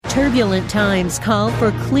Turbulent times call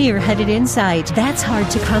for clear-headed insight. That's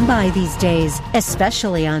hard to come by these days,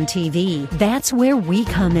 especially on TV. That's where we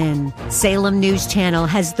come in. Salem News Channel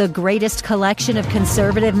has the greatest collection of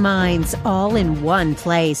conservative minds all in one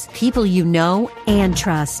place. People you know and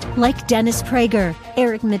trust, like Dennis Prager,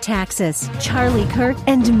 Eric Metaxas, Charlie Kirk,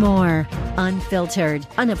 and more. Unfiltered,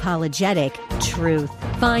 unapologetic truth.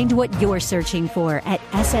 Find what you're searching for at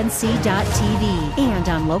snc.tv and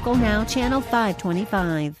on Local Now, Channel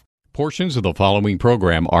 525. Portions of the following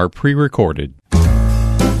program are pre-recorded.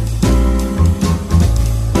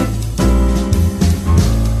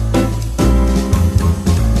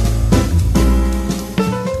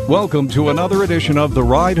 Welcome to another edition of The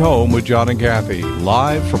Ride Home with John and Kathy,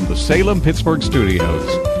 live from the Salem-Pittsburgh studios.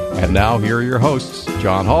 And now here are your hosts,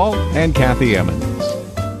 John Hall and Kathy Emmons.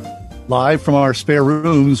 Live from our spare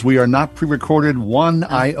rooms, we are not pre-recorded one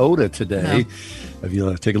iota today. No. If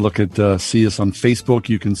you take a look at, see us on Facebook,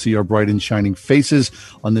 you can see our bright and shining faces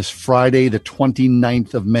on this Friday, the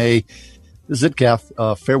 29th of May. This is it, Kath.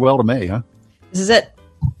 Farewell to May, huh? This is it.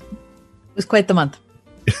 It was quite the month.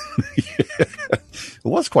 It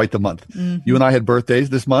was quite the month. Mm-hmm. You and I had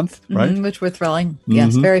birthdays this month, right? Mm-hmm, which were thrilling. Mm-hmm.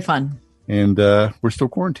 Yes, very fun. And we're still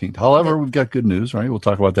quarantined. However, we've got good news, right? We'll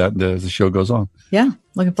talk about that as the show goes on. Yeah,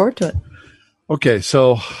 looking forward to it. Okay,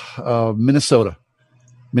 so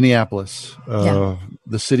Minneapolis. The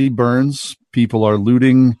city burns. People are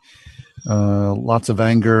looting. Lots of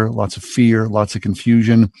anger, lots of fear, lots of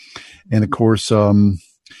confusion. And, of course,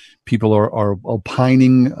 people are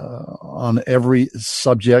opining on every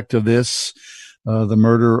subject of this. The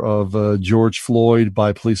murder of George Floyd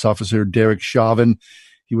by police officer Derek Chauvin.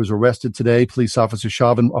 He was arrested today. Police officer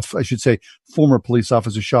Chauvin, I should say former police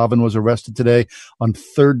officer Chauvin, was arrested today on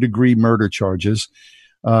third-degree murder charges.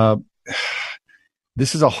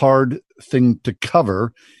 This is a hard thing to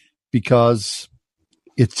cover because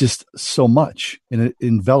it's just so much, and it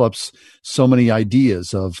envelops so many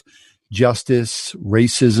ideas of justice,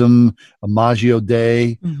 racism, Imago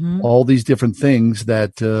Dei, all these different things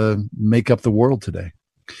that make up the world today.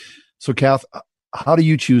 So, Kath, how do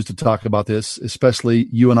you choose to talk about this, especially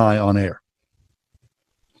you and I on air?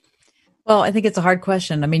 Well, I think it's a hard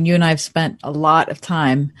question. I mean, you and I have spent a lot of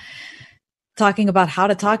time talking about how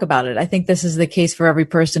to talk about it. I think this is the case for every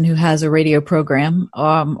person who has a radio program,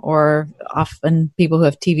 or often people who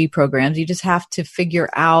have TV programs. You just have to figure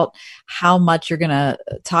out how much you're going to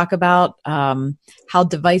talk about, how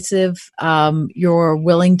divisive you're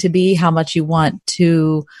willing to be, how much you want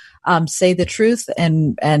to say the truth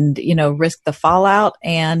and risk the fallout.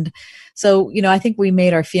 And so, I think we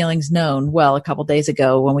made our feelings known well a couple days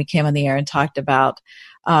ago when we came on the air and talked about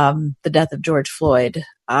the death of George Floyd.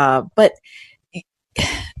 But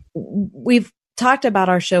we've talked about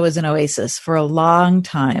our show as an oasis for a long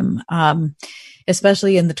time,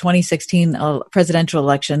 especially in the 2016 presidential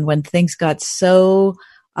election when things got so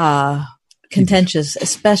contentious,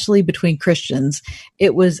 especially between Christians.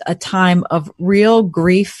 It was a time of real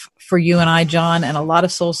grief for you and I, John, and a lot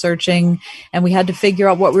of soul searching. And we had to figure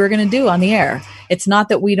out what we were going to do on the air. It's not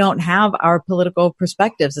that we don't have our political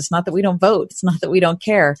perspectives. It's not that we don't vote. It's not that we don't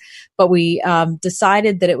care. But we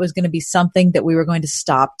decided that it was going to be something that we were going to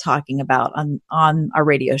stop talking about on our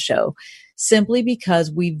radio show, simply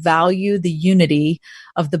because we value the unity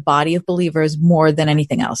of the body of believers more than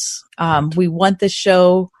anything else. We want this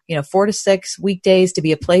show, 4 to 6 weekdays, to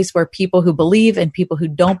be a place where people who believe and people who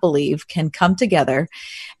don't believe can come together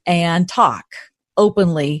and talk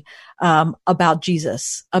openly about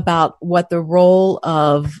Jesus, about what the role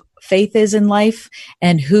of faith is in life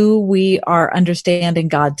and who we are understanding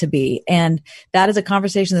God to be. And that is a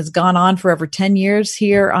conversation that's gone on for over 10 years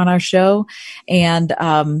here on our show. And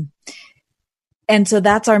so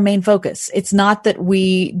that's our main focus. It's not that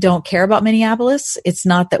we don't care about Minneapolis. It's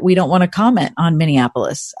not that we don't want to comment on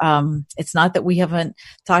Minneapolis. It's not that we haven't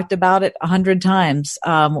talked about it 100 times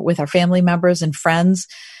with our family members and friends.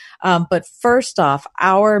 But first off,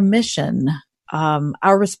 our mission,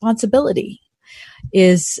 our responsibility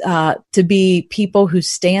is to be people who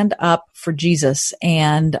stand up for Jesus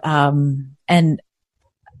and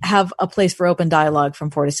have a place for open dialogue from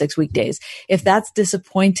 4 to 6 weekdays. If that's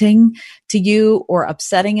disappointing to you or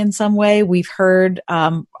upsetting in some way, we've heard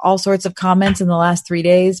all sorts of comments in the last 3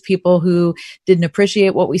 days, people who didn't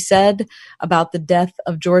appreciate what we said about the death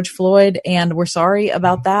of George Floyd, and we're sorry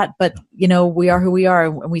about that. But, we are who we are,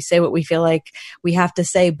 and we say what we feel like we have to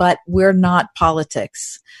say, but we're not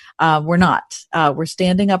politics. We're not. We're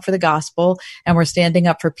standing up for the gospel, and we're standing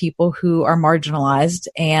up for people who are marginalized,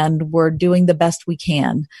 and we're doing the best we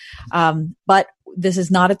can. But this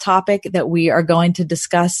is not a topic that we are going to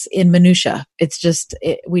discuss in minutia. It's just,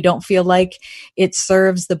 we don't feel like it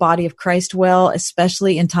serves the body of Christ well,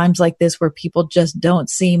 especially in times like this where people just don't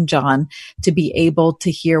seem, John, to be able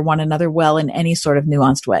to hear one another well in any sort of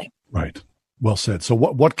nuanced way. Right. Well said. So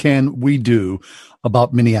what can we do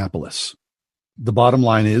about Minneapolis? The bottom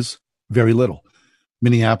line is very little.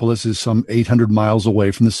 Minneapolis is some 800 miles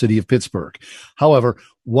away from the city of Pittsburgh. However,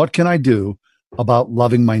 what can I do about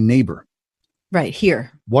loving my neighbor? Right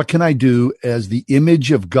here. What can I do as the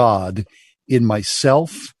image of God in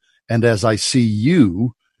myself and as I see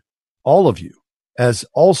you, all of you, as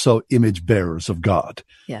also image bearers of God?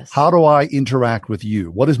 Yes. How do I interact with you?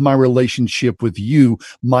 What is my relationship with you,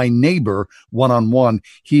 my neighbor, one-on-one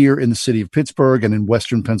here in the city of Pittsburgh and in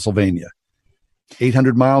Western Pennsylvania?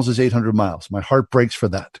 800 miles is 800 miles. My heart breaks for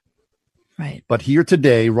that. Right. But here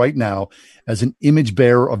today, right now, as an image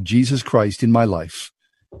bearer of Jesus Christ in my life,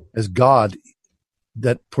 as God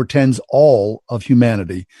that portends all of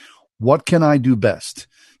humanity, what can I do best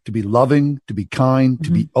to be loving, to be kind,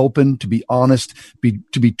 to be open, to be honest,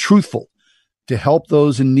 to be truthful, to help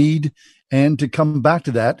those in need, and to come back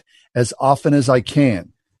to that as often as I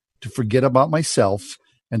can, to forget about myself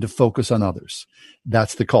and to focus on others?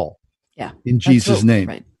 That's the call. Yeah. In Jesus' name.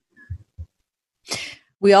 Right.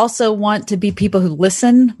 We also want to be people who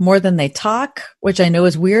listen more than they talk, which I know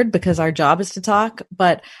is weird because our job is to talk,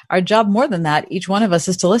 but our job more than that, each one of us,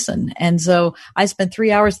 is to listen. And so I spent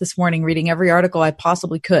 3 hours this morning reading every article I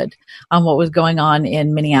possibly could on what was going on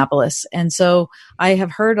in Minneapolis. And so I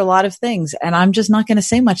have heard a lot of things, and I'm just not going to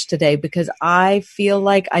say much today because I feel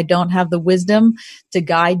like I don't have the wisdom to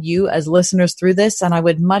guide you as listeners through this. And I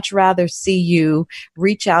would much rather see you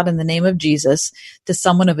reach out in the name of Jesus to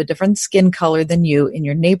someone of a different skin color than you in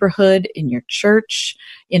your neighborhood, in your church,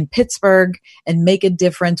 in Pittsburgh, and make a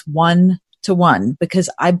difference one-to-one, because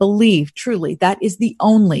I believe truly that is the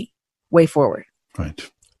only way forward.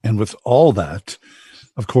 Right. And with all that,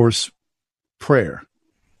 of course, prayer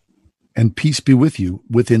and peace be with you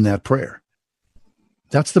within that prayer.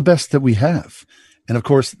 That's the best that we have. And of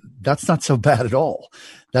course, that's not so bad at all.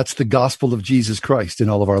 That's the gospel of Jesus Christ in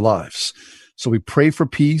all of our lives. So we pray for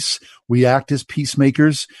peace. We act as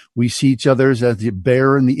peacemakers. We see each other as the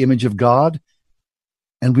bearer in the image of God,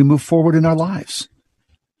 and we move forward in our lives.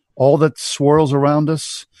 All that swirls around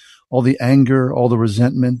us, all the anger, all the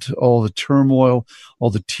resentment, all the turmoil,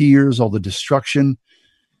 all the tears, all the destruction,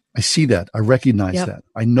 I see that. I recognize that.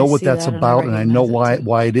 I know what that's about, and I know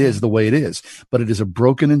why it is the way it is. But it is a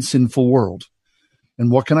broken and sinful world.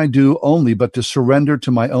 And what can I do only but to surrender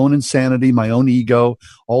to my own insanity, my own ego,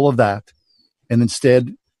 all of that, and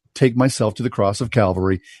instead take myself to the cross of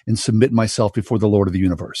Calvary and submit myself before the Lord of the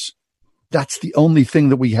universe. That's the only thing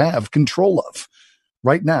that we have control of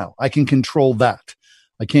right now. I can control that.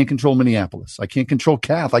 I can't control Minneapolis. I can't control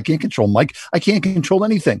Kath. I can't control Mike. I can't control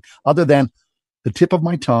anything other than the tip of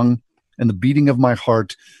my tongue and the beating of my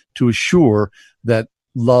heart to assure that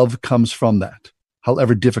love comes from that,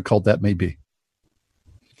 however difficult that may be.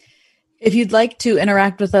 If you'd like to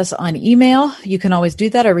interact with us on email, you can always do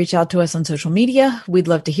that or reach out to us on social media. We'd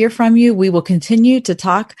love to hear from you. We will continue to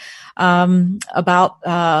talk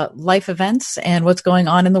about life events and what's going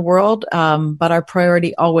on in the world, but our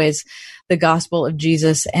priority always the gospel of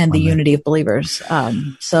Jesus and the unity of believers.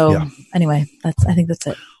 Anyway, I think that's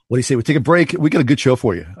it. What do you say? We take a break. We got a good show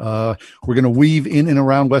for you. We're going to weave in and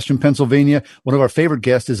around Western Pennsylvania. One of our favorite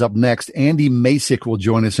guests is up next. Andy Masek will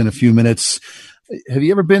join us in a few minutes. Have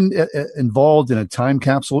you ever been involved in a time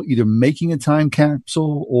capsule, either making a time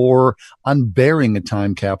capsule or unbearing a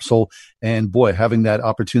time capsule? And boy, having that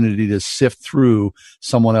opportunity to sift through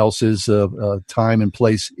someone else's time and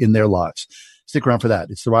place in their lives. Stick around for that.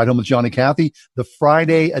 It's The Ride Home with John and Kathy, the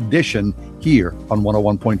Friday edition here on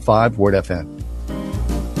 101.5 Word FM.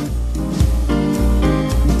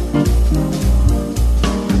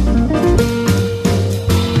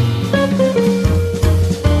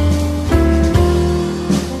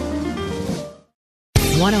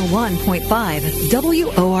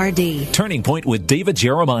 WORD. Turning Point with David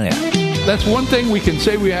Jeremiah. That's one thing we can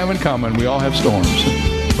say we have in common. We all have storms.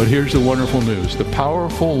 But here's the wonderful news. The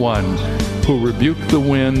powerful one who rebuked the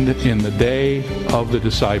wind in the day of the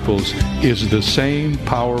disciples is the same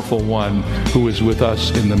powerful one who is with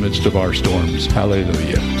us in the midst of our storms.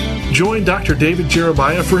 Hallelujah. Join Dr. David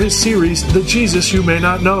Jeremiah for his series, The Jesus You May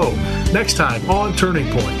Not Know, next time on Turning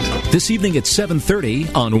Point. This evening at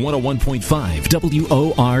 7:30 on 101.5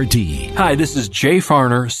 WORD. Hi, this is Jay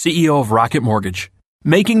Farner, CEO of Rocket Mortgage.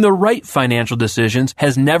 Making the right financial decisions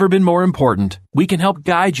has never been more important. We can help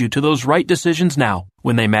guide you to those right decisions now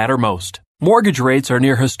when they matter most. Mortgage rates are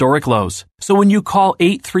near historic lows. So when you call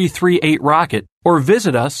 8338-ROCKET or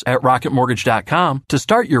visit us at rocketmortgage.com to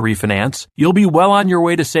start your refinance, you'll be well on your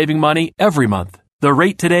way to saving money every month. The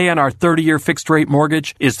rate today on our 30-year fixed-rate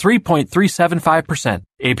mortgage is 3.375%,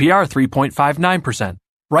 APR 3.59%.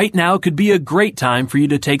 Right now could be a great time for you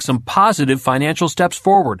to take some positive financial steps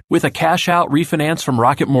forward with a cash-out refinance from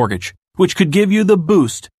Rocket Mortgage, which could give you the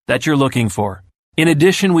boost that you're looking for. In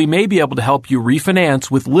addition, we may be able to help you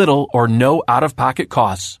refinance with little or no out-of-pocket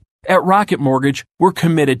costs. At Rocket Mortgage, we're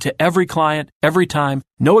committed to every client, every time,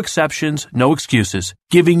 no exceptions, no excuses,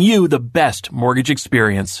 giving you the best mortgage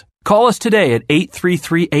experience. Call us today at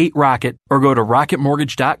 8338-ROCKET or go to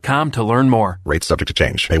rocketmortgage.com to learn more. Rates subject to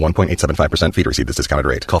change. Pay 1.875% fee to receive this discounted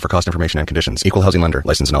rate. Call for cost information and conditions. Equal housing lender.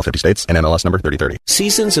 Licensed in all 50 states. NMLS number 3030.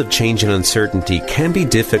 Seasons of change and uncertainty can be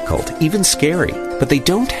difficult, even scary, but they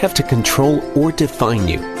don't have to control or define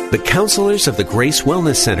you. The counselors of the Grace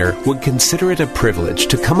Wellness Center would consider it a privilege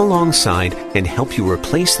to come alongside and help you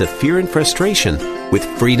replace the fear and frustration with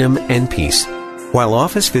freedom and peace. While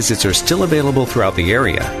office visits are still available throughout the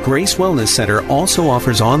area, Grace Wellness Center also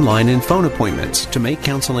offers online and phone appointments to make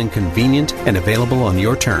counseling convenient and available on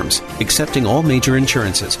your terms, accepting all major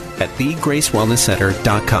insurances at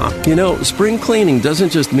thegracewellnesscenter.com. You know, spring cleaning doesn't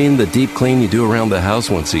just mean the deep clean you do around the house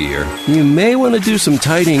once a year. You may want to do some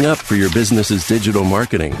tidying up for your business's digital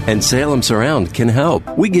marketing, and Salem Surround can help.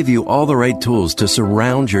 We give you all the right tools to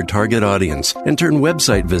surround your target audience and turn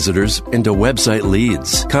website visitors into website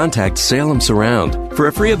leads. Contact Salem Surround for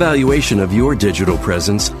a free evaluation of your digital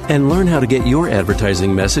presence and learn how to get your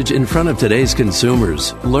advertising message in front of today's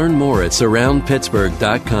consumers. Learn more at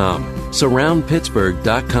surroundpittsburgh.com.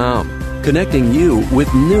 Surroundpittsburgh.com, connecting you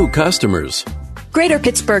with new customers. Greater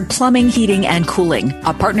Pittsburgh Plumbing, Heating, and Cooling,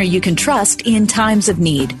 a partner you can trust in times of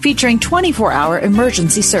need, featuring 24-hour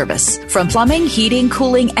emergency service. From plumbing, heating,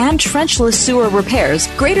 cooling, and trenchless sewer repairs,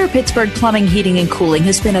 Greater Pittsburgh Plumbing, Heating, and Cooling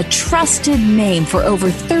has been a trusted name for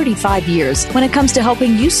over 35 years when it comes to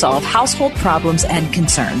helping you solve household problems and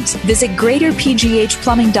concerns. Visit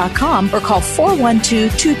greaterpghplumbing.com or call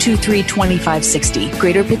 412-223-2560.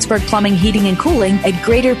 Greater Pittsburgh Plumbing, Heating, and Cooling at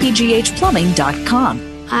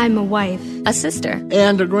greaterpghplumbing.com. I'm a wife, a sister,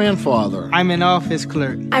 and a grandfather. I'm an office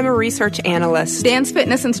clerk. I'm a research analyst, dance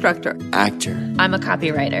fitness instructor, actor. I'm a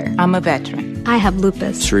copywriter. I'm a veteran. I have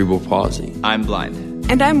lupus, cerebral palsy. I'm blind.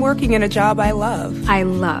 And I'm working in a job I love.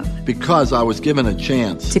 Because I was given a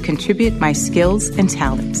chance to contribute my skills and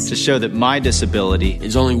talents. To show that my disability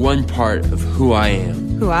is only one part of who I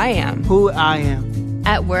am. Who I am. Who I am.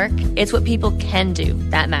 At work, it's what people can do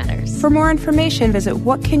that matters. For more information, visit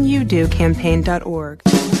whatcanyoudocampaign.org.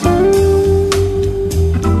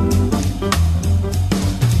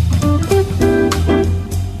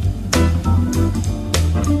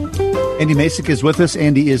 Andy Masek is with us.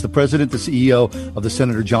 Andy is the president, the CEO of the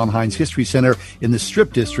Senator John Heinz History Center in the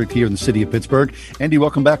Strip District here in the city of Pittsburgh. Andy,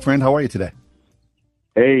 welcome back, friend. How are you today?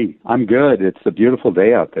 Hey, I'm good. It's a beautiful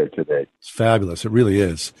day out there today. It's fabulous. It really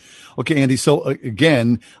is. Okay, Andy. So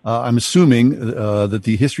again, I'm assuming that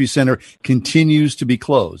the History Center continues to be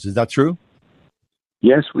closed. Is that true?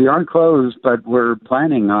 Yes, we are closed, but we're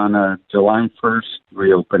planning on a July 1st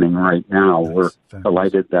reopening right now. Nice. We're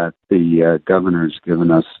delighted that the governor's given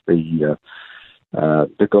us the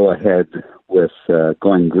go-ahead with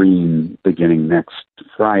going green beginning next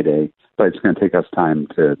Friday, but it's going to take us time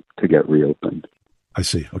to get reopened. I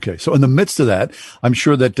see. Okay. So in the midst of that, I'm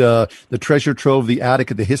sure that the treasure trove, the attic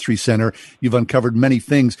at the History Center, you've uncovered many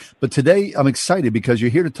things. But today I'm excited because you're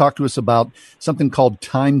here to talk to us about something called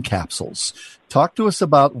time capsules. Talk to us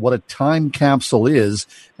about what a time capsule is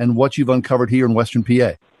and what you've uncovered here in Western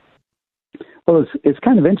PA. Well, it's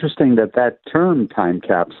kind of interesting that term time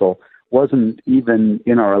capsule wasn't even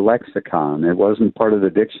in our lexicon. It wasn't part of the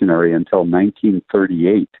dictionary until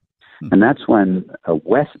 1938. And that's when a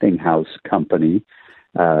Westinghouse company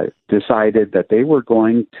decided that they were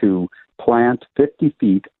going to plant 50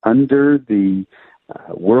 feet under the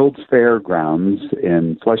World's Fair grounds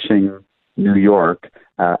in Flushing, New York,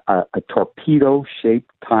 a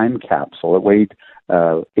torpedo-shaped time capsule. It weighed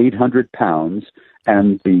 800 pounds,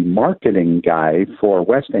 and the marketing guy for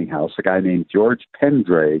Westinghouse, a guy named George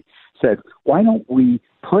Pendray, said, why don't we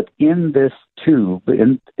put in this tube,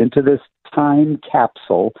 into this time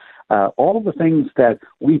capsule, all the things that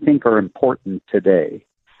we think are important today.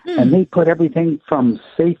 And they put everything from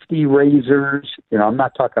safety razors. I'm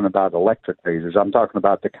not talking about electric razors. I'm talking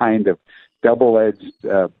about the kind of double-edged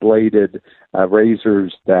bladed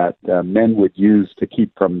razors that men would use to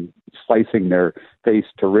keep from slicing their face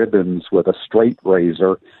to ribbons with a straight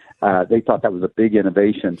razor. They thought that was a big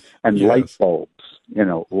innovation. And light bulbs.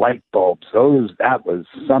 light bulbs. That was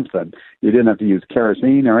something. You didn't have to use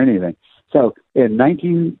kerosene or anything. So in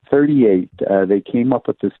 1938, they came up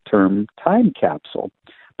with this term time capsule.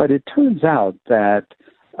 But it turns out that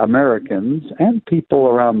Americans and people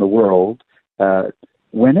around the world,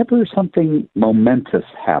 whenever something momentous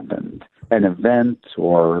happened, an event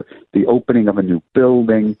or the opening of a new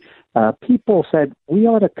building, people said, we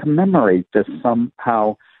ought to commemorate this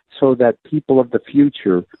somehow so that people of the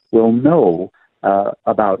future will know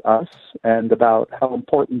about us and about how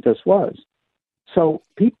important this was. So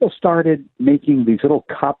people started making these little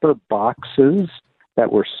copper boxes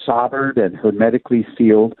that were soldered and hermetically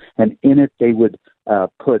sealed, and in it they would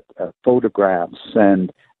put photographs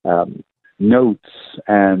and notes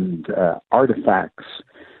and artifacts.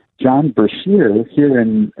 John Brashear here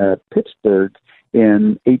in Pittsburgh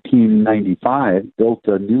in 1895 built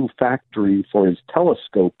a new factory for his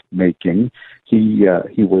telescope making. He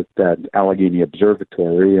worked at Allegheny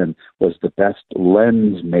Observatory and was the best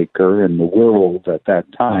lens maker in the world at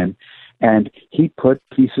that time. And he put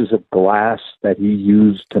pieces of glass that he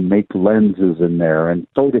used to make lenses in there, and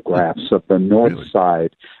photographs of the North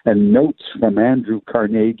Side, and notes from Andrew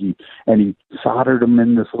Carnegie. And he soldered them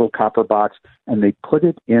in this little copper box, and they put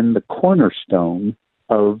it in the cornerstone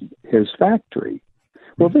of his factory.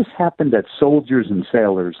 Well, this happened at Soldiers and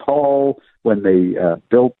Sailors Hall when they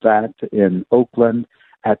built that in Oakland.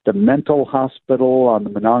 At the mental hospital on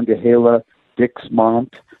the Monongahela,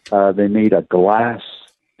 Dixmont, they made a glass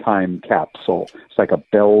time capsule. It's like a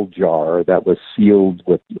bell jar that was sealed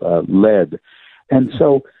with lead. And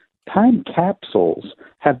so time capsules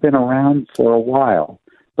have been around for a while.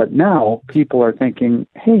 But now people are thinking,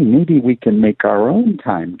 hey, maybe we can make our own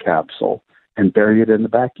time capsule and bury it in the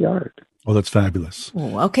backyard. Oh, that's fabulous.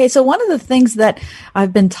 Ooh, okay, so one of the things that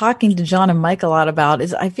I've been talking to John and Mike a lot about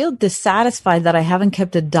is I feel dissatisfied that I haven't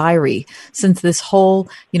kept a diary since this whole,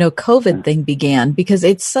 COVID thing began, because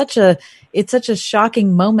it's such a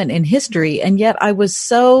shocking moment in history, and yet I was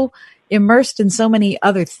so immersed in so many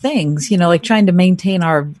other things, like trying to maintain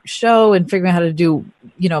our show and figuring out how to do,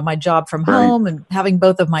 my job from home and having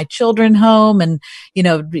both of my children home and,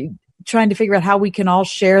 trying to figure out how we can all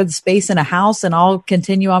share the space in a house and all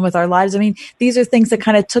continue on with our lives. I mean, these are things that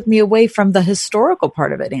kind of took me away from the historical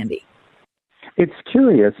part of it, Andy. It's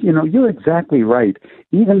curious. You're exactly right.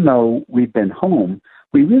 Even though we've been home,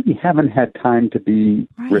 we really haven't had time to be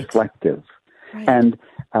reflective. Right. And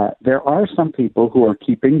there are some people who are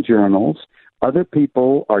keeping journals. Other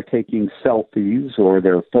people are taking selfies or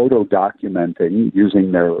they're photo documenting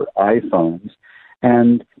using their iPhones.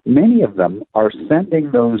 And many of them are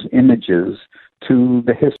sending those images to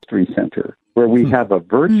the History Center, where we have a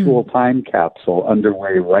virtual time capsule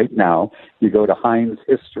underway right now. You go to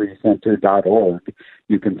HeinzHistoryCenter.org.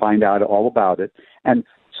 You can find out all about it. And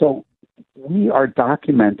so we are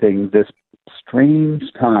documenting this strange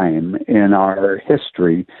time in our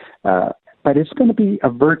history, but it's going to be a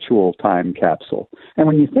virtual time capsule. And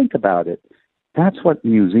when you think about it, that's what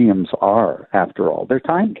museums are, after all. They're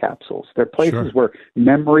time capsules. They're places where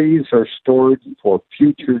memories are stored for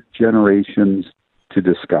future generations to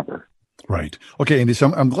discover. Right. Okay, Andy,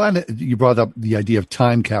 so I'm glad that you brought up the idea of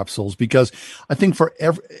time capsules, because I think for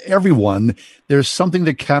everyone, there's something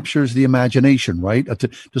that captures the imagination, right?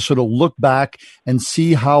 To sort of look back and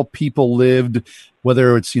see how people lived,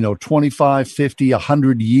 whether it's, 25, 50,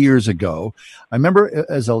 100 years ago. I remember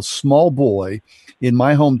as a small boy in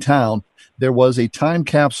my hometown, there was a time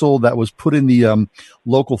capsule that was put in the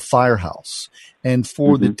local firehouse. And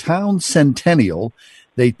for the town centennial,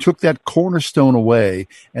 they took that cornerstone away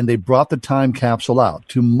and they brought the time capsule out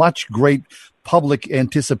to much great public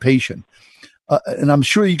anticipation. And I'm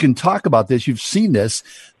sure you can talk about this. You've seen this.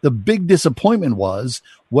 The big disappointment was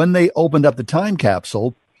when they opened up the time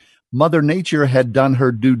capsule, Mother Nature had done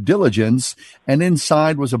her due diligence, and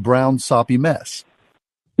inside was a brown, soppy mess.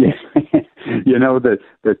 Yeah.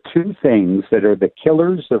 The two things that are the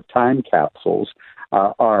killers of time capsules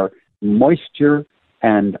are moisture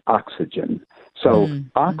and oxygen. So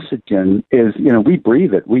oxygen is, we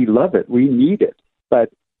breathe it, we love it, we need it.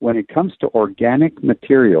 But when it comes to organic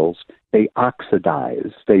materials, they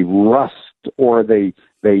oxidize, they rust, or they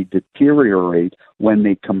deteriorate when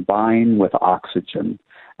they combine with oxygen.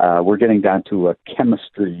 We're getting down to a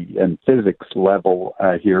chemistry and physics level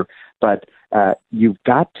here, but you've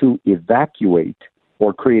got to evacuate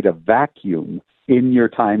or create a vacuum in your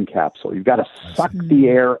time capsule. You've got to suck the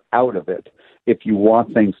air out of it if you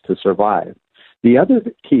want things to survive. The other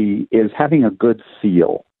key is having a good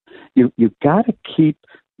seal. You've got to keep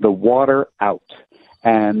the water out.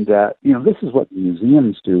 And, this is what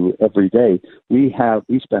museums do every day. We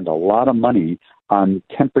spend a lot of money on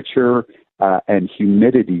temperature and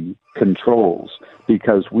humidity controls,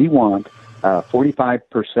 because we want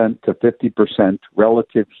 45% to 50%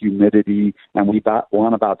 relative humidity, and we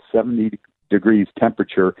want about 70 degrees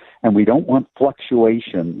temperature, and we don't want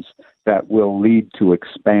fluctuations that will lead to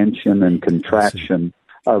expansion and contraction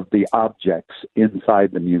of the objects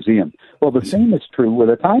inside the museum. Well, the same is true with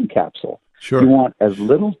a time capsule. Sure. You want as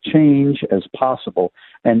little change as possible,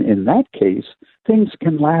 and in that case, things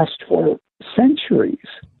can last for centuries.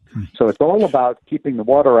 So it's all about keeping the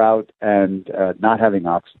water out and not having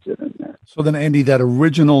oxygen in there. So then, Andy, that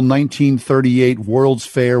original 1938 World's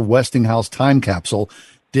Fair Westinghouse time capsule,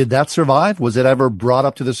 did that survive? Was it ever brought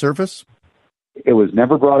up to the surface? It was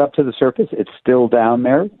never brought up to the surface. It's still down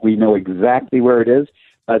there. We know exactly where it is,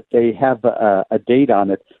 but they have a date on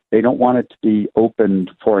it. They don't want it to be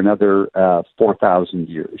opened for another 4,000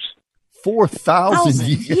 years.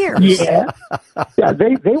 4,000 years? Yeah. Yeah,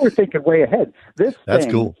 they were thinking way ahead. This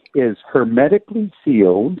thing is hermetically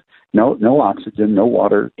sealed. No oxygen, no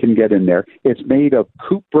water can get in there. It's made of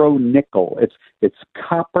cupro-nickel. It's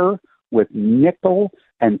copper with nickel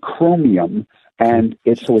and chromium, and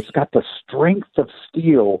it's got the strength of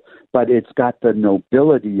steel, but it's got the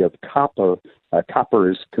nobility of copper.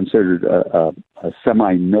 Copper is considered a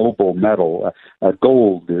semi-noble metal.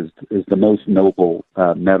 Gold is the most noble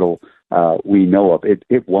metal we know of.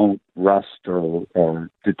 It won't rust or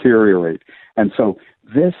deteriorate. And so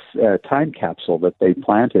this time capsule that they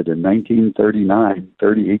planted in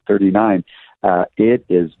 1939, it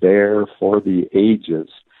is there for the ages.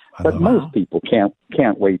 But most people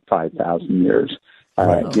can't wait 5,000 years.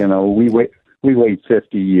 We wait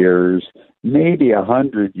 50 years, maybe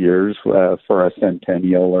 100 years for a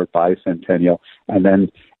centennial or bicentennial, and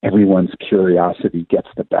then everyone's curiosity gets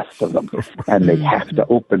the best of them, and they have to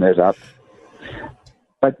open it up.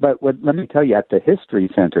 But let me tell you, at the History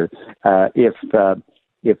Center,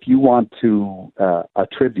 if you want to a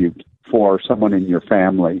tribute for someone in your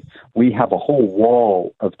family, we have a whole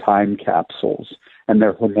wall of time capsules, and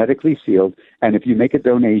they're hermetically sealed. And if you make a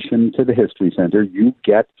donation to the History Center, you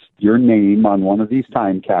get your name on one of these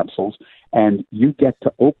time capsules, and you get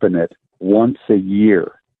to open it once a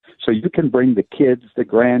year. So you can bring the kids, the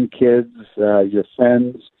grandkids, your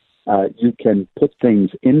friends. You can put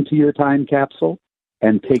things into your time capsule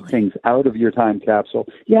and take things out of your time capsule.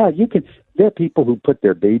 Yeah, you can. There are people who put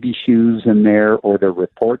their baby shoes in there, or their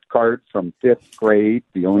report card from 5th grade,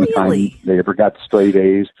 the only time they ever got straight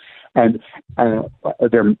A's, and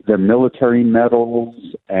their military medals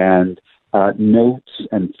and notes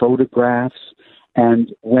and photographs.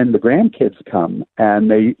 And when the grandkids come and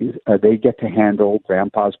they get to handle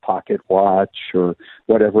Grandpa's pocket watch or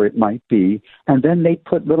whatever it might be, and then they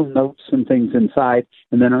put little notes and things inside,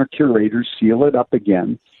 and then our curators seal it up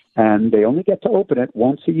again, and they only get to open it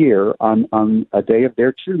once a year on a day of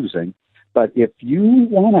their choosing. But if you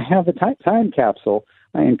want to have a time capsule,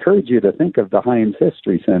 I encourage you to think of the Heinz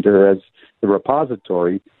History Center as the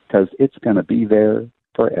repository, because it's going to be there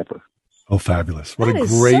forever. Oh, fabulous. What that a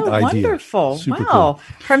great so idea. Wonderful. Super wow. cool.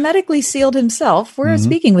 Hermetically sealed himself. We're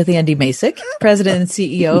speaking with Andy Masich, President and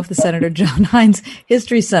CEO of the Senator John Heinz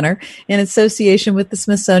History Center in association with the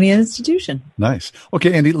Smithsonian Institution. Nice.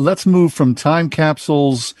 Okay, Andy, let's move from time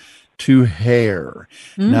capsules to hair.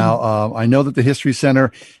 Now, I know that the History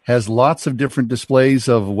Center has lots of different displays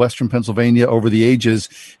of Western Pennsylvania over the ages.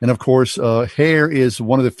 And of course, hair is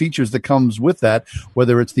one of the features that comes with that,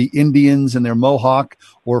 whether it's the Indians and their mohawk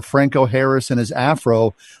or Franco Harris and his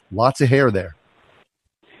afro. Lots of hair there.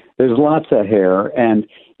 There's lots of hair, and,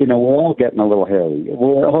 we're all getting a little hairy.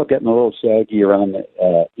 We're all getting a little shaggy around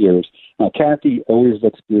the ears. Now, Kathy always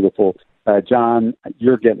looks beautiful. John,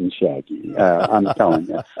 you're getting shaggy. I'm telling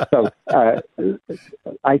you. So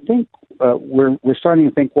I think we're starting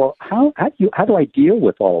to think, well, how do I deal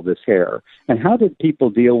with all this hair, and how did people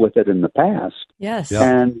deal with it in the past? Yes. Yeah.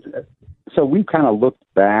 And so we kind of looked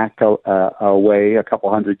back away a couple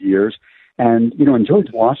hundred years, and in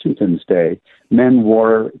George Washington's day, men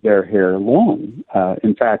wore their hair long.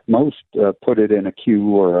 In fact, most put it in a queue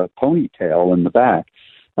or a ponytail in the back.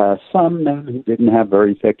 Some men who didn't have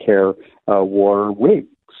very thick hair wore wigs,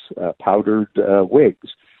 powdered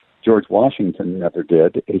wigs. George Washington never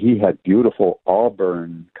did. He had beautiful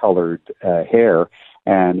auburn-colored hair,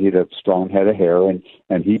 and he had a strong head of hair,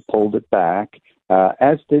 and he pulled it back,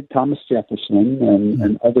 as did Thomas Jefferson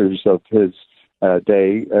and others of his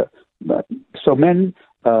day. So men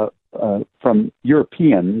from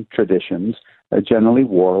European traditions generally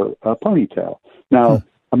wore a ponytail. Now,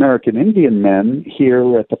 American Indian men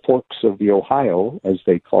here at the Forks of the Ohio, as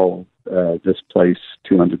they called this place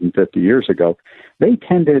 250 years ago, they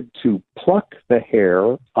tended to pluck the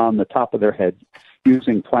hair on the top of their head,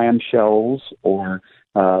 using clamshells or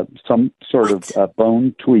some sort of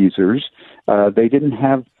bone tweezers. They didn't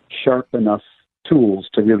have sharp enough tools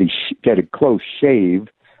to really get a close shave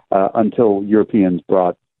until Europeans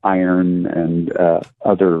brought iron and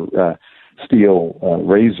other steel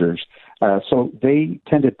razors. So they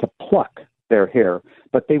tended to pluck their hair,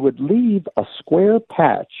 but they would leave a square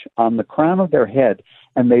patch on the crown of their head,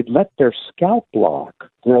 and they'd let their scalp lock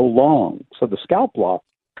grow long. So the scalp lock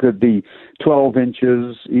could be 12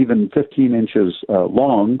 inches, even 15 inches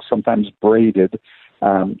long, sometimes braided.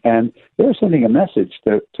 And they're sending a message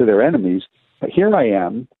to their enemies, here I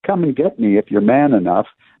am, come and get me if you're man enough,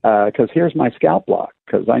 because here's my scalp lock,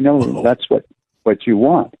 because I know that's what you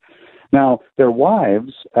want. Now, their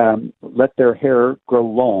wives let their hair grow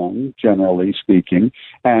long, generally speaking,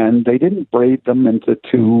 and they didn't braid them into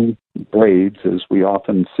two braids, as we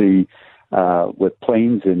often see with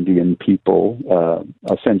Plains Indian people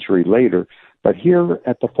a century later. But here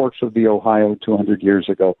at the Forks of the Ohio 200 years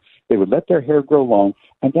ago, they would let their hair grow long,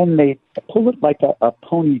 and then they'd pull it like a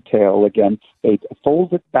ponytail again. They'd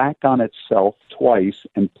fold it back on itself twice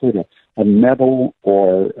and put a metal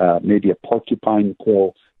or maybe a porcupine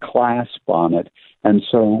quill clasp on it. And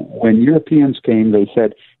so when Europeans came, they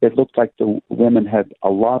said it looked like the women had a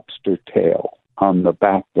lobster tail on the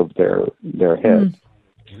back of their head.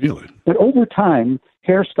 Really? But over time,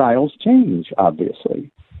 hairstyles change,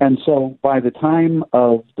 obviously. And so by the time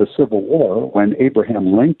of the Civil War, when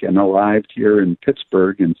Abraham Lincoln arrived here in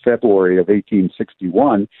Pittsburgh in February of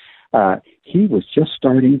 1861, he was just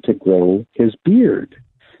starting to grow his beard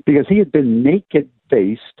because he had been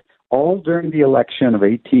naked-faced all during the election of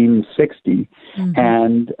 1860,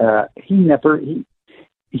 and he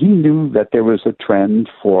knew that there was a trend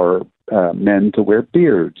for men to wear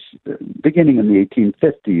beards beginning in the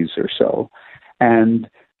 1850s or so, and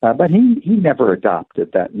but he never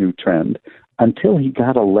adopted that new trend until he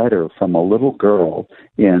got a letter from a little girl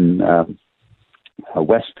in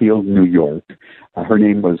Westfield, New York. Her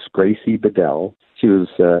name was Gracie Bedell. She was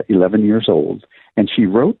 11 years old, and she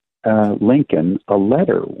wrote Lincoln a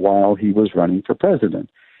letter while he was running for president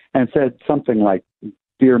and said something like,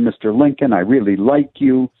 "Dear Mr. Lincoln, I really like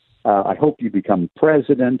you. I hope you become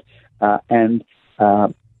president. And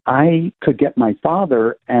I could get my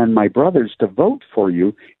father and my brothers to vote for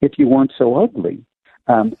you if you weren't so ugly.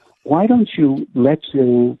 Why don't you let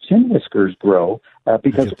your chin whiskers grow?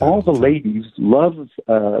 Because all the ladies love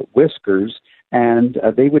whiskers, and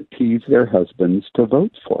they would tease their husbands to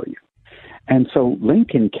vote for you." And so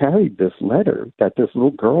Lincoln carried this letter that this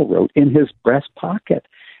little girl wrote in his breast pocket.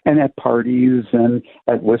 And at parties and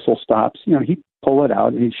at whistle stops, he'd pull it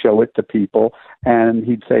out and he'd show it to people. And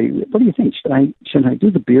he'd say, "What do you think? Should I do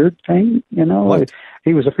the beard thing?"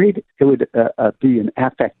 He was afraid it would be an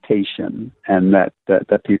affectation and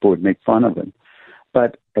that people would make fun of him.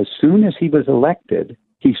 But as soon as he was elected,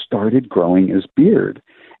 he started growing his beard.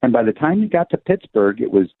 And by the time he got to Pittsburgh,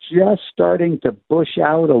 it was just starting to bush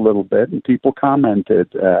out a little bit, and people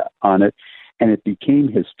commented on it, and it became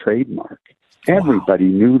his trademark. Everybody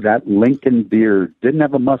knew that Lincoln beard. Didn't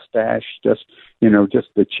have a mustache, just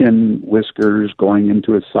the chin whiskers going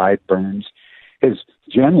into his sideburns. His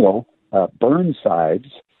general,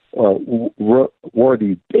 Burnsides, wore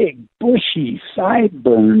these big, bushy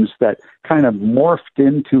sideburns that kind of morphed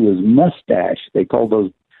into his mustache. They called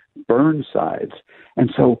those Burnsides.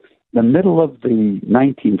 And so the middle of the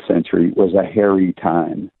 19th century was a hairy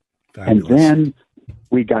time. Fabulous. And then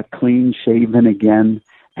we got clean shaven again.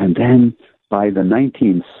 And then by the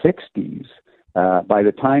 1960s, by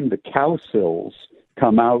the time the Cowsills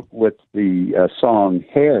come out with the song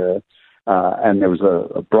Hair, and there was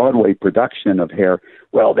a Broadway production of Hair,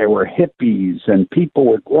 well, there were hippies and people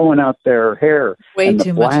were growing out their hair. Way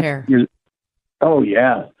too much hair. Oh,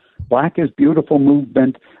 yeah. Black is Beautiful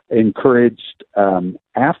movement encouraged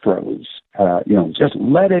afros, just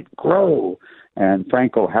let it grow. And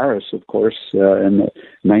Franco Harris, of course, in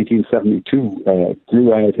 1972,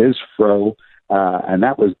 grew out his fro, and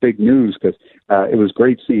that was big news because it was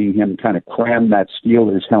great seeing him kind of cram that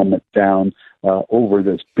Steelers helmet down over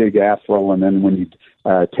this big afro, and then when you'd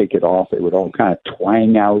take it off, it would all kind of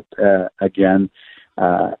twang out again.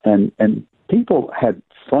 And people had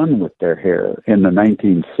fun with their hair in the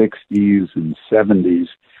 1960s and 70s.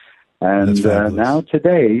 And now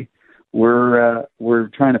today, we're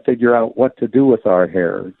trying to figure out what to do with our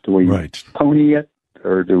hair. Do we pony it,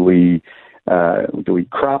 or do we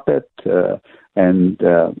crop it? And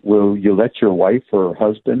will you let your wife or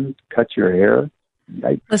husband cut your hair?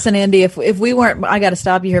 Listen, Andy, if we weren't, I got to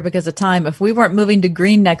stop you here because of time. If we weren't moving to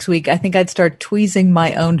green next week, I think I'd start tweezing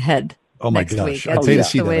my own head. Oh my gosh, I'd pay to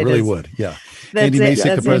see that. I really would. Yeah. Andy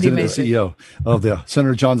Masek, the president and CEO of the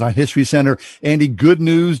Senator John Stein History Center. Andy, good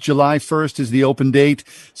news. July 1st is the open date.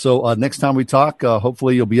 So next time we talk,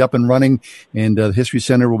 hopefully you'll be up and running, and the History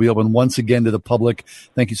Center will be open once again to the public.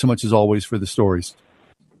 Thank you so much, as always, for the stories.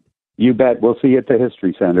 You bet. We'll see you at the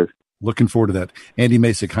History Center. Looking forward to that. Andy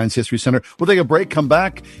Masek, Heinz History Center. We'll take a break, come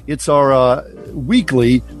back. It's our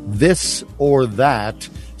weekly This or That.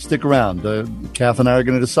 Stick around. Kath and I are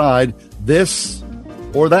going to decide this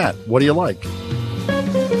or that. What do you like?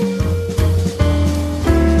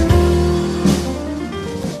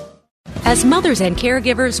 As mothers and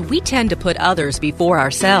caregivers, we tend to put others before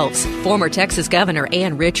ourselves. Former Texas Governor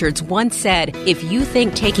Ann Richards once said, "If you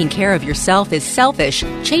think taking care of yourself is selfish,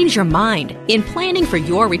 change your mind. In planning for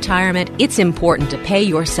your retirement, it's important to pay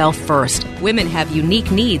yourself first." Women have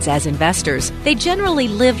unique needs as investors. They generally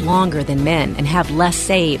live longer than men and have less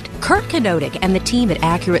saved. Kurt Knodik and the team at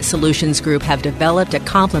Accurate Solutions Group have developed a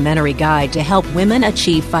complimentary guide to help women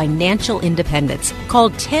achieve financial independence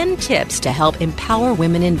called 10 Tips to Help Empower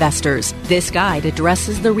Women Investors. This guide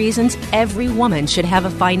addresses the reasons every woman should have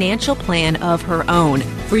a financial plan of her own.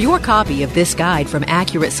 For your copy of this guide from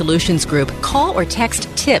Accurate Solutions Group, call or text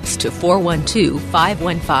TIPS to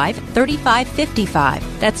 412-515-3555.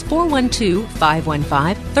 That's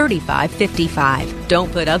 412-515-3555.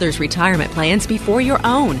 Don't put others' retirement plans before your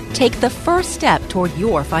own. Take the first step toward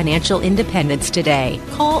your financial independence today.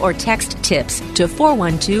 Call or text TIPS to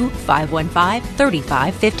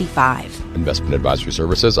 412-515-3555. Investment advisory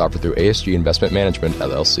services offered through ASG Investment Management,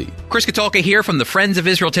 LLC. Chris Katulka here from the Friends of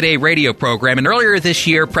Israel Today radio program. And earlier this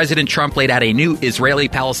year, President Trump laid out a new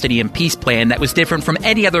Israeli-Palestinian peace plan that was different from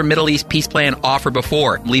any other Middle East peace plan offered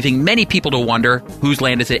before, leaving many people to wonder, whose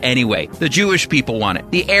land is it anyway? The Jewish people want it.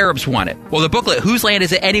 The Arabs want it. Well, the booklet, Whose Land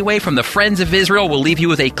Is It Anyway? From the Friends of Israel will leave you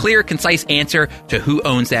with a clear, concise answer to who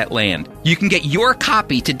owns that land. You can get your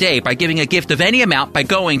copy today by giving a gift of any amount by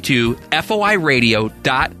going to foiradio.org.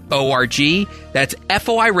 That's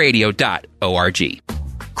foiradio.org.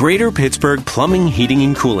 Greater Pittsburgh Plumbing, Heating,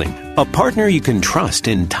 and Cooling, a partner you can trust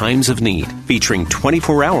in times of need, featuring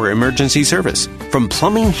 24-hour emergency service. From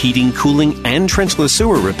plumbing, heating, cooling, and trenchless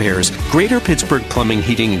sewer repairs, Greater Pittsburgh Plumbing,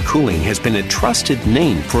 Heating, and Cooling has been a trusted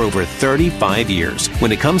name for over 35 years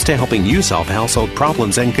when it comes to helping you solve household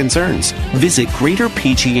problems and concerns. Visit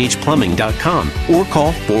greaterpghplumbing.com or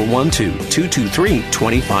call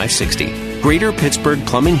 412-223-2560. Greater Pittsburgh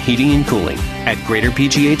Plumbing, Heating, and Cooling at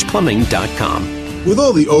greaterpghplumbing.com. With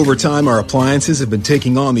all the overtime our appliances have been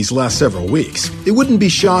taking on these last several weeks, it wouldn't be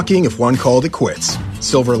shocking if one called it quits.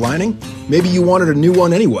 Silver lining? Maybe you wanted a new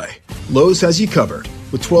one anyway. Lowe's has you covered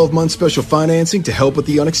with 12-month special financing to help with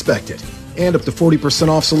the unexpected and up to 40%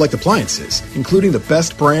 off select appliances, including the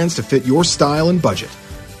best brands to fit your style and budget.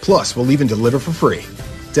 Plus, we'll even deliver for free.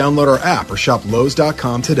 Download our app or shop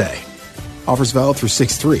Lowe's.com today. Offers valid through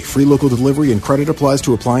 6/3. Free local delivery and credit applies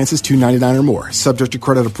to appliances $299 or more. Subject to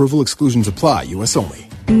credit approval. Exclusions apply. U.S. only.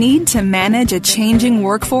 Need to manage a changing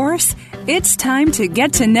workforce? It's time to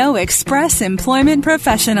get to know Express Employment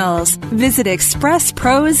Professionals. Visit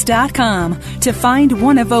expresspros.com to find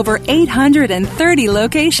one of over 830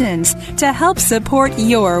 locations to help support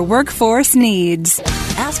your workforce needs.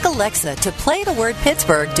 Ask Alexa to play the word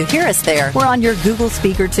Pittsburgh to hear us there. We're on your Google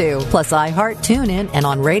speaker too, plus iHeart, TuneIn, and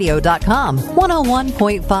on radio.com.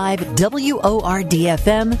 101.5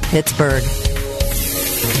 WORD-FM, Pittsburgh.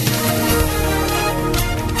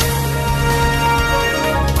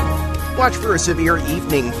 Watch for a severe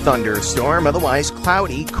evening thunderstorm. Otherwise,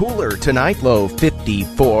 cloudy, cooler tonight. Low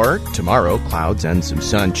 54. Tomorrow, clouds and some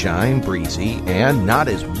sunshine, breezy, and not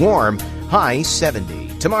as warm. High 70.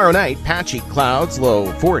 Tomorrow night, patchy clouds,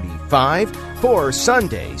 low 45. For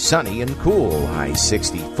Sunday, sunny and cool, high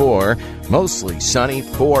 64. Mostly sunny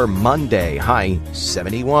for Monday, high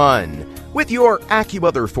 71. With your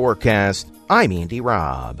AccuWeather forecast, I'm Andy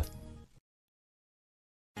Robb.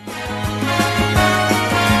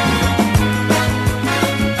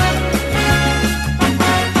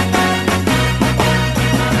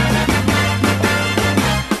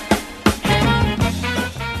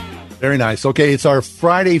 Very nice. Okay, it's our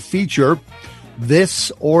Friday feature,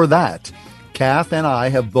 This or That. Kath and I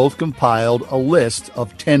have both compiled a list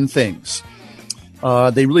of 10 things.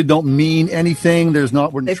 They really don't mean anything. There's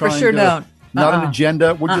not. We're they trying for sure to, don't. Not an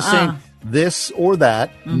agenda. We're just saying this or that.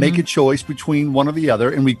 Mm-hmm. Make a choice between one or the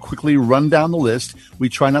other, and we quickly run down the list. We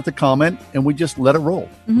try not to comment, and we just let it roll.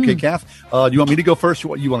 Mm-hmm. Okay, Kath. Do you want me to go first,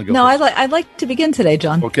 or you want to go? No, first? I'd like to begin today,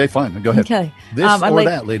 John. Okay, fine. Go ahead. Okay. This or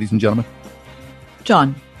that, ladies and gentlemen.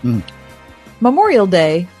 John. Memorial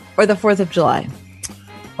Day or the 4th of July?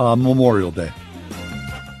 Memorial Day.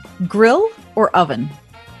 Grill or oven?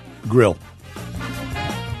 Grill.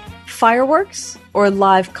 Fireworks or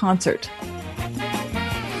live concert?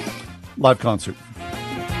 Live concert.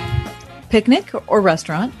 Picnic or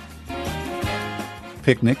restaurant?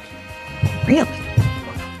 Picnic. Really?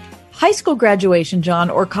 High school graduation, John,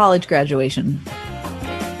 or college graduation?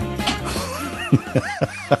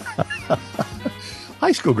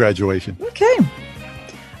 High school graduation. Okay.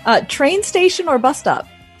 Train station or bus stop?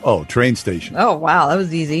 Oh, train station. Oh, wow. That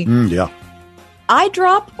was easy. Yeah. Eye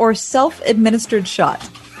drop or self-administered shot?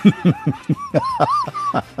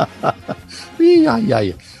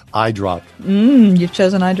 Eye drop. You've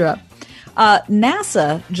chosen eye drop.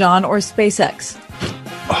 NASA, John, or SpaceX?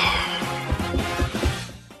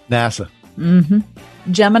 NASA.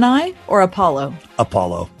 Gemini or Apollo?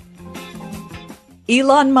 Apollo.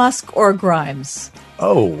 Elon Musk or Grimes?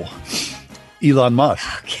 Oh, Elon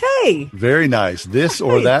Musk. Okay. Very nice. This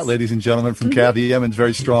or that, ladies and gentlemen, from Kathy Emmons.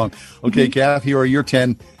 Very strong. Okay, Kath, here are your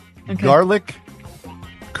 10. Okay. Garlic,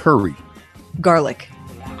 curry. Garlic.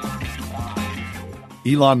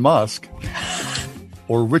 Elon Musk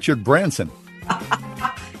or Richard Branson?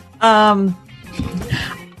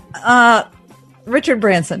 Richard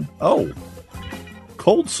Branson. Oh.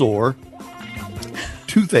 Cold sore,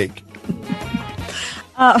 toothache.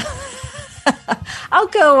 I'll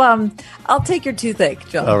go, I'll take your toothache,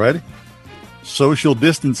 John. All righty. Social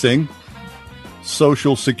distancing,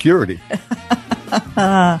 social security.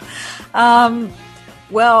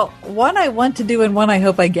 Well, one I want to do and one I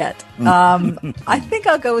hope I get. I think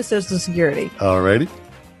I'll go with social security. All righty.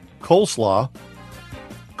 Coleslaw,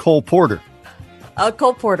 Cole Porter.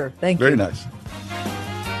 Cole Porter. Thank you. Very nice.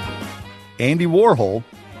 Andy Warhol,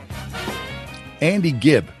 Andy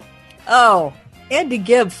Gibb. Oh, Andy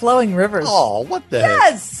Gibb, Flowing Rivers. Oh, what the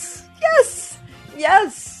heck?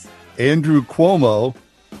 Yes. Andrew Cuomo,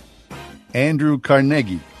 Andrew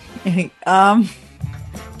Carnegie.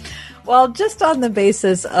 Well, just on the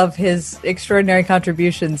basis of his extraordinary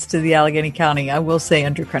contributions to the Allegheny County, I will say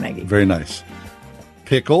Andrew Carnegie. Very nice.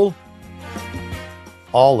 Pickle,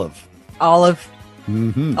 olive. Olive.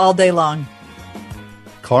 Mm-hmm. All day long.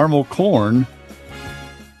 Caramel corn,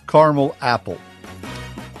 caramel apple.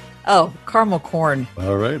 Oh, caramel corn.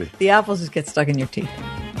 All righty. The apples just get stuck in your teeth.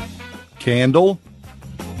 Candle,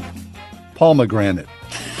 pomegranate.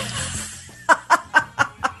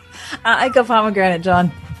 I go pomegranate,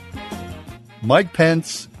 John. Mike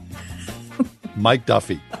Pence, Mike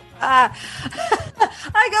Duffy. I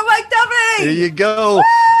go Mike Duffy. There you go. Woo!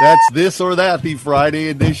 That's this or that, the Friday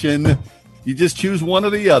edition. You just choose one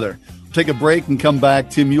or the other. Take a break and come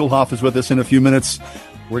back. Tim Muehlhoff is with us in a few minutes.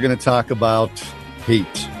 We're going to talk about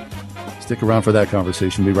hate. Stick around for that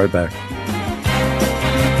conversation. Be right back.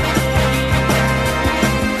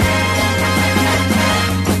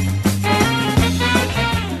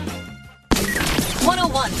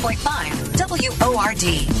 WORD.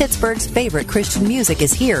 Pittsburgh's favorite Christian music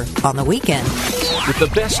is here on the weekend. With the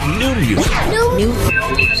best new music.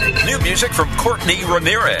 New music from Courtney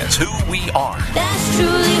Ramirez, Who We Are. That's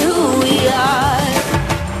truly who we are.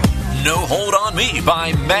 No Hold on Me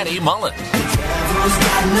by Maddie Mullen.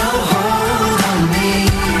 Got no hold on me.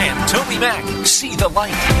 And Toby Mac, See the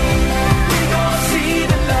Light. See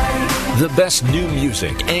the light. The best new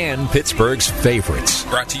music and Pittsburgh's favorites.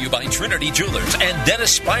 Brought to you by Trinity Jewelers and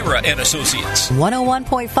Dennis Spira and Associates.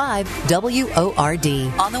 101.5 WORD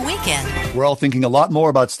on the weekend. We're all thinking a lot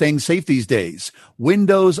more about staying safe these days.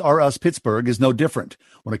 Windows R Us Pittsburgh is no different.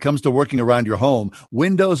 When it comes to working around your home,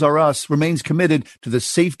 Windows R Us remains committed to the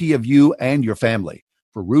safety of you and your family.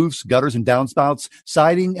 For roofs, gutters, and downspouts,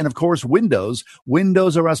 siding, and of course, windows,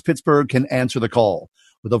 Windows R Us Pittsburgh can answer the call.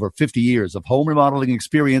 With over 50 years of home remodeling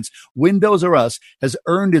experience, Windows R Us has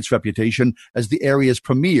earned its reputation as the area's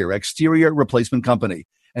premier exterior replacement company.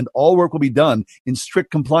 And all work will be done in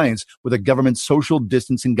strict compliance with the government's social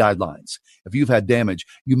distancing guidelines. If you've had damage,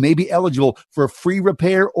 you may be eligible for a free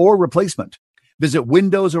repair or replacement. Visit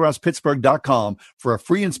WindowsRUsPittsburgh.com for a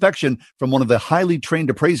free inspection from one of the highly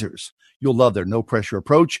trained appraisers. You'll love their no-pressure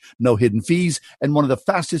approach, no hidden fees, and one of the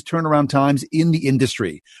fastest turnaround times in the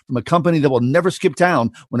industry from a company that will never skip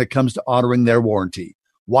town when it comes to honoring their warranty.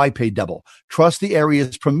 Why pay double? Trust the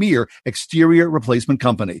area's premier exterior replacement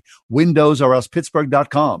company.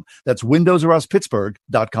 WindowsRUsPittsburgh.com. That's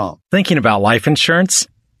WindowsRUsPittsburgh.com. Thinking about life insurance?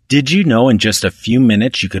 Did you know in just a few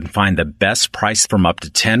minutes you can find the best price from up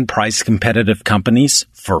to 10 price-competitive companies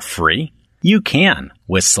for free? You can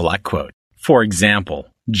with SelectQuote. For example,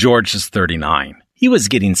 George is 39. He was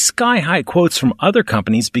getting sky-high quotes from other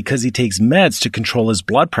companies because he takes meds to control his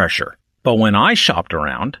blood pressure. But when I shopped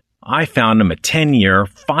around, I found him a 10-year,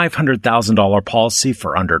 $500,000 policy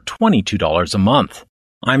for under $22 a month.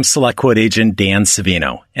 I'm SelectQuote agent Dan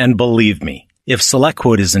Savino, and believe me, If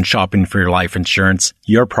SelectQuote isn't shopping for your life insurance,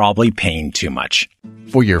 you're probably paying too much.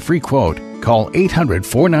 For your free quote, call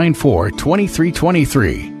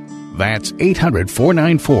 800-494-2323. That's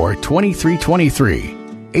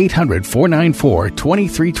 800-494-2323.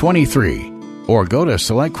 800-494-2323. Or go to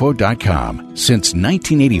SelectQuote.com. Since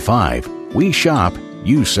 1985, we shop,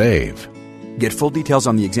 you save. Get full details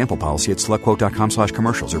on the example policy at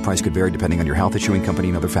SelectQuote.com/commercials. Your price could vary depending on your health, issuing company,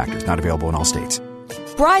 and other factors. Not available in all states.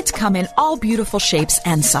 Brides come in all beautiful shapes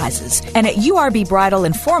and sizes. And at URB Bridal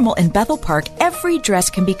and Formal in Bethel Park, every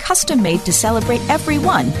dress can be custom made to celebrate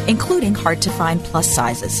everyone, including hard-to-find plus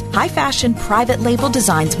sizes. High-fashion, private label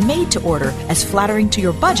designs made to order, as flattering to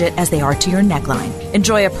your budget as they are to your neckline.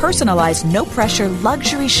 Enjoy a personalized, no-pressure,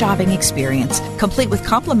 luxury shopping experience, complete with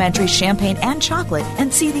complimentary champagne and chocolate,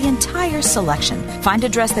 and see the entire selection. Find a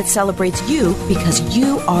dress that celebrates you because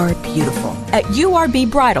you are beautiful at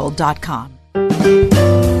urbbridal.com.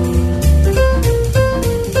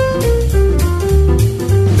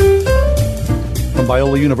 From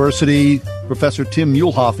Biola University, Professor Tim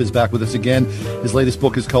Muehlhoff is back with us again. His latest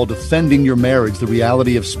book is called Defending Your Marriage, The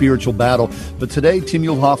Reality of Spiritual Battle. But today, Tim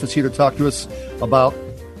Muehlhoff is here to talk to us about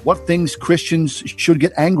what things Christians should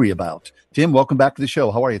get angry about. Tim, welcome back to the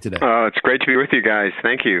show. How are you today? It's great to be with you guys.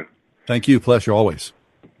 Thank you. Thank you. Pleasure always.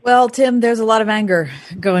 Well, Tim, there's a lot of anger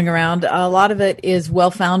going around. A lot of it is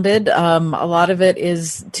well-founded. A lot of it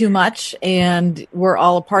is too much, and we're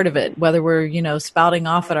all a part of it, whether we're, spouting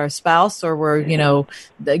off at our spouse or we're,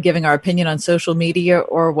 giving our opinion on social media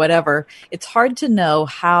or whatever. It's hard to know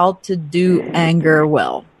how to do anger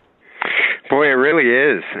well. Boy, it really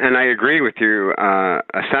is. And I agree with your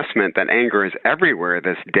assessment that anger is everywhere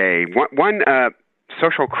this day. One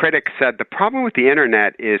social critic said the problem with the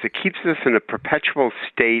internet is it keeps us in a perpetual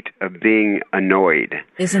state of being annoyed.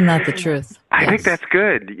 Isn't that the truth? I think that's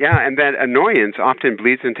good. Yeah, and that annoyance often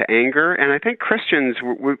bleeds into anger. And I think Christians,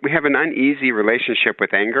 we have an uneasy relationship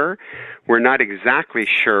with anger. We're not exactly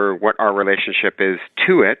sure what our relationship is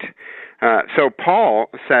to it. So Paul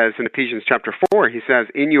says in Ephesians chapter 4, he says,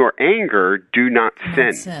 in your anger, do not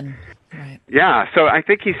sin. Right. Yeah, so I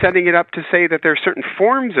think he's setting it up to say that there are certain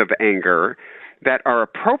forms of anger that are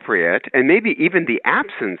appropriate, and maybe even the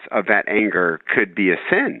absence of that anger could be a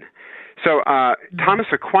sin. So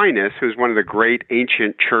Thomas Aquinas, who's one of the great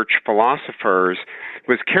ancient church philosophers,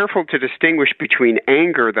 was careful to distinguish between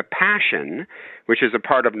anger, the passion, which is a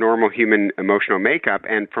part of normal human emotional makeup,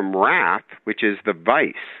 and from wrath, which is the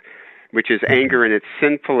vice, which is anger in its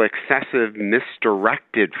sinful, excessive,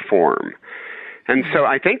 misdirected form. And so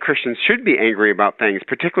I think Christians should be angry about things,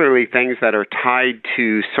 particularly things that are tied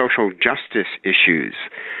to social justice issues.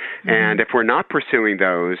 And if we're not pursuing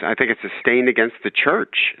those, I think it's a stain against the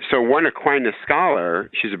church. So one Aquinas scholar,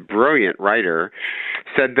 she's a brilliant writer,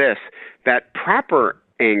 said this, that proper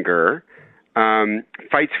anger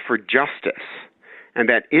fights for justice, and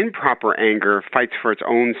that improper anger fights for its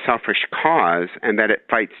own selfish cause, and that it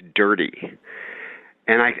fights dirty.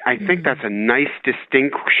 And I think that's a nice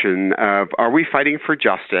distinction of, are we fighting for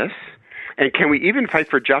justice? And can we even fight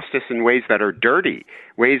for justice in ways that are dirty,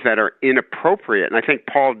 ways that are inappropriate? And I think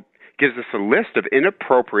Paul gives us a list of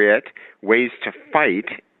inappropriate ways to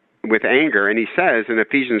fight with anger. And he says in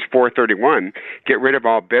Ephesians 4:31, get rid of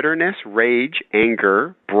all bitterness, rage,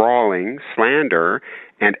 anger, brawling, slander,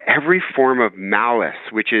 and every form of malice,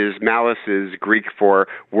 malice is Greek for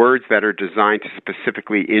words that are designed to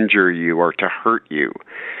specifically injure you or to hurt you.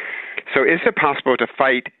 So is it possible to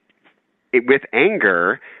fight with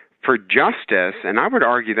anger for justice? And I would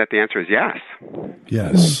argue that the answer is yes.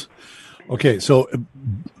 Yes. Okay, so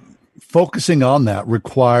focusing on that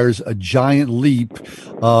requires a giant leap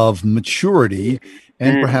of maturity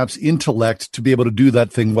and perhaps intellect to be able to do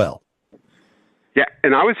that thing well. Yeah,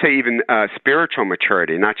 and I would say even spiritual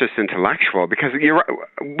maturity, not just intellectual, because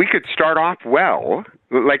we could start off well.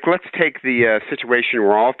 Like, let's take the situation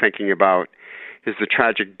we're all thinking about is the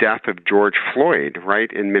tragic death of George Floyd,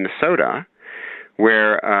 right, in Minnesota,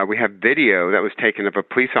 where we have video that was taken of a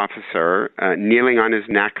police officer kneeling on his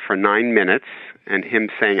neck for 9 minutes and him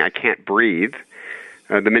saying, I can't breathe.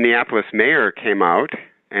 The Minneapolis mayor came out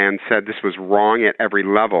and said this was wrong at every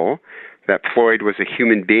level, that Floyd was a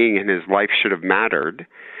human being and his life should have mattered.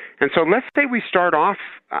 And so let's say we start off,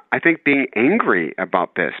 I think, being angry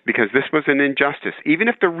about this because this was an injustice. Even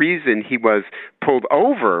if the reason he was pulled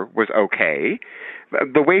over was okay,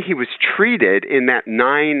 the way he was treated in that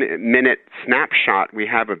 9-minute snapshot we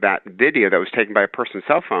have of that video that was taken by a person's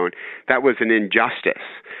cell phone, that was an injustice.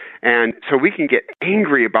 And so we can get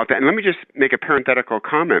angry about that. And let me just make a parenthetical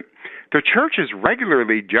comment. The church is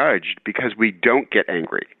regularly judged because we don't get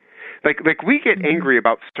angry. Like we get angry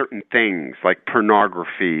about certain things like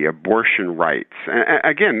pornography, abortion rights.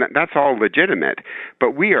 Again, that's all legitimate,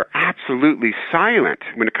 but we are absolutely silent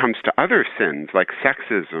when it comes to other sins like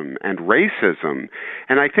sexism and racism.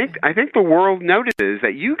 And I think the world notices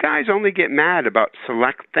that you guys only get mad about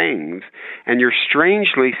select things, and you're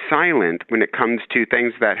strangely silent when it comes to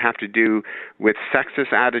things that have to do with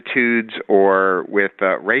sexist attitudes or with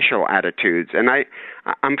racial attitudes. And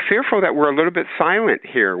I'm fearful that we're a little bit silent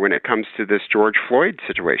here when it comes to this George Floyd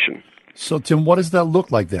situation. So, Tim, what does that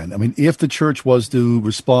look like then? I mean, if the church was to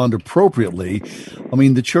respond appropriately, I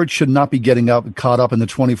mean, the church should not be getting caught up in the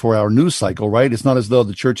 24-hour news cycle, right? It's not as though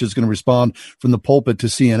the church is going to respond from the pulpit to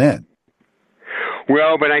CNN.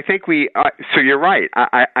 Well, but I think so you're right.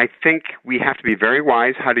 I think we have to be very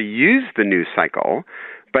wise how to use the news cycle,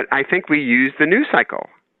 but I think we use the news cycle.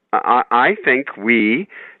 I think we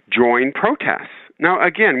join protests. Now,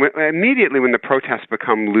 again, immediately when the protests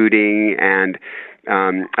become looting and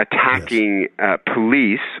attacking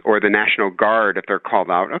police or the National Guard if they're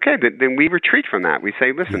called out, okay, then we retreat from that. We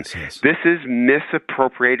say, listen, this is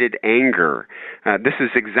misappropriated anger. This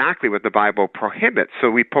is exactly what the Bible prohibits,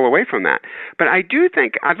 so we pull away from that. But I do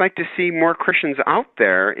think I'd like to see more Christians out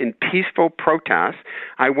there in peaceful protests.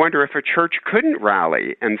 I wonder if a church couldn't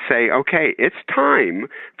rally and say, okay, it's time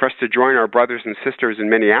for us to join our brothers and sisters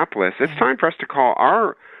in Minneapolis. It's time for us to call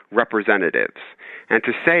our representatives and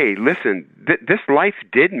to say, listen, this life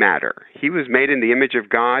did matter. He was made in the image of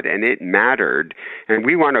God, and it mattered. And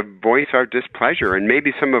we want to voice our displeasure. And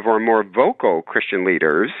maybe some of our more vocal Christian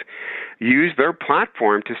leaders use their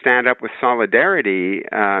platform to stand up with solidarity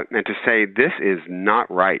and to say, this is not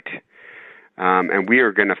right. And we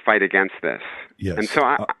are going to fight against this. Yes. And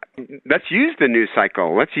so let's use the news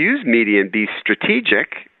cycle. Let's use media and be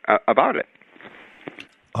strategic about it.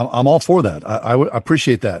 I'm all for that. I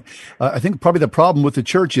appreciate that. I think probably the problem with the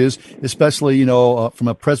church is, especially, from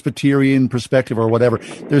a Presbyterian perspective or whatever,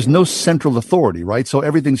 there's no central authority, right? So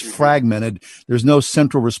everything's fragmented. There's no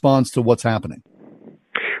central response to what's happening.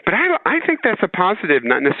 But I think that's a positive,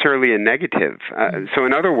 not necessarily a negative. So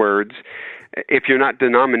in other words, if you're not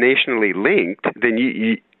denominationally linked, then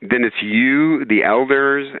then it's you, the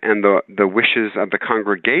elders, and the wishes of the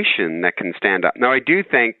congregation that can stand up. Now, I do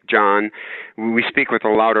think, John, we speak with a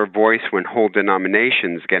louder voice when whole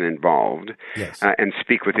denominations get involved and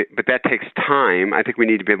speak with it, but that takes time. I think we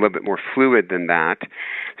need to be a little bit more fluid than that.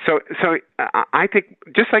 So I think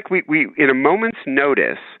just like we in a moment's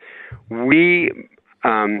notice, we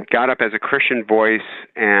got up as a Christian voice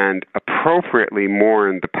and appropriately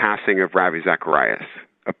mourned the passing of Ravi Zacharias,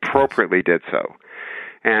 appropriately did so.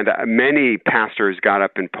 And many pastors got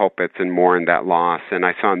up in pulpits and mourned that loss, and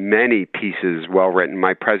I saw many pieces well written,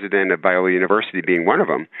 my president of Biola University being one of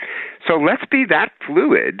them. So let's be that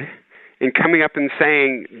fluid in coming up and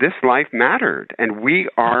saying this life mattered, and we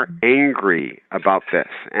are angry about this.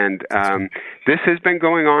 And this has been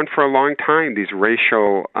going on for a long time, these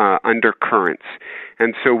racial undercurrents.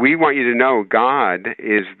 And so we want you to know God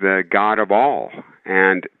is the God of all,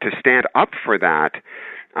 and to stand up for that,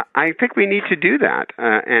 I think we need to do that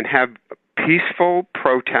and have peaceful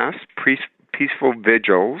protests, peaceful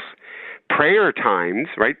vigils, prayer times,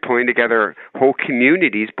 right, pulling together whole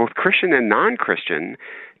communities, both Christian and non-Christian,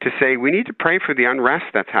 to say we need to pray for the unrest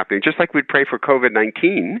that's happening, just like we'd pray for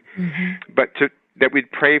COVID-19, but that we'd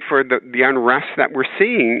pray for the unrest that we're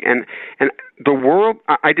seeing. And the world,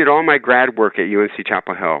 I did all my grad work at UNC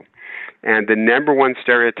Chapel Hill, and the number one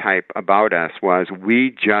stereotype about us was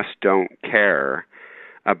we just don't care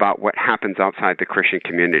about what happens outside the Christian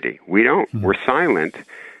community. We don't. We're silent,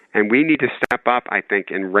 and we need to step up, I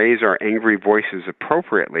think, and raise our angry voices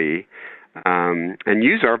appropriately and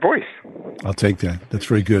use our voice. I'll take that. That's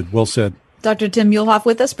very good. Well said. Dr. Tim Muehlhoff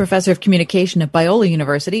with us, professor of communication at Biola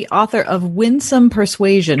University, author of Winsome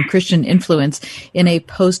Persuasion, Christian Influence in a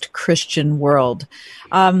Post-Christian World.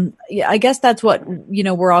 I guess that's what,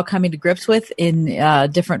 we're all coming to grips with in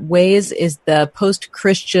different ways, is the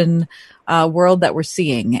post-Christian world that we're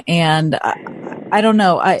seeing. And I don't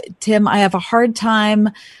know, Tim, I have a hard time.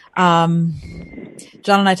 John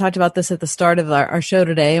and I talked about this at the start of our show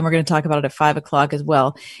today, and we're going to talk about it at 5:00 as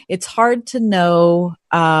well. It's hard to know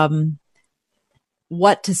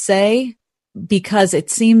what to say, because it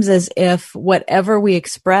seems as if whatever we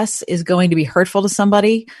express is going to be hurtful to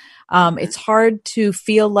somebody. It's hard to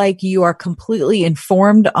feel like you are completely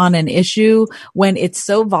informed on an issue when it's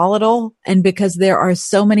so volatile, and because there are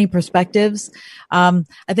so many perspectives. I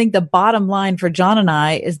think the bottom line for John and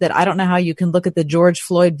I is that I don't know how you can look at the George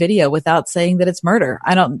Floyd video without saying that it's murder.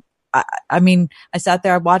 I mean, I sat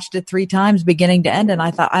there, I watched it 3 times beginning to end, and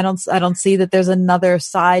I thought, I don't see that there's another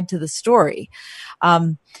side to the story.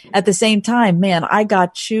 At the same time, man, I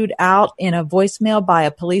got chewed out in a voicemail by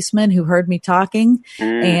a policeman who heard me talking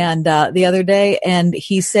and the other day, and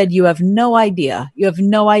he said, you have no idea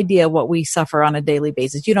what we suffer on a daily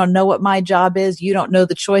basis. You don't know what my job is. You don't know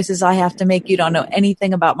the choices I have to make. You don't know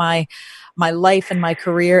anything about my life and my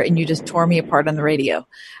career, and you just tore me apart on the radio.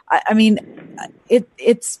 I mean,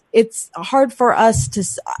 it's hard for us to,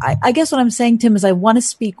 I guess what I'm saying, Tim, is I want to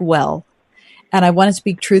speak well and I want to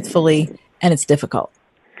speak truthfully, and it's difficult.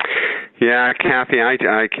 Yeah, Kathy,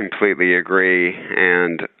 I completely agree.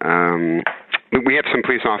 And we have some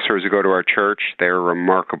police officers who go to our church. They're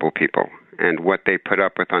remarkable people. And what they put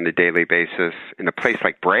up with on a daily basis in a place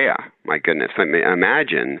like Brea, my goodness, let me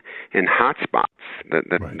imagine in hot spots,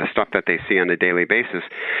 the stuff that they see on a daily basis.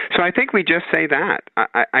 So I think we just say that.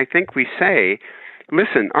 I think we say,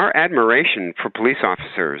 listen, our admiration for police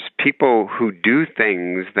officers, people who do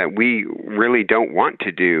things that we really don't want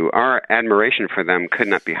to do, our admiration for them could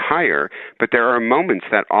not be higher. But there are moments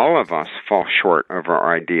that all of us fall short of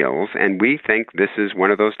our ideals, and we think this is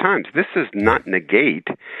one of those times. This does not negate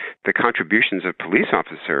the contributions of police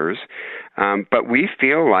officers, but we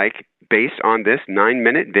feel like, based on this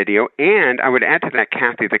 9-minute video, and I would add to that,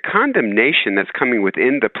 Kathy, the condemnation that's coming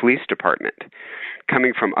within the police department,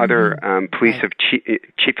 coming from other chief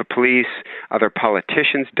of police, other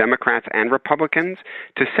politicians, Democrats and Republicans,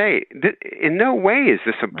 to say in no way is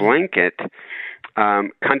this a blanket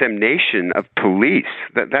condemnation of police.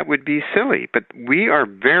 That would be silly. But we are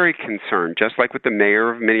very concerned, just like with the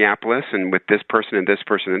mayor of Minneapolis and with this person and this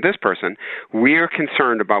person and this person, we are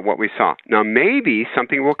concerned about what we saw. Now, maybe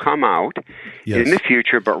something will come out in the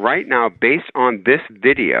future, but right now, based on this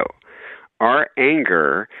video, our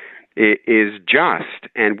anger is just,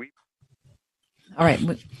 and we. All right,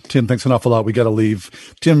 Tim, thanks an awful lot. We got to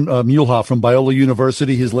leave. Tim Muehlhoff from Biola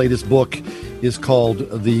University. His latest book is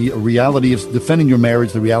called "The Reality of Defending Your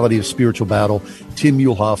Marriage: The Reality of Spiritual Battle." Tim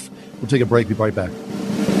Muehlhoff. We'll take a break. Be right back.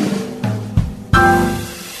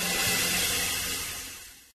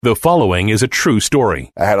 The following is a true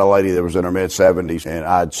story. I had a lady that was in her mid-70s, and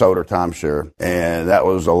I'd sold her timeshare, and that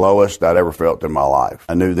was the lowest I'd ever felt in my life.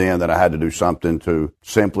 I knew then that I had to do something to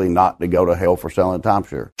simply not to go to hell for selling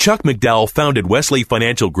timeshare. Chuck McDowell founded Wesley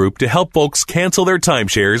Financial Group to help folks cancel their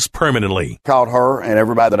timeshares permanently. Called her and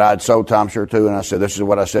everybody that I'd sold timeshare to, and I said, this is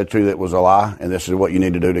what I said to you that was a lie, and this is what you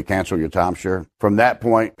need to do to cancel your timeshare. From that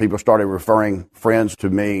point, people started referring friends to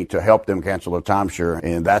me to help them cancel a timeshare,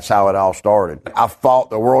 and that's how it all started. I fought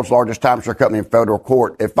the world's largest timeshare company in federal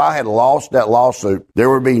court. If I had lost that lawsuit, there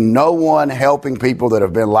would be no one helping people that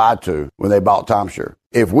have been lied to when they bought timeshare.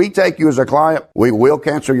 If we take you as a client, we will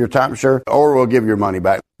cancel your timeshare or we'll give your money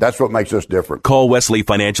back. That's what makes us different. Call Wesley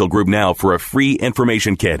Financial Group now for a free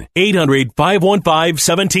information kit.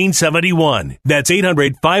 800-515-1771. That's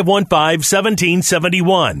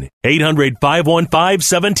 800-515-1771.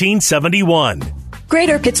 800-515-1771.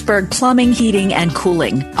 Greater Pittsburgh Plumbing, Heating, and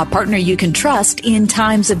Cooling, a partner you can trust in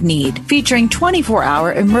times of need, featuring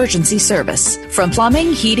 24-hour emergency service. From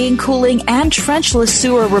plumbing, heating, cooling, and trenchless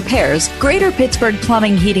sewer repairs, Greater Pittsburgh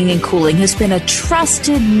Plumbing, Heating, and Cooling has been a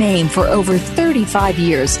trusted name for over 35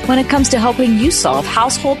 years when it comes to helping you solve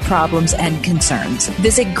household problems and concerns.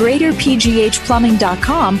 Visit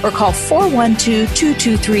GreaterPGHPlumbing.com or call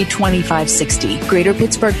 412-223-2560. Greater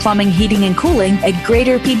Pittsburgh Plumbing, Heating, and Cooling at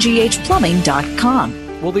GreaterPGHPlumbing.com.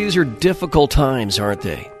 Well, these are difficult times, aren't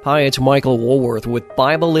they? Hi, it's Michael Woolworth with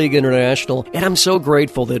Bible League International, and I'm so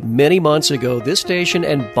grateful that many months ago this station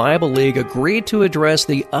and Bible League agreed to address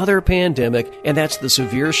the other pandemic, and that's the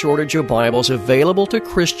severe shortage of Bibles available to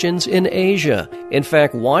Christians in Asia. In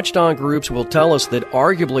fact, watchdog groups will tell us that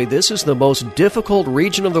arguably this is the most difficult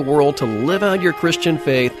region of the world to live out your Christian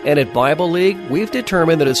faith, and at Bible League, we've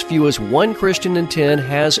determined that as few as 1 Christian in 10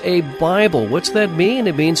 has a Bible. What's that mean?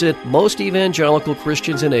 It means that most evangelical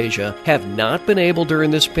Christians in Asia have not been able during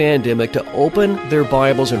this pandemic to open their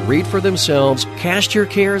Bibles and read for themselves. Cast your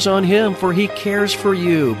cares on Him, for He cares for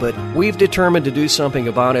you. But we've determined to do something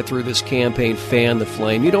about it through this campaign, Fan the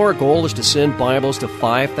Flame. You know, our goal is to send Bibles to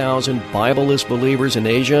 5,000 Bible-less believers in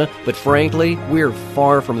Asia, but frankly, we're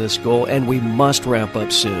far from this goal, and we must wrap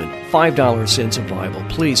up soon. $5 sends a Bible.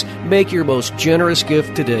 Please make your most generous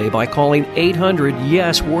gift today by calling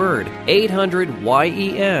 800-YES-WORD,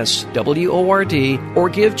 800-YES-WORD, or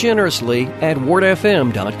give generously at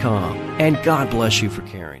wordfm.com. And God bless you for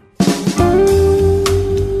caring.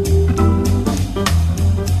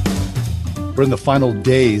 We're in the final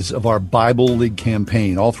days of our Bible League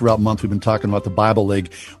campaign. All throughout the month, we've been talking about the Bible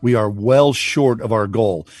League. We are well short of our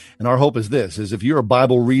goal. And our hope is this, is if you're a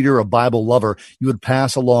Bible reader, a Bible lover, you would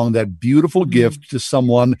pass along that beautiful gift to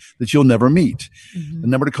someone that you'll never meet. The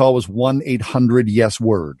number to call was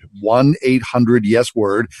 1-800-YES-WORD.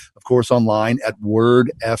 1-800-YES-WORD. Of course, online at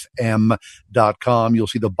wordfm.com. You'll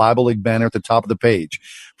see the Bible League banner at the top of the page.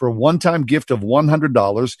 For a one-time gift of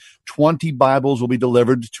 $100, 20 Bibles will be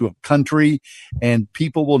delivered to a country and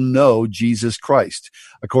people will know Jesus Christ.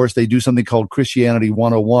 Of course, they do something called Christianity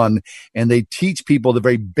 101, and they teach people the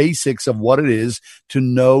very basics of what it is to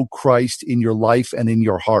know Christ in your life and in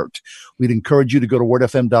your heart. We'd encourage you to go to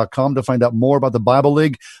wordfm.com to find out more about the Bible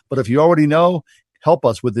League. But if you already know, help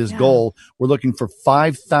us with this goal. We're looking for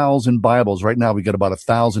 5,000 Bibles. Right now, we got about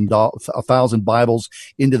 1,000 Bibles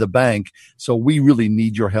into the bank. So we really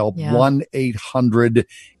need your help.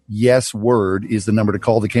 1-800-YES-WORD is the number to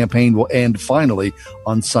call. The campaign will end finally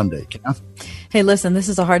on Sunday. Kath? Hey, listen, this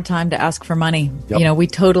is a hard time to ask for money. You know, we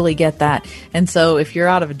totally get that. And so if you're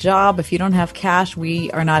out of a job, if you don't have cash, we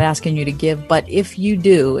are not asking you to give. But if you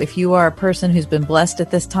do, if you are a person who's been blessed at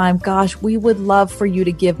this time, gosh, we would love for you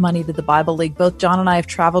to give money to the Bible League. Both John and I have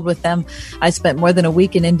traveled with them. I spent more than a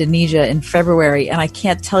week in Indonesia in February, and I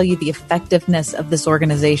can't tell you the effectiveness of this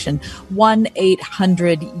organization.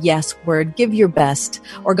 1-800-YES-WORD. Give your best,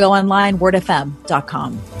 or go online,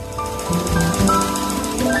 wordfm.com.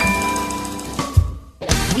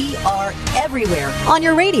 Everywhere on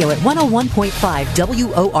your radio at 101.5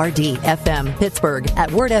 WORD FM Pittsburgh, at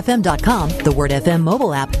wordfm.com, the Word FM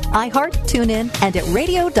mobile app, iHeart, TuneIn, and at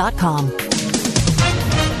radio.com.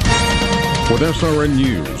 With SRN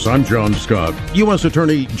News, I'm John Scott. U.S.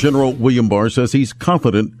 Attorney General William Barr says he's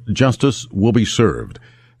confident justice will be served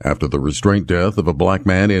after the restraint death of a black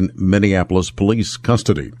man in Minneapolis police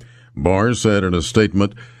custody. Barr said in a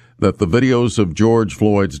statement that the videos of George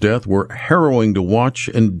Floyd's death were harrowing to watch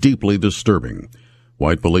and deeply disturbing.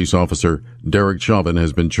 White police officer Derek Chauvin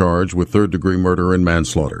has been charged with third-degree murder and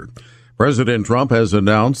manslaughter. President Trump has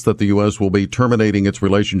announced that the U.S. will be terminating its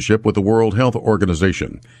relationship with the World Health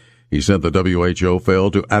Organization. He said the WHO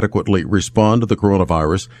failed to adequately respond to the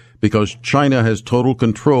coronavirus because China has total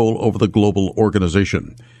control over the global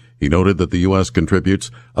organization. He noted that the U.S.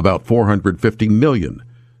 contributes about $450 million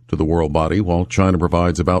to the world body, while China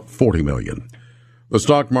provides about $40 million. The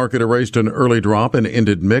stock market erased an early drop and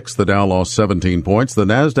ended mixed. The Dow lost 17 points. The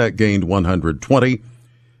Nasdaq gained 120,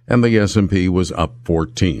 and the S&P was up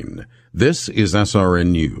 14. This is SRN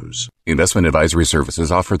News. Investment advisory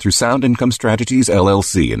services offered through Sound Income Strategies,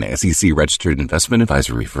 LLC, an SEC-registered investment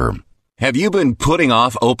advisory firm. Have you been putting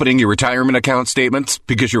off opening your retirement account statements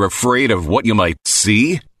because you're afraid of what you might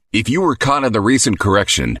see? If you were caught in the recent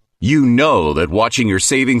correction, you know that watching your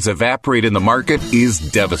savings evaporate in the market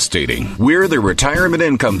is devastating. We're the Retirement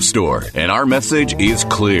Income Store, and our message is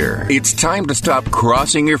clear. It's time to stop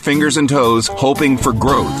crossing your fingers and toes, hoping for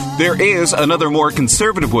growth. There is another more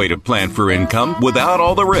conservative way to plan for income without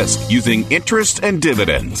all the risk, using interest and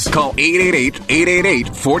dividends. Call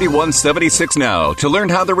 888-888-4176 now to learn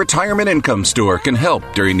how the Retirement Income Store can help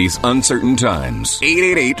during these uncertain times.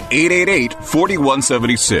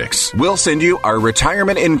 888-888-4176. We'll send you our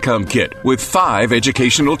Retirement Income Kit with 5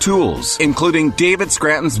 educational tools, including David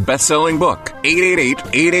Scranton's best-selling book,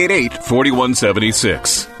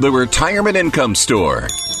 888-888-4176. The Retirement Income Store,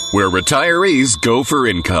 where retirees go for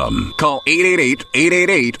income. Call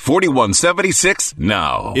 888-888-4176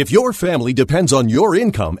 now. If your family depends on your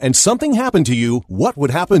income and something happened to you, what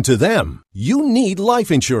would happen to them? You need life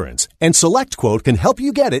insurance, and SelectQuote can help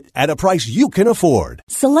you get it at a price you can afford.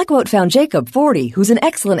 SelectQuote found Jacob, 40, who's in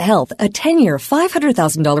excellent health, a 10-year,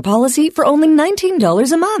 $500,000 policy for only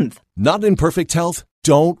 $19 a month. Not in perfect health?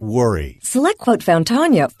 Don't worry. SelectQuote found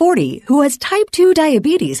Tanya, 40, who has type 2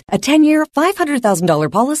 diabetes, a 10-year, $500,000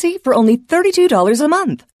 policy for only $32 a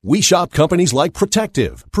month. We shop companies like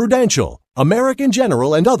Protective, Prudential, American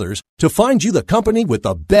General, and others to find you the company with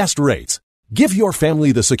the best rates. Give your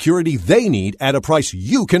family the security they need at a price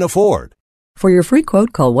you can afford. For your free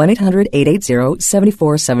quote, call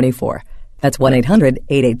 1-800-880-7474. That's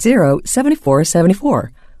 1-800-880-7474.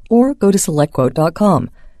 Or go to SelectQuote.com.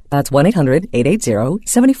 That's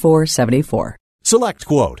 1-800-880-7474.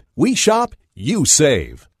 SelectQuote. We shop, you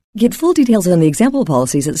save. Get full details on the example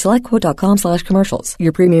policies at SelectQuote.com/commercials.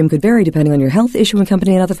 Your premium could vary depending on your health, issue, and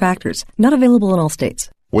company, and other factors. Not available in all states.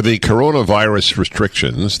 With the coronavirus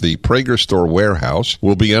restrictions, the Prager Store warehouse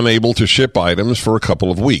will be unable to ship items for a couple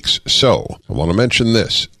of weeks. So, I want to mention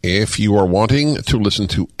this. If you are wanting to listen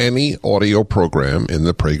to any audio program in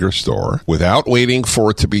the Prager Store without waiting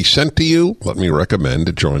for it to be sent to you, let me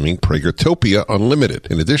recommend joining Pragertopia Unlimited.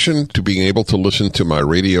 In addition to being able to listen to my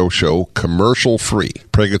radio show commercial-free,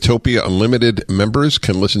 Pragertopia Unlimited members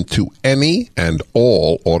can listen to any and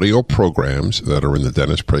all audio programs that are in the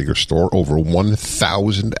Dennis Prager Store. Over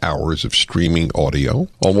 1,000 hours of streaming audio,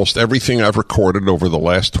 almost everything I've recorded over the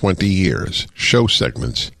last 20 years, show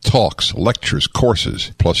segments, talks, lectures,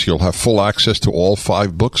 courses, plus you'll have full access to all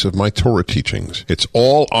 5 books of my Torah teachings. It's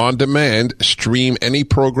all on demand. Stream any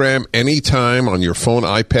program, anytime on your phone,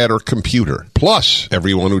 iPad, or computer. Plus,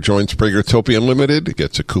 everyone who joins Pragertopia Unlimited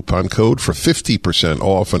gets a coupon code for 50%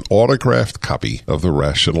 off an autographed copy of the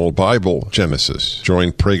Rational Bible, Genesis.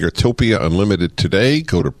 Join Pragertopia Unlimited today.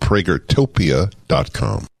 Go to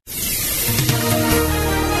pragertopia.com.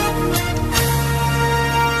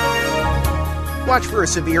 Watch for a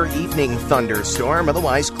severe evening thunderstorm,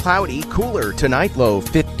 otherwise cloudy, cooler tonight, low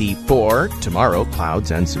 54. Tomorrow,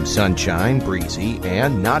 clouds and some sunshine, breezy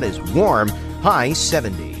and not as warm, high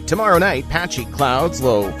 70. Tomorrow night, patchy clouds,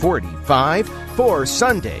 low 45. For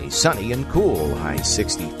Sunday, sunny and cool, high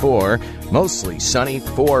 64. Mostly sunny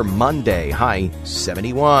for Monday, high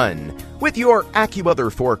 71. With your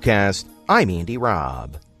AccuWeather forecast, I'm Andy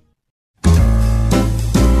Robb.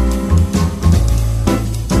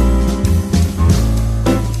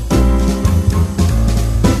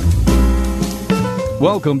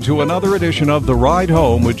 Welcome to another edition of The Ride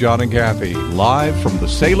Home with John and Kathy, live from the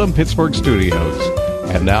Salem-Pittsburgh studios.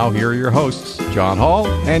 And now here are your hosts, John Hall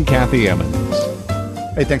and Kathy Emmons.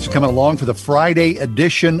 Hey, thanks for coming along for the Friday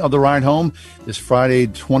edition of The Ride Home. This Friday,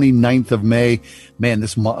 29th of May. Man,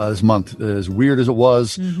 this month, as weird as it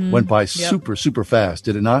was, went by super fast,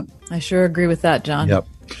 did it not? I sure agree with that, John. Yep.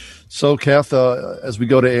 So, Kath, as we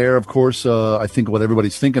go to air, of course, I think what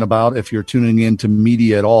everybody's thinking about, if you're tuning into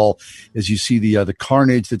media at all, is you see the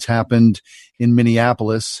carnage that's happened in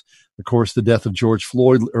Minneapolis. Of course, the death of George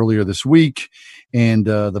Floyd earlier this week, and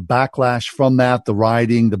the backlash from that, the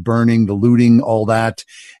rioting, the burning, the looting, all that,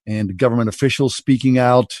 and government officials speaking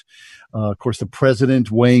out. Of course, the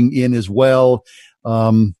president weighing in as well.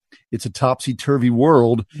 It's a topsy-turvy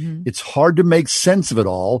world. Mm-hmm. It's hard to make sense of it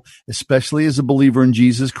all, especially as a believer in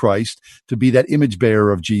Jesus Christ, to be that image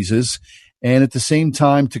bearer of Jesus, and at the same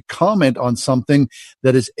time to comment on something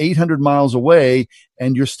that is 800 miles away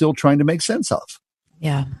and you're still trying to make sense of.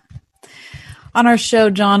 Yeah. On our show,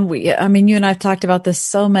 John, you and I have talked about this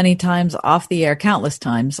so many times off the air, countless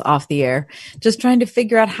times off the air, just trying to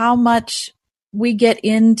figure out how much we get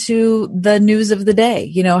into the news of the day,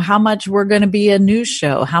 how much we're going to be a news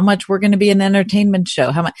show, how much we're going to be an entertainment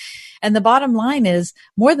show, how much. And the bottom line is,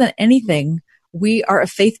 more than anything, we are a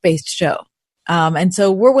faith-based show. And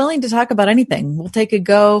so we're willing to talk about anything. We'll take a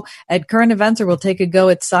go at current events, or we'll take a go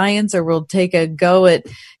at science, or we'll take a go at,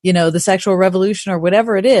 the sexual revolution or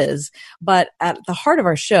whatever it is. But at the heart of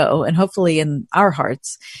our show, and hopefully in our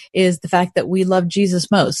hearts, is the fact that we love Jesus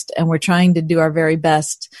most. And we're trying to do our very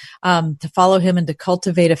best to follow him and to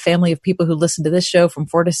cultivate a family of people who listen to this show from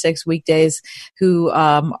 4 to 6 weekdays who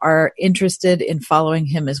are interested in following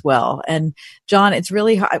him as well. And John, it's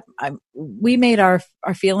really hard. We made our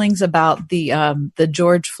feelings about the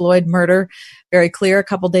George Floyd murder very clear a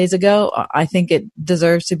couple days ago. I think it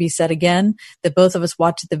deserves to be said again that both of us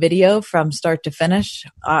watched the video from start to finish.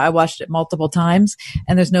 I watched it multiple times,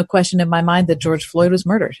 and there's no question in my mind that George Floyd was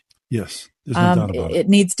murdered. Yes, there's no doubt about it. It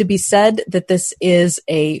needs to be said that this is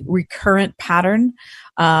a recurrent pattern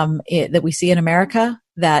that we see in America,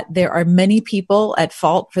 that there are many people at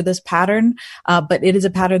fault for this pattern, but it is a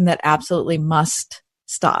pattern that absolutely must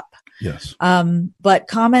stop. Yes. But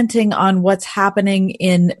commenting on what's happening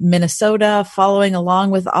in Minnesota, following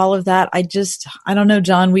along with all of that, I don't know,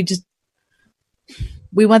 John,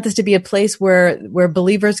 we want this to be a place where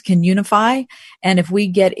believers can unify. And if we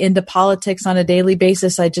get into politics on a daily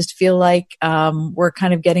basis, I just feel like we're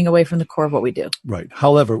kind of getting away from the core of what we do. Right.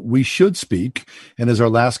 However, we should speak. And as our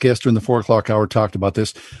last guest during the 4:00 hour talked about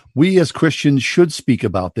this, we as Christians should speak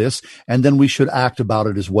about this, and then we should act about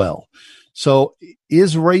it as well. So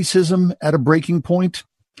is racism at a breaking point?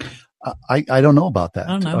 I don't know about that.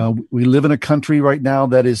 I don't know. We live in a country right now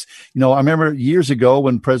that is, I remember years ago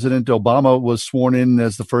when President Obama was sworn in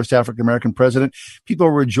as the first African-American president, people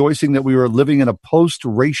were rejoicing that we were living in a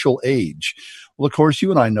post-racial age. Well, of course, you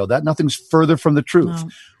and I know that. Nothing's further from the truth. No.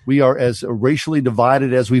 We are as racially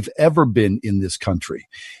divided as we've ever been in this country.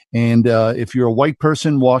 And if you're a white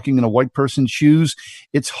person walking in a white person's shoes,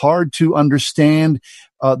 it's hard to understand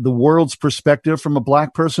the world's perspective from a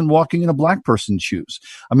black person walking in a black person's shoes.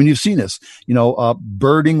 I mean, you've seen this,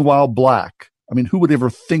 birding while black. I mean, who would ever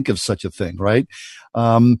think of such a thing, right?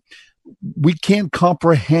 We can't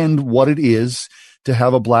comprehend what it is to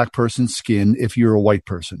have a black person's skin if you're a white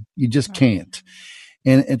person. You just can't.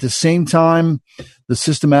 And at the same time, the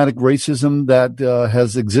systematic racism that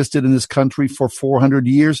has existed in this country for 400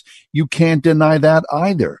 years, you can't deny that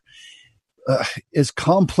either. As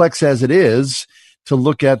complex as it is to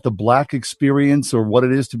look at the black experience or what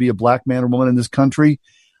it is to be a black man or woman in this country,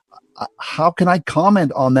 how can I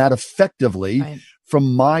comment on that effectively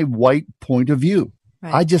from my white point of view?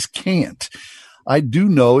 Right. I just can't. I do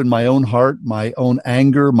know in my own heart, my own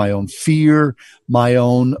anger, my own fear, my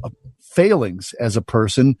own failings as a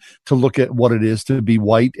person to look at what it is to be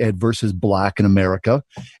white versus black in America.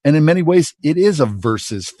 And in many ways, it is a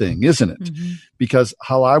versus thing, isn't it? Mm-hmm. Because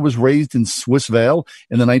how I was raised in Swissvale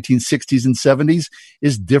in the 1960s and 70s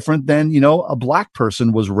is different than, a black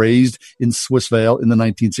person was raised in Swissvale in the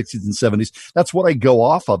 1960s and 70s. That's what I go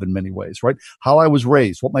off of in many ways, right? How I was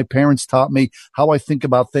raised, what my parents taught me, how I think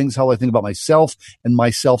about things, how I think about myself and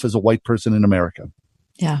myself as a white person in America.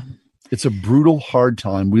 Yeah. It's a brutal, hard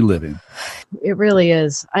time we live in. It really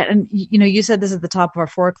is. And you said this at the top of our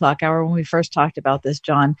 4:00 hour when we first talked about this,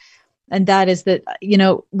 John. And that is that,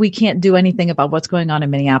 we can't do anything about what's going on in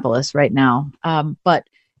Minneapolis right now. But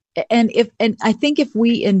I think if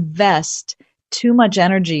we invest too much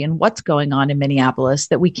energy in what's going on in Minneapolis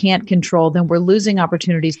that we can't control, then we're losing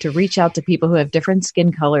opportunities to reach out to people who have different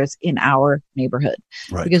skin colors in our neighborhood,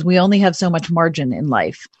 right? Because we only have so much margin in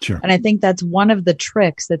life. Sure. And I think that's one of the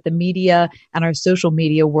tricks that the media and our social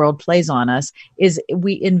media world plays on us is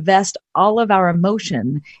we invest all of our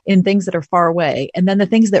emotion in things that are far away. And then the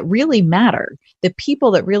things that really matter, the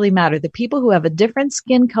people that really matter, the people who have a different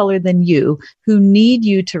skin color than you, who need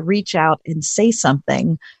you to reach out and say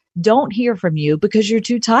something, don't hear from you because you're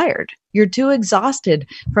too tired. You're too exhausted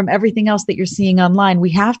from everything else that you're seeing online. We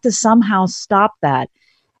have to somehow stop that.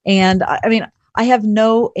 And I have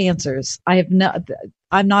no answers. I'm not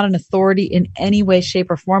an authority in any way,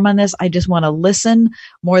 shape, or form on this. I just want to listen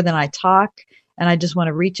more than I talk. And I just want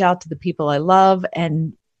to reach out to the people I love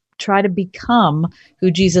and try to become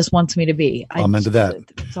who Jesus wants me to be. Amen to that.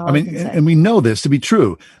 And we know this to be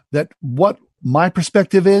true, that what my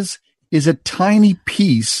perspective is a tiny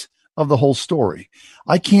piece of the whole story.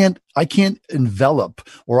 I can't envelop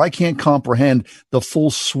or I can't comprehend the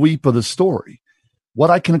full sweep of the story. What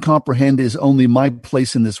I can comprehend is only my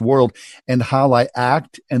place in this world and how I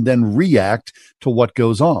act and then react to what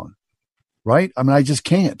goes on. Right? I just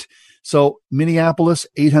can't. So Minneapolis,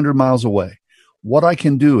 800 miles away. What I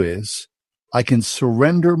can do is I can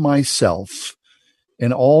surrender myself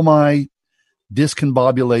and all my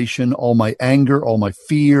discombobulation, all my anger, all my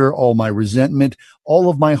fear, all my resentment, all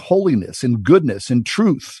of my holiness and goodness and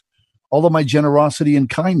truth, all of my generosity and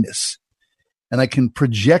kindness. And I can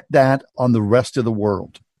project that on the rest of the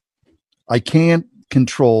world. I can't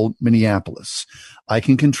control Minneapolis. I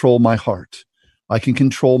can control my heart. I can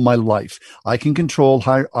control my life. I can control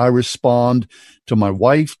how I respond to my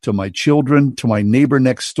wife, to my children, to my neighbor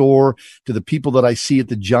next door, to the people that I see at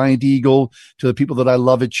the Giant Eagle, to the people that I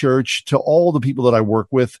love at church, to all the people that I work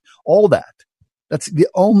with, all that. That's the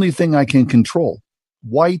only thing I can control.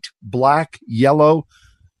 White, black, yellow,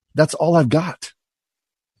 that's all I've got.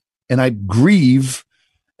 And I grieve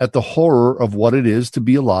at the horror of what it is to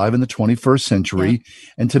be alive in the 21st century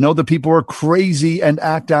and to know that people are crazy and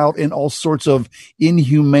act out in all sorts of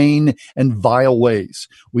inhumane and vile ways.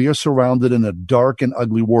 We are surrounded in a dark and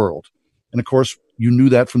ugly world. And of course, you knew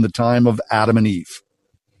that from the time of Adam and Eve.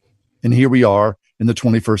 And here we are in the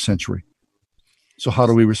 21st century. So how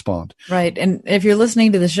do we respond? Right. And if you're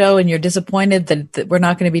listening to the show and you're disappointed that we're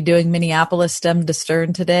not going to be doing Minneapolis stem to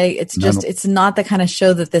stern today, it's not the kind of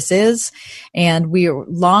show that this is. And we are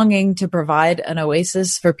longing to provide an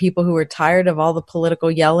oasis for people who are tired of all the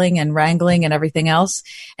political yelling and wrangling and everything else.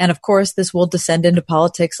 And of course, this will descend into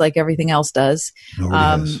politics like everything else does.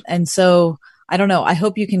 And so I don't know. I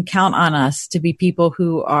hope you can count on us to be people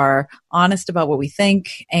who are honest about what we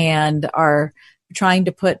think and are trying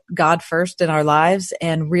to put God first in our lives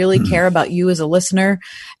and really care about you as a listener,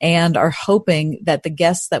 and are hoping that the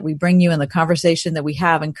guests that we bring you and the conversation that we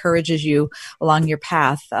have encourages you along your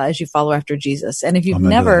path as you follow after Jesus. And if you've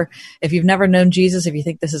never known Jesus, if you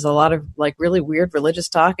think this is a lot of like really weird religious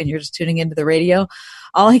talk and you're just tuning into the radio,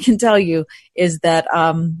 all I can tell you is that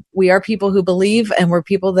we are people who believe, and we're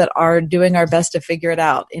people that are doing our best to figure it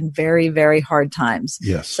out in very, very hard times.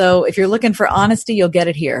 Yes. So if you're looking for honesty, you'll get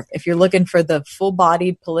it here. If you're looking for the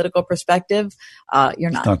full-bodied political perspective,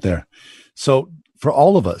 you're not. It's not there. So for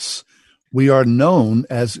all of us, we are known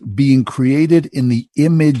as being created in the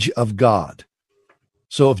image of God.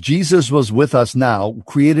 So if Jesus was with us now,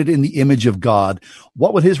 created in the image of God,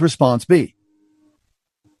 what would his response be?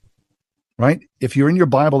 Right? If you're in your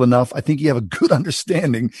Bible enough, I think you have a good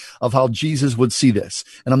understanding of how Jesus would see this.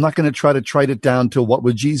 And I'm not going to try to trite it down to what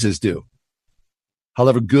would Jesus do,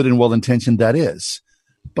 however good and well-intentioned that is.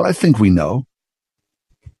 But I think we know.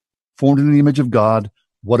 Formed in the image of God,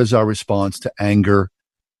 what is our response to anger,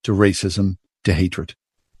 to racism, to hatred?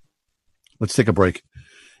 Let's take a break.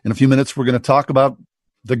 In a few minutes, we're going to talk about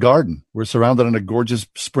the garden. We're surrounded on a gorgeous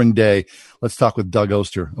spring day. Let's talk with Doug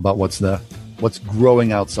Oster about what's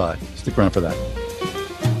growing outside. Stick around for that.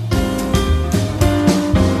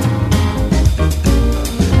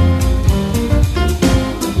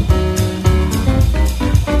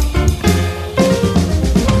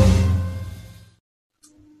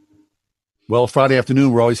 Well, Friday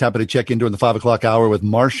afternoon, we're always happy to check in during the 5 o'clock hour with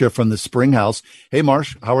Marcia from the Spring House. Hey,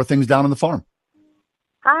 Marsh, how are things down on the farm?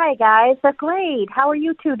 Hi, guys. They're great. How are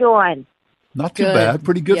you two doing? Not too bad.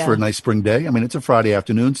 Pretty good for a nice spring day. I mean, it's a Friday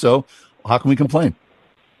afternoon, so how can we complain?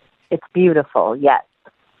 It's beautiful, yes.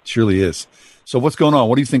 It surely is. So what's going on?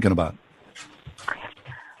 What are you thinking about?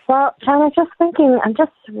 Well, John, I'm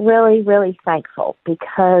just really, really thankful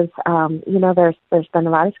because, there's been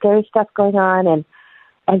a lot of scary stuff going on,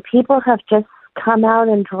 and people have just come out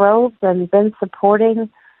in droves and been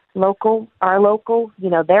supporting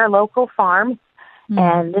their local farm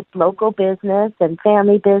and this local business and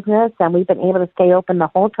family business. And we've been able to stay open the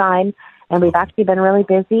whole time. And we've actually been really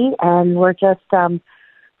busy. And we're just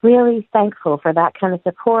really thankful for that kind of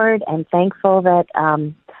support, and thankful that,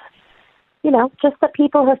 just that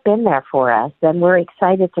people have been there for us. And we're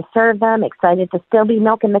excited to serve them, excited to still be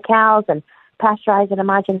milking the cows and pasteurizing and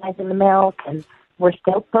homogenizing the milk. And we're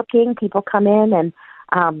still cooking. People come in and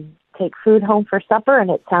take food home for supper, and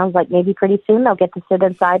it sounds like maybe pretty soon they'll get to sit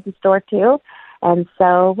inside the store too. And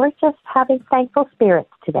so we're just having thankful spirits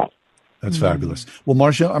today. That's fabulous. Well,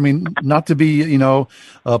 Marcia, I mean, not to be,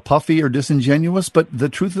 puffy or disingenuous, but the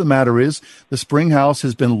truth of the matter is the Spring House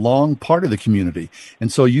has been long part of the community.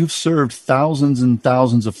 And so you've served thousands and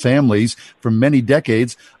thousands of families for many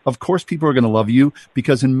decades. Of course, people are going to love you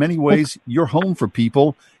because in many ways you're home for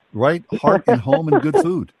people, right? Heart and home and good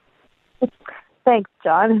food. Thanks,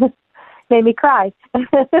 John. Made me cry.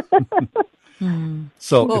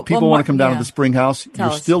 So if people want to come down to the Spring House,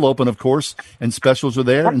 you're still open, of course, and specials are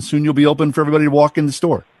there, and soon you'll be open for everybody to walk in the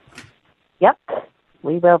store. Yep,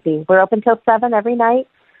 we will be. We're open till 7 every night.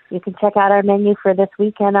 You can check out our menu for this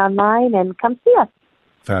weekend online and come see us.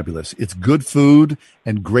 Fabulous. It's good food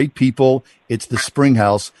and great people. It's the Spring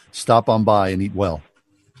House. Stop on by and eat well.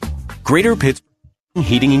 Greater Pittsburgh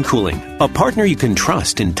Heating and Cooling, a partner you can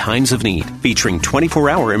trust in times of need, featuring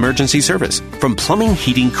 24-hour emergency service. From plumbing,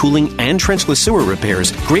 heating, cooling, and trenchless sewer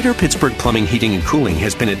repairs, Greater Pittsburgh Plumbing, Heating, and Cooling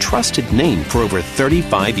has been a trusted name for over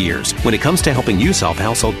 35 years when it comes to helping you solve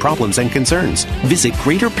household problems and concerns. Visit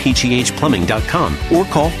GreaterPGHPlumbing.com or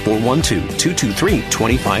call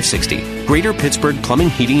 412-223-2560. Greater Pittsburgh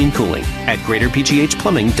Plumbing, Heating, and Cooling at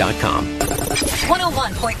GreaterPGHPlumbing.com.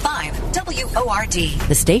 101.5 WORD.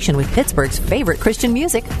 The station with Pittsburgh's favorite Christian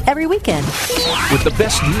music every weekend. With the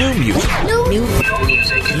best new music. New music.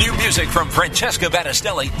 New music from Francesca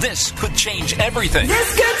Battistelli. This could change everything.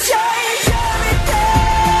 This could change everything.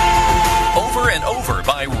 Over and over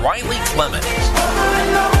by Riley Clemens.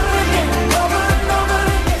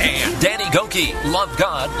 And Danny Goki. Love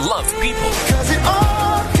God, love people. 'Cause it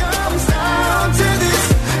all comes down to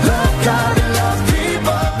this. Love God and love people.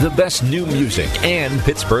 The best new music and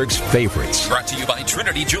Pittsburgh's favorites. Brought to you by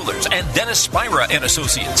Trinity Jewelers and Dennis Spira and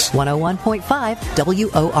Associates. 101.5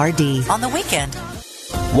 WORD. On the weekend.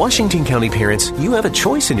 Washington County parents, you have a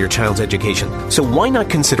choice in your child's education. So why not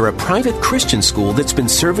consider a private Christian school that's been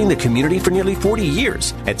serving the community for nearly 40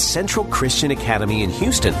 years? At Central Christian Academy in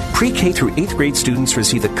Houston, pre-K through 8th grade students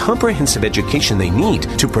receive the comprehensive education they need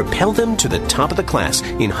to propel them to the top of the class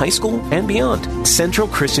in high school and beyond. Central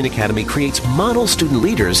Christian Academy creates model student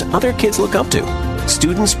leaders other kids look up to.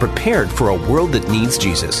 Students prepared for a world that needs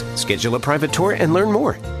Jesus. Schedule a private tour and learn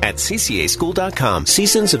more at ccaschool.com.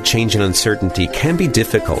 Seasons of change and uncertainty can be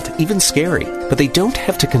difficult, even scary, but they don't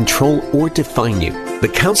have to control or define you. The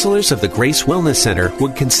counselors of the Grace Wellness Center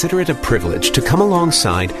would consider it a privilege to come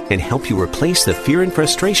alongside and help you replace the fear and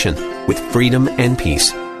frustration with freedom and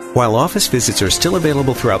peace. While office visits are still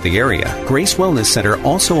available throughout the area, Grace Wellness Center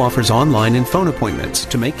also offers online and phone appointments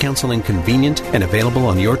to make counseling convenient and available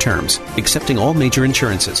on your terms, accepting all major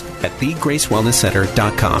insurances at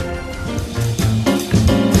thegracewellnesscenter.com.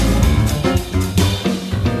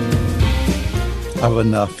 I've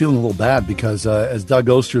been feeling a little bad because as Doug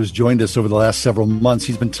Oster has joined us over the last several months,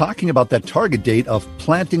 he's been talking about that target date of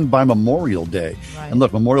planting by Memorial Day. Right. And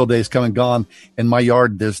look, Memorial Day is come and gone. In my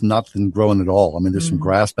yard, there's nothing growing at all. I mean, there's some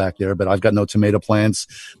grass back there, but I've got no tomato plants,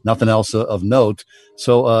 nothing else of note.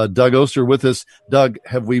 So Doug Oster with us. Doug,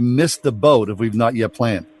 have we missed the boat if we've not yet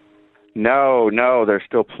planted? No, there's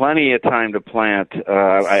still plenty of time to plant.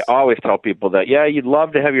 I always tell people that, yeah, you'd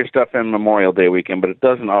love to have your stuff in Memorial Day weekend, but it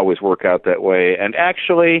doesn't always work out that way. And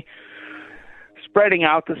actually, spreading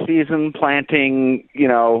out the season, planting,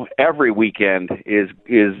 every weekend is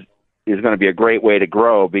going to be a great way to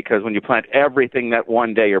grow, because when you plant everything that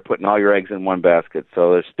one day, you're putting all your eggs in one basket.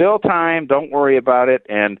 So there's still time. Don't worry about it.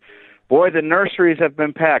 And boy, the nurseries have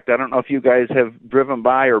been packed. I don't know if you guys have driven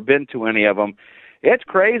by or been to any of them. It's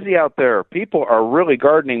crazy out there. People are really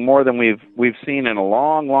gardening more than we've seen in a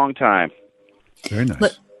long, long time. Very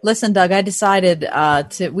nice. Listen, Doug, I decided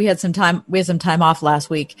we had some time off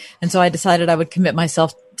last week, and so I decided I would commit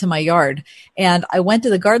myself to my yard. And I went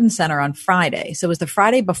to the garden center on Friday. So it was the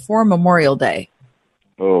Friday before Memorial Day.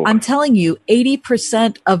 Oh. I'm telling you,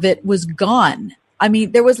 80% of it was gone. I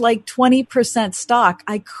mean, there was like 20% stock.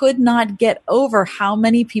 I could not get over how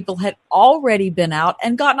many people had already been out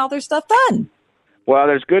and gotten all their stuff done. Well,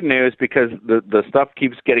 there's good news, because the stuff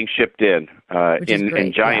keeps getting shipped in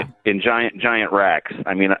giant racks.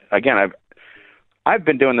 I mean, again, I've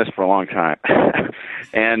been doing this for a long time,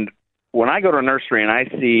 and when I go to a nursery and I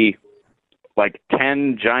see like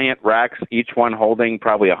 10 giant racks, each one holding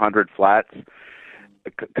probably 100 flats,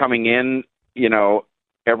 coming in,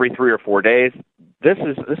 every 3 or 4 days, this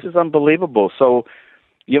is unbelievable. So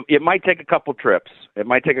it might take a couple trips. It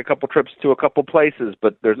might take a couple trips to a couple places,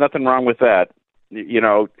 but there's nothing wrong with that.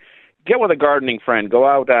 Get with a gardening friend. Go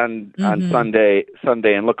out on Sunday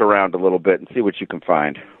and look around a little bit and see what you can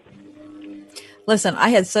find. Listen, I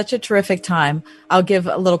had such a terrific time. I'll give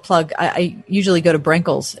a little plug. I usually go to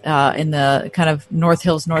Brinkles in the kind of North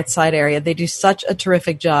Hills, North Side area. They do such a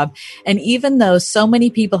terrific job. And even though so many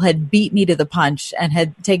people had beat me to the punch and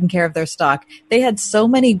had taken care of their stock, they had so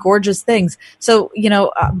many gorgeous things. So,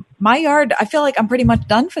 my yard, I feel like I'm pretty much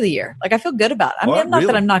done for the year. Like, I feel good about it. I mean, not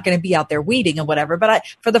that I'm not going to be out there weeding and whatever, but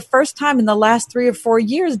for the first time in the last 3 or 4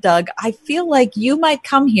 years, Doug, I feel like you might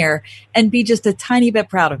come here and be just a tiny bit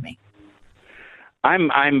proud of me.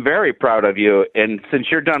 I'm very proud of you, and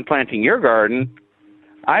since you're done planting your garden,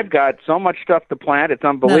 I've got so much stuff to plant. It's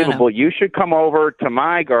unbelievable. No. You should come over to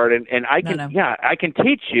my garden, and I can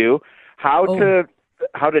teach you how to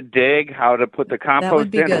dig, how to put the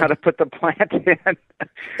compost in, how to put the plant in.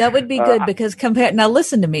 That would be good, because now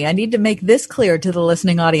listen to me. I need to make this clear to the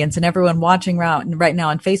listening audience and everyone watching right now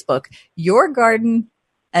on Facebook. Your garden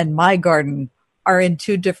and my garden are in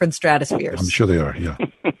two different stratospheres. I'm sure they are. Yeah.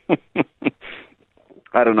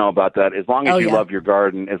 I don't know about that. As long as you love your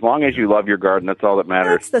garden, that's all that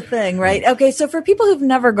matters. That's the thing, right? Okay, so for people who've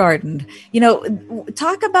never gardened,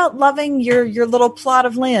 talk about loving your little plot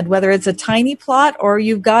of land, whether it's a tiny plot or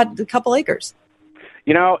you've got a couple acres.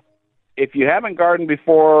 If you haven't gardened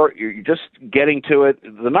before, you're just getting to it.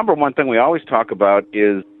 The number one thing we always talk about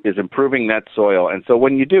is improving that soil. And so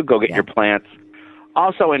when you do go get your plants,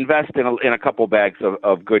 also invest in a couple bags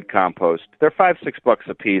of good compost. They're $5-6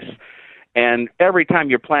 a piece. And every time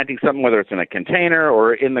you're planting something, whether it's in a container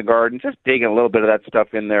or in the garden, just dig a little bit of that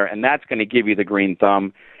stuff in there, and that's going to give you the green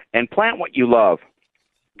thumb. And plant what you love.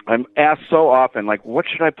 I'm asked so often, like, what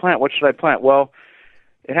should I plant? What should I plant? Well,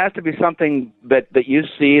 it has to be something that you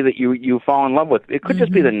see, that you fall in love with. It could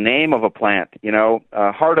just be the name of a plant.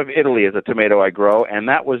 Heart of Italy is a tomato I grow, and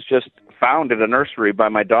that was just found at a nursery by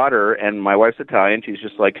my daughter, and my wife's Italian. She's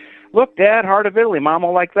just like, look, Dad, Heart of Italy, Mom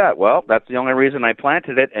will like that. Well, that's the only reason I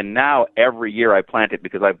planted it, and now every year I plant it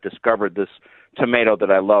because I've discovered this tomato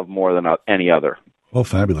that I love more than any other. Oh,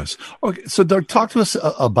 fabulous. Okay, so Doug, talk to us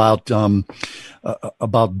about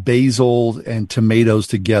basil and tomatoes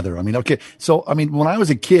together. I mean, when I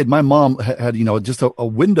was a kid, my mom had just a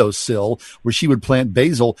windowsill where she would plant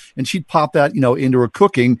basil, and she'd pop that, into her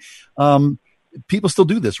cooking. People still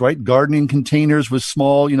do this, right? Gardening containers with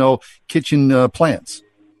small, kitchen plants.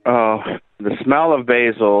 Oh, the smell of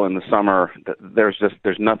basil in the summer, there's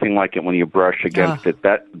nothing like it when you brush against it.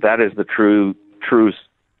 That is the true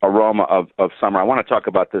aroma of summer. I want to talk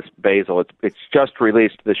about this basil. It's just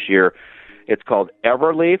released this year. It's called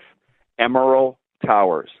Everleaf Emerald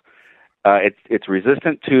Towers. It's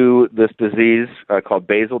resistant to this disease called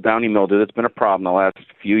basal downy mildew that's been a problem the last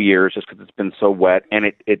few years just because it's been so wet, and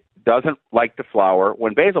it doesn't like to flower.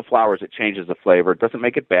 When basil flowers, it changes the flavor. It doesn't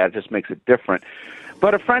make it bad, it just makes it different.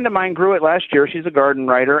 But a friend of mine grew it last year. She's a garden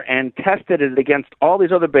writer, and tested it against all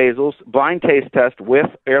these other basils, blind taste test with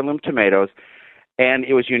heirloom tomatoes, and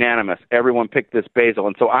it was unanimous. Everyone picked this basil,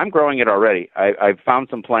 and so I'm growing it already. I've found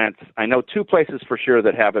some plants. I know 2 places for sure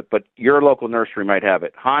that have it, but your local nursery might have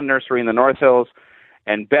it. Hahn Nursery in the North Hills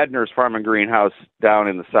and Bedner's Farm and Greenhouse down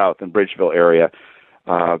in the south in Bridgeville area.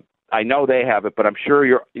 I know they have it, but I'm sure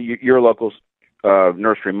your local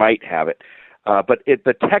nursery might have it. But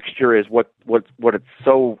the texture is what it's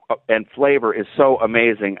so, and flavor is so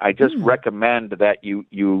amazing. I just recommend that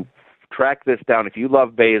you track this down. If you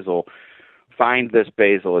love basil, find this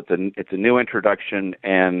basil. It's a new introduction,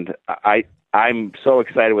 and I'm so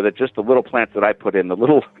excited with it. Just the little plants that I put in, the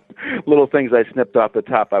little things I snipped off the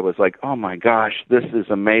top, I was like, oh my gosh, this is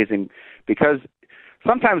amazing. Because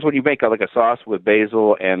sometimes when you make a sauce with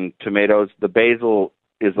basil and tomatoes, the basil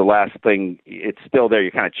is the last thing. It's still there.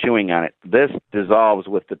 You're kind of chewing on it. This dissolves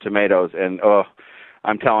with the tomatoes, and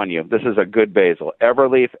I'm telling you, this is a good basil.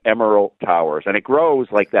 Everleaf Emerald Towers, and it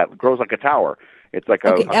grows like that. It grows like a tower. It's like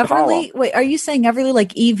a Everly. Wait, are you saying Everly like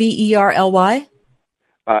Everly?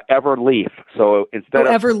 Everleaf. So instead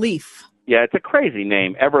of Everleaf. Yeah, it's a crazy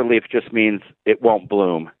name. Everleaf just means it won't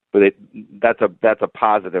bloom, but that's a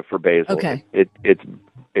positive for basil. Okay.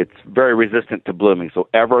 It's very resistant to blooming. So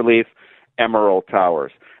Everleaf Emerald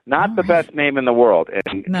Towers. Not the best name in the world,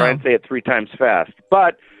 and try and say it 3 times fast.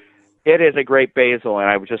 But it is a great basil, and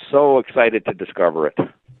I was just so excited to discover it.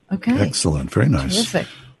 Okay. Excellent. Very nice. Terrific.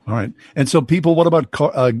 All right. And so what about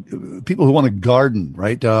people who want to garden,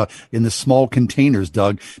 right? In the small containers,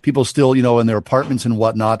 Doug, people still, in their apartments and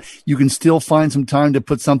whatnot, you can still find some time to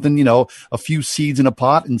put something, a few seeds in a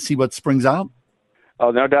pot and see what springs out. Oh,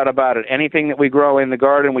 no doubt about it. Anything that we grow in the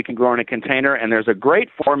garden, we can grow in a container. And there's a great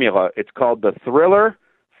formula. It's called the Thriller,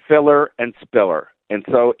 Filler, and Spiller. And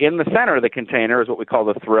so in the center of the container is what we call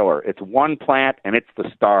the Thriller. It's one plant, and it's the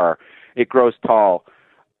star. It grows tall,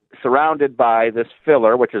 surrounded by this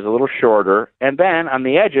filler, which is a little shorter. And then on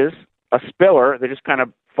the edges, a spiller that just kind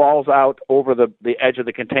of falls out over the edge of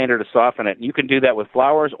the container to soften it. And you can do that with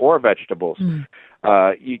flowers or vegetables.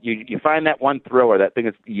 You find that one Thriller, that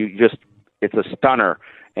thing it's a stunner,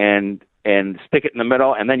 and stick it in the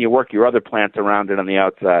middle, and then you work your other plants around it on the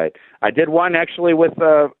outside. I did one actually with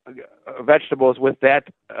vegetables with that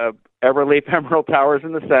Everleaf Emerald Towers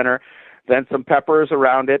in the center, then some peppers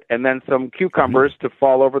around it, and then some cucumbers to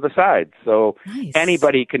fall over the sides. So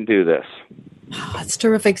anybody can do this. Oh, that's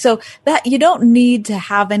terrific. So that you don't need to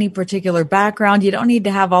have any particular background. You don't need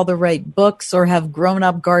to have all the right books or have grown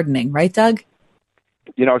up gardening, right, Doug?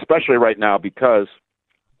 Especially right now because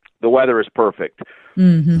the weather is perfect.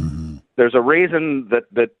 Mm-hmm. There's a reason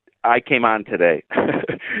that I came on today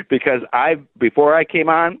because before I came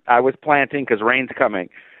on, I was planting because rain's coming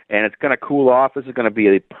and it's going to cool off. This is going to be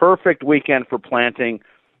a perfect weekend for planting.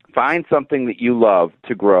 Find something that you love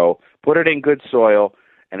to grow, put it in good soil,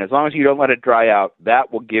 and as long as you don't let it dry out,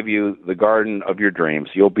 that will give you the garden of your dreams.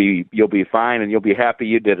 You'll be fine and you'll be happy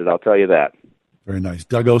you did it. I'll tell you that. Very nice.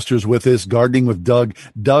 Doug Oster's with us, Gardening with Doug,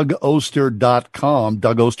 DougOster.com,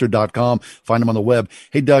 DougOster.com. Find him on the web.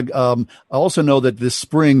 Hey, Doug, I also know that this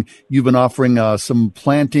spring you've been offering some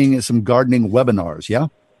planting and some gardening webinars, yeah?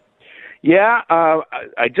 Yeah,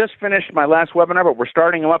 I just finished my last webinar, but we're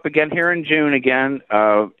starting them up again here in June again,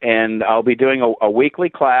 and I'll be doing a weekly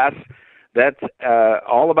class. That's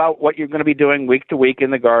all about what you're going to be doing week to week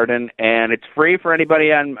in the garden, and it's free for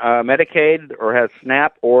anybody on Medicaid or has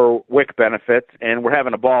SNAP or WIC benefits, and we're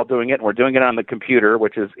having a ball doing it, and we're doing it on the computer,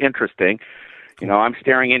 which is interesting. I'm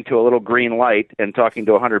staring into a little green light and talking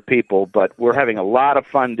to 100 people, but we're having a lot of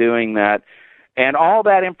fun doing that, and all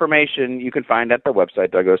that information you can find at the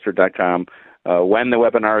website, DougOster.com. When the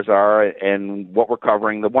webinars are and what we're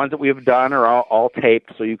covering. The ones that we've done are all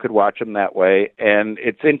taped, so you could watch them that way. And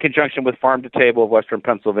it's in conjunction with Farm to Table of Western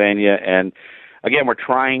Pennsylvania. And, again, we're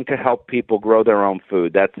trying to help people grow their own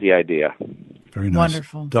food. That's the idea. Very nice.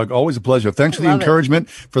 Wonderful. Doug, always a pleasure. Thanks for the encouragement.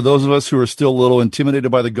 For those of us who are still a little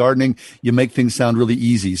intimidated by the gardening, you make things sound really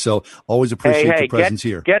easy. So always appreciate your presence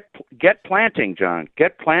here. Get planting, John.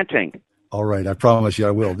 Get planting. All right. I promise you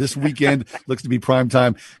I will. This weekend looks to be prime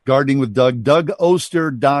time. Gardening with Doug,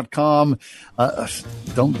 DougOster.com.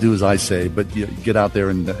 Don't do as I say, but get out there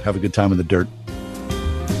and have a good time in the dirt.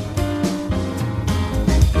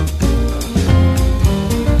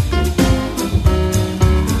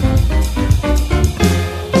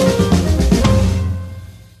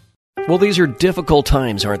 Well, these are difficult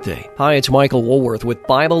times, aren't they? Hi, it's Michael Woolworth with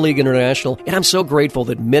Bible League International, and I'm so grateful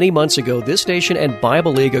that many months ago this station and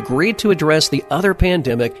Bible League agreed to address the other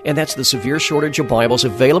pandemic, and that's the severe shortage of Bibles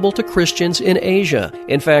available to Christians in Asia.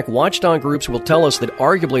 In fact, watchdog groups will tell us that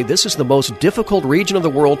arguably this is the most difficult region of the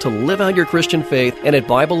world to live out your Christian faith, and at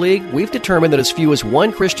Bible League, we've determined that as few as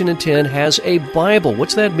 1 Christian in 10 has a Bible.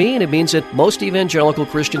 What's that mean? It means that most evangelical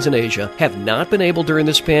Christians in Asia have not been able during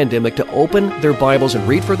this pandemic to open their Bibles and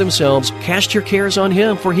read for themselves. Cast your cares on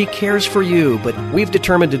Him, for He cares for you. But we've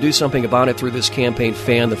determined to do something about it through this campaign,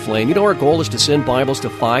 Fan the Flame. You know, our goal is to send Bibles to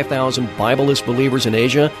 5,000 Bibleless believers in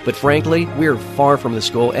Asia. But frankly, we're far from this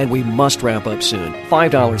goal, and we must wrap up soon.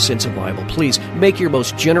 $5 cents a Bible. Please make your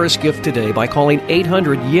most generous gift today by calling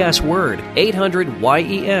 800-YES-WORD,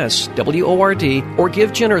 800-YES-WORD, or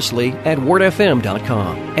give generously at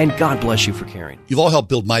wordfm.com. And God bless you for caring. You've all helped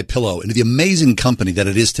build MyPillow into the amazing company that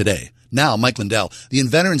it is today. Now, Mike Lindell, the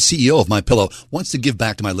inventor and CEO of MyPillow, wants to give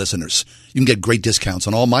back to my listeners. You can get great discounts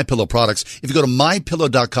on all MyPillow products if you go to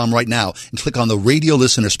MyPillow.com right now and click on the radio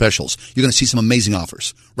listener specials. You're going to see some amazing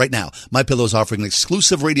offers. Right now, MyPillow is offering an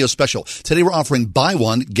exclusive radio special. Today, we're offering buy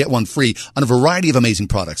one, get one free on a variety of amazing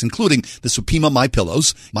products, including the Supima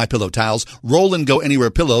MyPillows, MyPillow towels, Roll and Go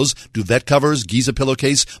Anywhere pillows, duvet covers, Giza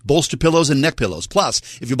pillowcase, bolster pillows, and neck pillows. Plus,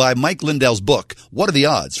 if you buy Mike Lindell's book, What Are the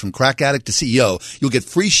Odds? From Crack Addict to CEO, you'll get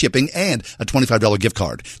free shipping and a $25 gift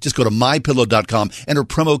card. Just go to MyPillow.com, enter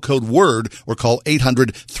promo code WORD, or call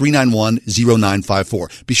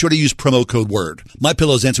 800-391-0954. Be sure to use promo code WORD.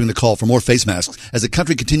 MyPillow is answering the call for more face masks as the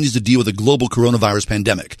country continues to deal with the global coronavirus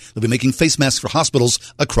pandemic. They'll be making face masks for hospitals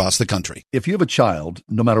across the country. If you have a child,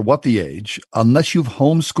 no matter what the age, unless you've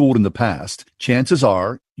homeschooled in the past, chances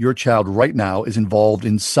are your child right now is involved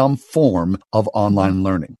in some form of online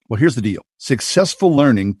learning. Well, here's the deal. Successful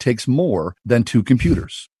learning takes more than 2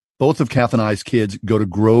 computers. Both of Kath and I's kids go to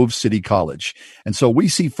Grove City College. And so we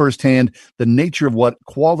see firsthand the nature of what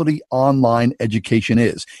quality online education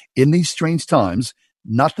is. In these strange times,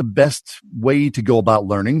 not the best way to go about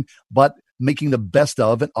learning, but making the best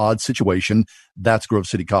of an odd situation. That's Grove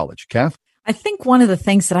City College. Kath? I think one of the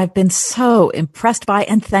things that I've been so impressed by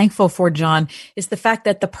and thankful for, John, is the fact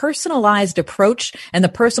that the personalized approach and the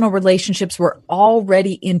personal relationships were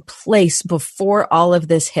already in place before all of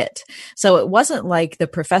this hit. So it wasn't like the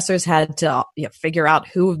professors had to figure out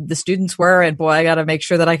who the students were and, boy, I got to make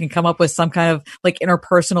sure that I can come up with some kind of like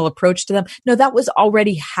interpersonal approach to them. No, that was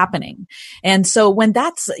already happening. And so when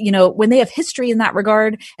that's, when they have history in that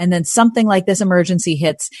regard and then something like this emergency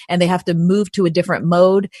hits and they have to move to a different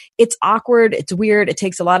mode, it's awkward. It's weird. It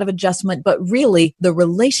takes a lot of adjustment, but really the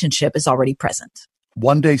relationship is already present.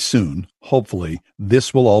 One day soon, hopefully,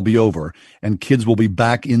 this will all be over and kids will be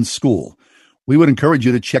back in school. We would encourage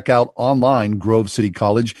you to check out online Grove City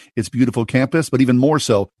College, its beautiful campus, but even more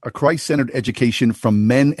so, a Christ-centered education from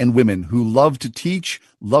men and women who love to teach,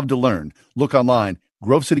 love to learn. Look online,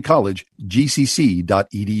 Grove City College,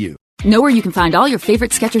 gcc.edu. Know where you can find all your favorite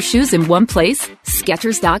Skechers shoes in one place?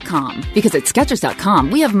 Skechers.com. Because at Skechers.com,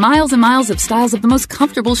 we have miles and miles of styles of the most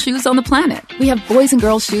comfortable shoes on the planet. We have boys and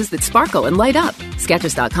girls shoes that sparkle and light up.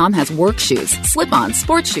 Skechers.com has work shoes, slip-ons,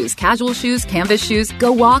 sports shoes, casual shoes, canvas shoes,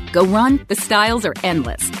 go walk, go run. The styles are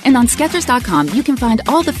endless. And on Skechers.com, you can find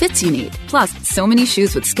all the fits you need. Plus, so many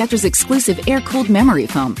shoes with Skechers exclusive air-cooled memory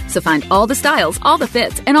foam. So find all the styles, all the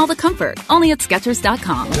fits, and all the comfort. Only at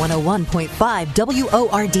Skechers.com. 101.5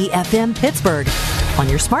 WORD-FM Pittsburgh. On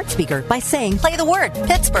your smart speaker by saying play the word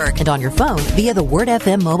Pittsburgh. And on your phone via the Word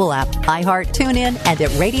FM mobile app, iHeart, TuneIn, and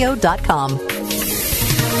at radio.com.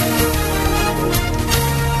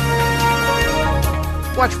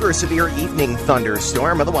 Watch for a severe evening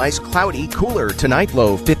thunderstorm, otherwise cloudy, cooler tonight,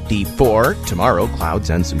 low 54. Tomorrow, clouds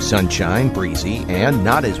and some sunshine, breezy and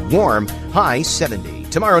not as warm, high 70.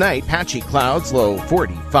 Tomorrow night, patchy clouds, low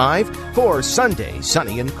 45. For Sunday,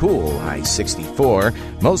 sunny and cool, high 64.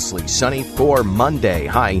 Mostly sunny for Monday,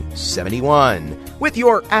 high 71. With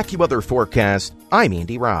your AccuWeather forecast, I'm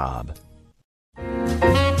Andy Robb.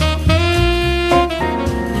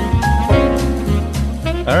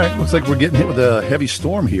 All right, looks like we're getting hit with a heavy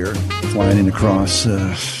storm here, flying in across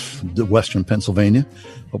the western Pennsylvania.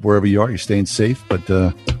 Hope wherever you are, you're staying safe, but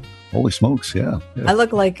holy smokes, yeah. I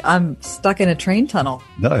look like I'm stuck in a train tunnel.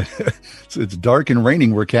 No, it's dark and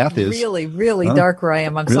raining where Kath is. Really, really dark where I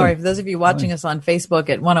am. I'm sorry. For those of you watching us on Facebook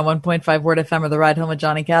at 101.5 Word FM or The Ride Home with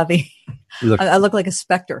John and Kathy, I look like a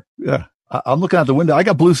specter. Yeah, I'm looking out the window. I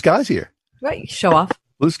got blue skies here. Right, show off.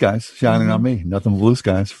 Blue skies shining on me. Nothing but blue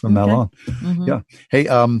skies from now on. Mm-hmm. Yeah. Hey,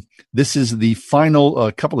 this is the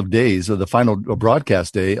final couple of days, or the final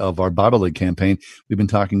broadcast day of our Bible League campaign. We've been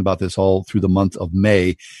talking about this all through the month of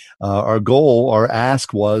May. Our goal, our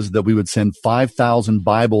ask was that we would send 5,000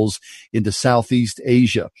 Bibles into Southeast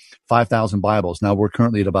Asia. 5,000 Bibles. Now we're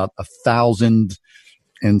currently at about 1,000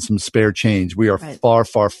 and some spare change. We are far,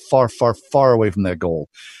 far, far, far, far away from that goal.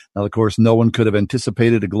 Now, of course, no one could have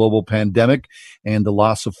anticipated a global pandemic and the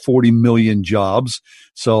loss of 40 million jobs.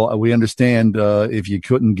 So we understand if you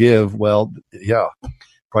couldn't give, well, yeah,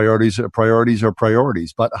 priorities are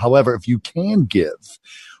priorities. But however, if you can give,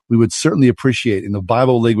 we would certainly appreciate it. And the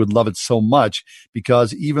Bible League would love it so much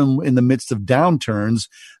because even in the midst of downturns,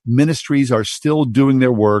 ministries are still doing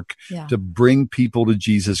their work to bring people to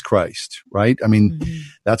Jesus Christ, right? I mean,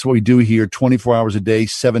 that's what we do here 24 hours a day,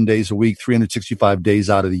 7 days a week, 365 days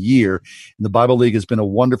out of the year. And the Bible League has been a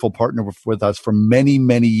wonderful partner with us for many,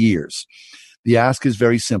 many years. The ask is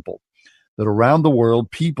very simple, that around the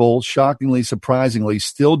world, people, shockingly, surprisingly,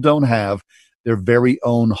 still don't have their very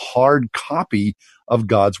own hard copy of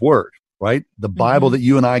God's word, right? The Bible that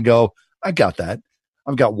you and I go, I got that.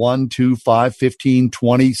 I've got 1, 2, 5, 15,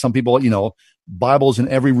 20. Some people, Bibles in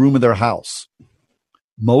every room of their house.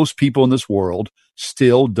 Most people in this world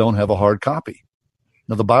still don't have a hard copy.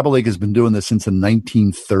 Now, the Bible League has been doing this since the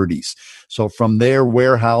 1930s. So from their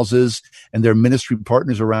warehouses and their ministry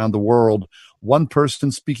partners around the world, one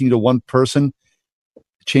person speaking to one person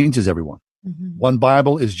changes everyone. One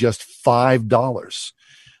Bible is just $5.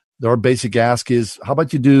 Our basic ask is, how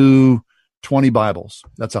about you do 20 Bibles?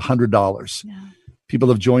 That's $100. Yeah. People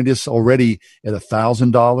have joined us already at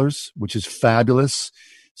 $1,000, which is fabulous.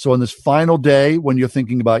 So on this final day, when you're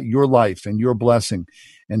thinking about your life and your blessing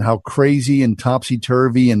and how crazy and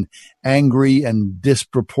topsy-turvy and angry and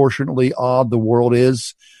disproportionately odd the world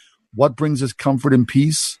is, what brings us comfort and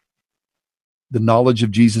peace? The knowledge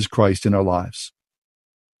of Jesus Christ in our lives.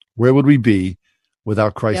 Where would we be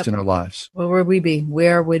without Christ in our lives? Where would we be?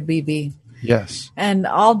 Where would we be? Yes. And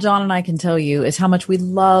all John and I can tell you is how much we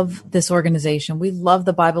love this organization. We love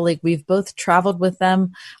the Bible League. We've both traveled with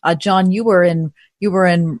them. John, you were in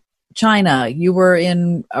China, you were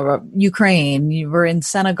in Ukraine, you were in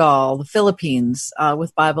Senegal, the Philippines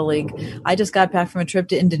with Bible League. I just got back from a trip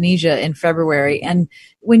to Indonesia in February. And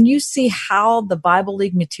when you see how the Bible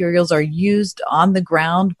League materials are used on the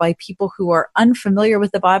ground by people who are unfamiliar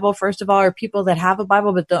with the Bible, first of all, or people that have a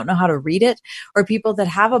Bible but don't know how to read it, or people that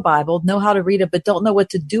have a Bible, know how to read it but don't know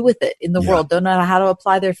what to do with it in the world, don't know how to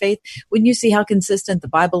apply their faith. When you see how consistent the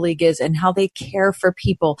Bible League is and how they care for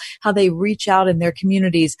people, how they reach out in their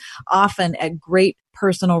communities, often at great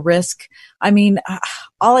personal risk. I mean,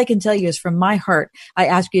 all I can tell you is from my heart, I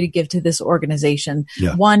ask you to give to this organization,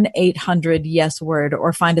 1-800-YES-WORD,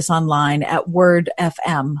 or find us online at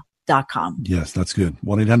wordfm.com. Yes, that's good.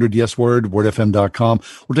 1-800-YES-WORD, wordfm.com.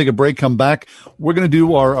 We'll take a break, come back. We're going to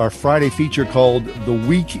do our Friday feature called The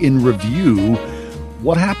Week in Review.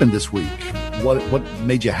 What happened this week? What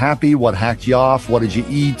made you happy? What hacked you off? What did you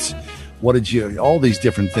eat? All these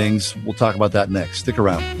different things. We'll talk about that next. Stick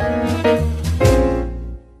around.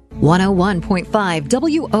 101.5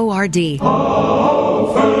 WORD.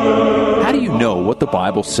 How do you know what the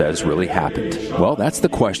Bible says really happened? Well, that's the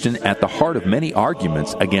question at the heart of many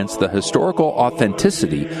arguments against the historical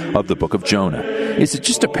authenticity of the book of Jonah. Is it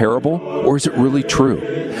just a parable, or is it really true?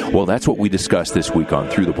 Well, that's what we discussed this week on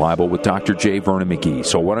Through the Bible with Dr. J. Vernon McGee.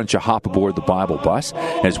 So why don't you hop aboard the Bible bus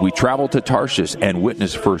as we travel to Tarshish and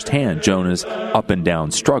witness firsthand Jonah's up and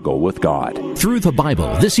down struggle with God. Through the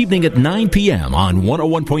Bible, this evening at 9 p.m. on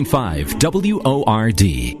 101.5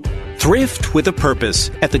 WORD. Thrift with a purpose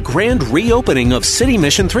at the grand reopening of City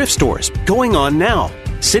Mission thrift stores, going on now.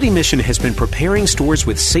 City Mission has been preparing stores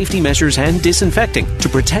with safety measures and disinfecting to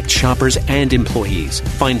protect shoppers and employees.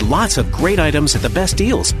 Find lots of great items at the best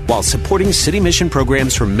deals while supporting City Mission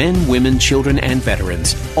programs for men, women, children, and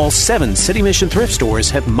veterans. All 7 City Mission thrift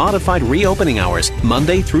stores have modified reopening hours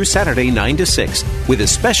Monday through Saturday 9 to 6 with a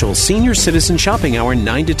special senior citizen shopping hour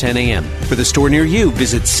 9 to 10 a.m. For the store near you,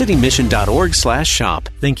 visit citymission.org/shop.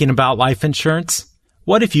 Thinking about life insurance?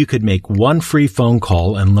 What if you could make one free phone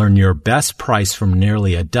call and learn your best price from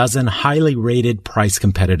nearly a dozen highly rated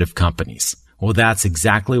price-competitive companies? Well, that's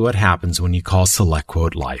exactly what happens when you call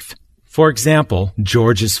SelectQuote Life. For example,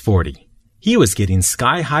 George is 40. He was getting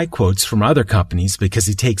sky-high quotes from other companies because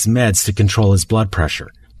he takes meds to control his blood pressure.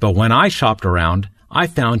 But when I shopped around, I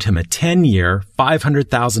found him a 10-year,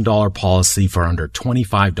 $500,000 policy for under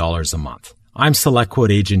 $25 a month. I'm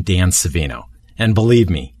SelectQuote agent Dan Savino. And believe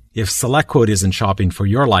me, if SelectQuote isn't shopping for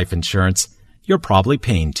your life insurance, you're probably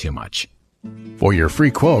paying too much. For your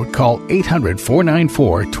free quote, call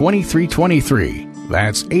 800-494-2323.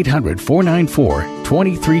 That's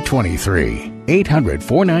 800-494-2323.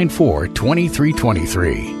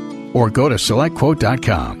 800-494-2323. Or go to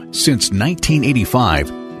SelectQuote.com. Since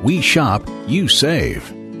 1985, we shop, you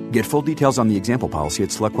save. Get full details on the example policy at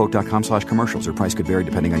SelectQuote.com/commercials. Or price could vary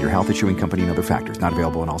depending on your health, issuing company, and other factors. Not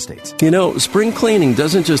available in all states. You know, spring cleaning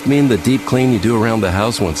doesn't just mean the deep clean you do around the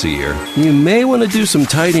house once a year. You may want to do some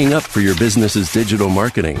tidying up for your business's digital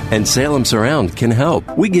marketing, and Salem Surround can help.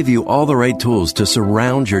 We give you all the right tools to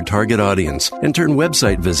surround your target audience and turn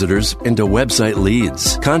website visitors into website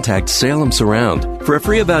leads. Contact Salem Surround for a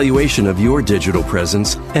free evaluation of your digital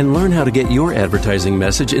presence and learn how to get your advertising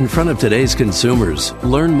message in front of today's consumers.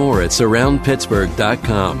 Learn more at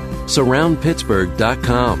surroundpittsburgh.com.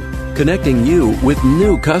 Surroundpittsburgh.com. Connecting you with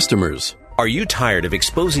new customers. Are you tired of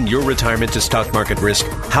exposing your retirement to stock market risk?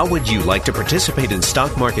 How would you like to participate in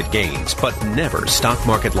stock market gains, but never stock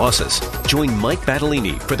market losses? Join Mike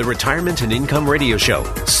Battellini for the Retirement and Income Radio Show,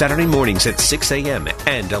 Saturday mornings at 6 a.m.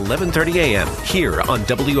 and 11:30 a.m. here on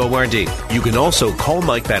WORD. You can also call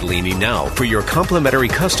Mike Battellini now for your complimentary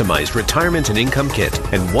customized retirement and income kit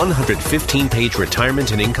and 115-page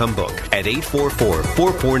retirement and income book at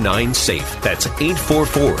 844-449-SAFE. That's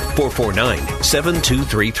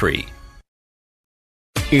 844-449-7233.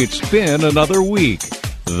 It's been another week.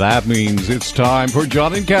 That means it's time for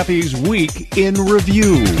John and Kathy's Week in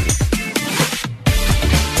Review.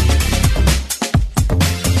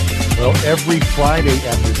 Well, every Friday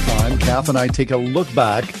at this time, Kath and I take a look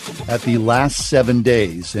back at the last 7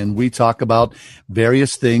 days, and we talk about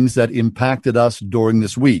various things that impacted us during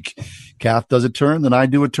this week. Kath does a turn, then I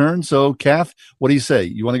do a turn. So, Kath, what do you say?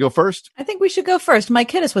 You want to go first? I think we should go first. Mike,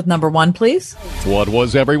 hit us with number one, please. What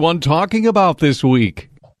was everyone talking about this week?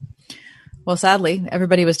 Well, sadly,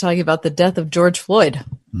 everybody was talking about the death of George Floyd.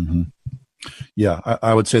 Mm-hmm. Yeah,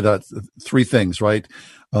 I would say that three things, right?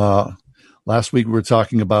 Last week we were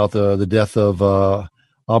talking about the death of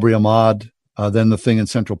Aubrey Ahmaud. Then the thing in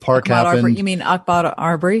Central Park happened. Arbery. You mean Ahmaud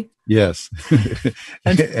Arbery? Yes.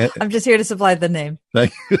 I'm just here to supply the name.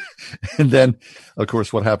 And then, of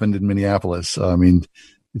course, what happened in Minneapolis. I mean,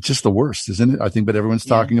 it's just the worst, isn't it? I think, but everyone's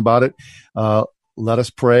talking about it. Let us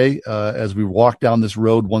pray as we walk down this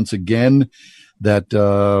road once again that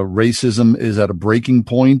racism is at a breaking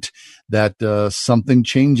point, that something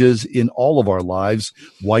changes in all of our lives,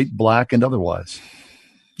 white, black, and otherwise.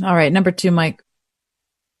 All right. Number two, Mike.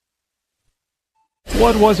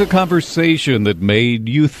 What was a conversation that made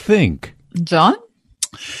you think? John?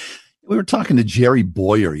 We were talking to Jerry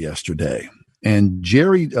Boyer yesterday, and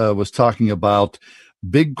Jerry was talking about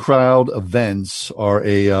big crowd events are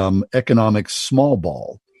a economic small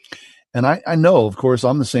ball. And I know, of course,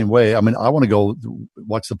 I'm the same way. I mean, I want to go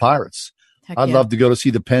watch the Pirates. Heck I'd yeah. love to go to see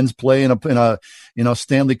the Pens play in a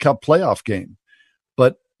Stanley Cup playoff game.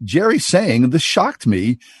 But Jerry's saying, this shocked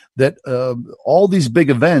me, that all these big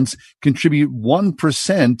events contribute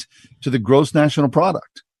 1% to the gross national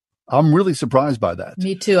product. I'm really surprised by that.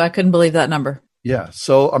 Me too. I couldn't believe that number. Yeah.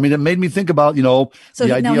 So, I mean, it made me think about, the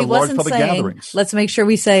idea of large public gatherings. Let's make sure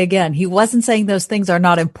we say again, he wasn't saying those things are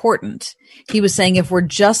not important. He was saying if we're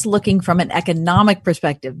just looking from an economic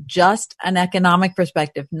perspective,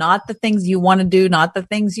 not the things you want to do, not the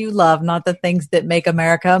things you love, not the things that make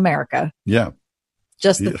America, America. Yeah.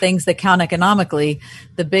 Just the things that count economically.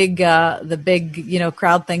 The big,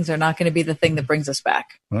 crowd things are not going to be the thing that brings us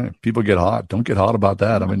back. Right. People get hot. Don't get hot about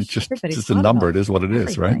that. I mean, it's just a number. It is what it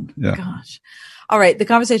is, right? Yeah. Gosh. All right. The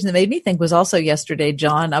conversation that made me think was also yesterday,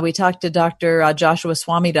 John. We talked to Dr. Joshua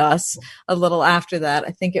Swamidas a little after that. I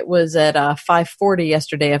think it was at 5:40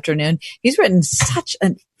 yesterday afternoon. He's written such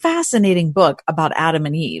a fascinating book about Adam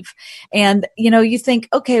and Eve. And, you think,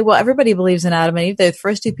 okay, well, everybody believes in Adam and Eve. They're the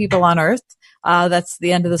first two people on earth. That's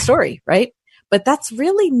the end of the story, right? But that's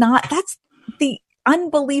really not, that's the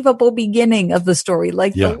unbelievable beginning of the story,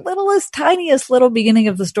 the littlest, tiniest little beginning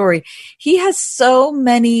of the story. He has so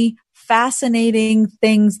many fascinating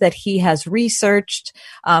things that he has researched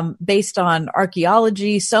based on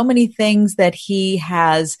archaeology, so many things that he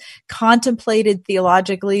has contemplated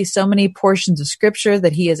theologically, so many portions of scripture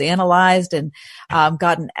that he has analyzed and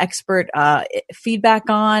gotten expert feedback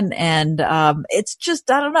on. And it's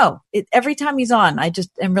just, I don't know. Every time he's on, I just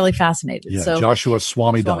am really fascinated. Yeah, so, Joshua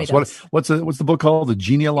Swamidas. What's the book called? The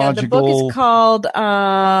genealogical? The book is called,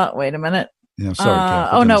 wait a minute. Yeah,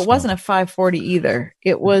 sorry. It wasn't at 5:40 either.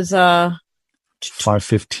 It was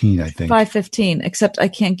 5:15, I think. 5:15. Except I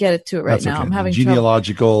can't get it to it right That's now. okay. I'm having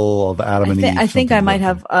genealogical of Adam and Eve. I think I might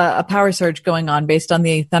have a power surge going on based on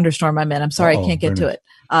the thunderstorm I'm in. I'm sorry, I can't get to it.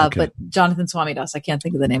 Okay. But Jonathan Swamidas, I can't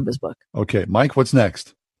think of the name of his book. Okay, Mike, what's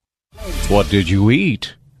next? What did you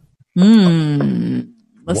eat?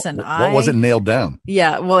 Listen, what wasn't nailed down?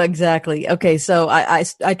 Yeah, well, exactly. Okay, so I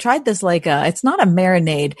tried this it's not a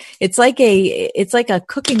marinade. It's like a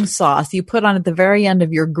cooking sauce you put on at the very end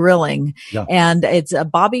of your grilling, and it's a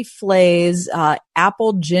Bobby Flay's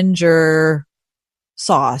apple ginger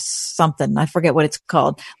sauce, something. I forget what it's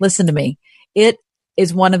called. Listen to me. It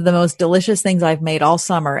is one of the most delicious things I've made all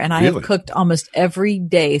summer, and I have cooked almost every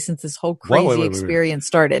day since this whole crazy experience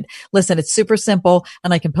started. Listen, it's super simple,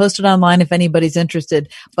 and I can post it online if anybody's interested.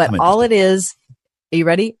 But all it is, are you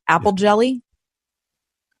ready? Apple jelly,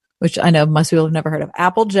 which I know most people have never heard of.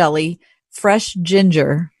 Apple jelly, fresh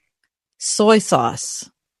ginger, soy sauce,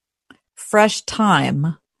 fresh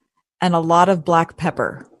thyme, and a lot of black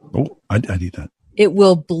pepper. Oh, I'd eat that. It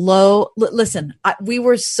will blow. Listen, we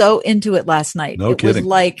were so into it last night. No kidding. It was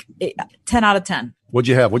like 10 out of 10. What'd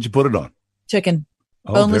you have? What'd you put it on? Chicken.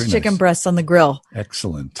 Oh, boneless very chicken nice. breasts on the grill.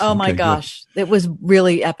 Excellent. Oh my gosh. It was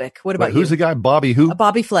really epic. What about you? Who's the guy? Bobby who?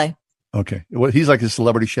 Bobby Flay. Okay. Well, he's like a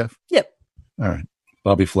celebrity chef? Yep. All right.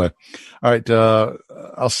 Bobby Flay. All right.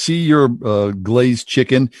 I'll see your glazed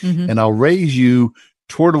chicken, and I'll raise you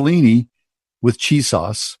tortellini with cheese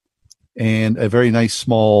sauce and a very nice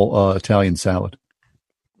small Italian salad.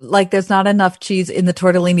 Like there's not enough cheese in the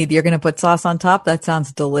tortellini that you're going to put sauce on top? That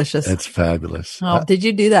sounds delicious. It's fabulous. Oh, did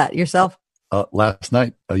you do that yourself? Last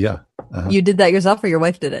night. Yeah. Uh-huh. You did that yourself or your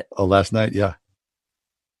wife did it? Oh, last night. Yeah.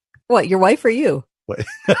 What, your wife or you?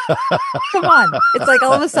 Come on. It's like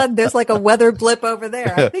all of a sudden there's like a weather blip over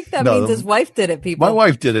there. I think that means his wife did it, people. My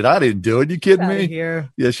wife did it. I didn't do it. You kidding me? Here.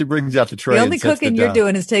 Yeah, she brings out the tray. The only cooking you're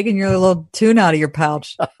doing is taking your little tuna out of your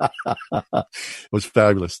pouch. It was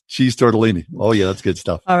fabulous. Cheese tortellini. Oh, yeah, that's good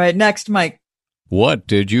stuff. All right, next, Mike. What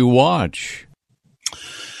did you watch?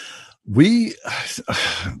 We,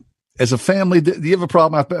 as a family, do you have a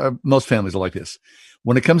problem? Most families are like this.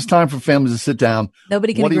 When it comes time for families to sit down,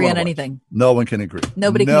 nobody can agree on anything. No one can agree.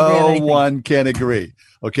 Nobody can agree on anything. No one can agree.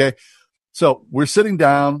 Okay. So we're sitting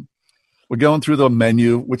down. We're going through the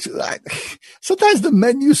menu, which sometimes the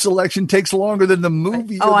menu selection takes longer than the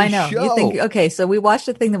movie. Oh, or the I know. show. You think, okay, so we watched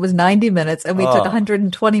a thing that was 90 minutes and we took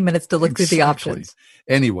 120 minutes to look through the options.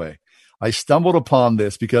 Anyway, I stumbled upon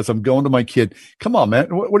this because I'm going to my kid. Come on, man.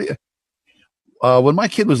 What do you, when my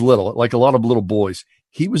kid was little, like a lot of little boys,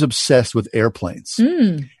 he was obsessed with airplanes.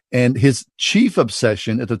 And his chief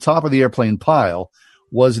obsession at the top of the airplane pile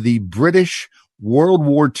was the British World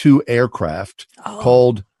War II aircraft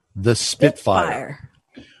called the Spitfire.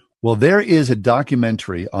 Well, there is a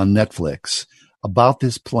documentary on Netflix about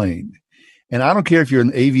this plane. And I don't care if you're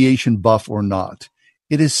an aviation buff or not.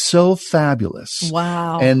 It is so fabulous.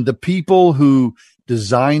 Wow. And the people who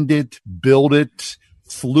designed it, built it,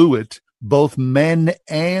 flew it, both men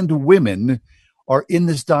and women, are in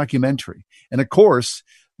this documentary. And of course,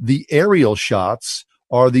 the aerial shots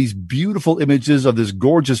are these beautiful images of this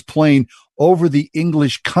gorgeous plane over the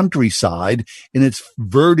English countryside in its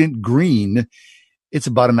verdant green. It's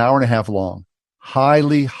about an hour and a half long.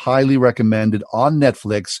 Highly, highly recommended on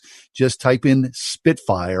Netflix. Just type in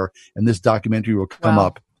Spitfire and this documentary will come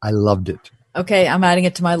up. I loved it. Okay, I'm adding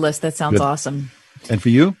it to my list. That sounds Good. awesome. And for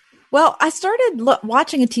you? Well, I started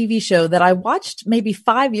watching a TV show that I watched maybe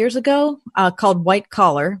 5 years ago called White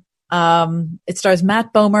Collar. It stars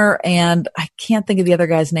Matt Bomer and I can't think of the other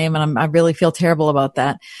guy's name, and I really feel terrible about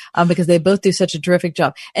that because they both do such a terrific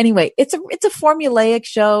job. Anyway, it's a formulaic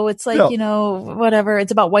show. It's like, whatever.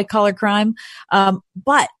 It's about white collar crime.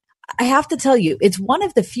 But I have to tell you, it's one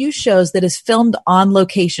of the few shows that is filmed on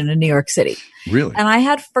location in New York City. Really? And I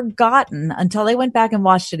had forgotten until I went back and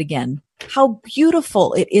watched it again how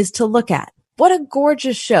beautiful it is to look at. What a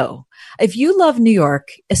gorgeous show. If you love New York,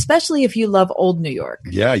 especially if you love old New York.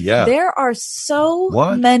 Yeah. There are so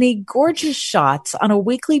many gorgeous shots on a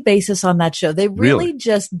weekly basis on that show. They really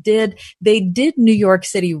did New York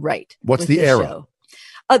City right. What's the era?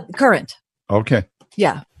 Current. Okay.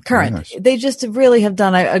 Yeah. Current. Nice. They just really have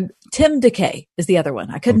done Tim DeKay is the other one.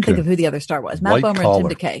 I couldn't think of who the other star was. Matt Bomer and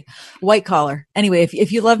Tim DeKay. White Collar. Anyway,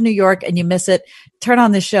 if you love New York and you miss it, turn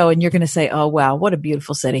on this show and you're going to say, oh, wow, what a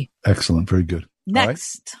beautiful city. Excellent. Very good.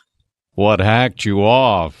 Next. What hacked you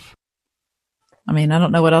off? I mean, I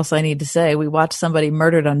don't know what else I need to say. We watched somebody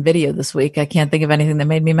murdered on video this week. I can't think of anything that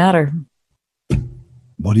made me madder.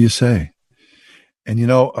 What do you say?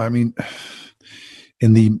 And, I mean,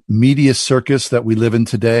 in the media circus that we live in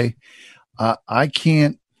today, I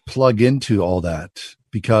can't plug into all that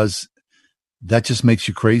because that just makes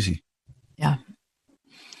you crazy. Yeah.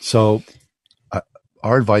 So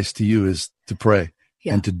our advice to you is to pray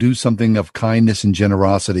and to do something of kindness and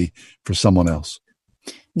generosity for someone else.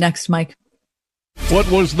 Next, Mike. What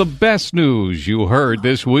was the best news you heard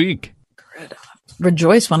this week?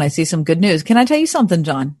 Rejoice when I see some good news. Can I tell you something,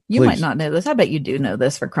 John? You Please. might not know this. I bet you do know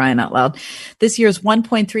this, for crying out loud. This year's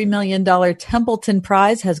 $1.3 million Templeton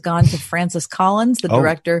Prize has gone to Francis Collins, the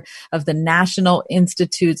director of the National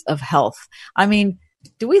Institutes of Health. I mean,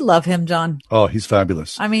 do we love him, John? Oh, he's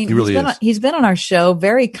fabulous. I mean, he really is. He's been on our show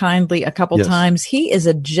very kindly a couple times. He is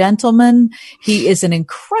a gentleman. He is an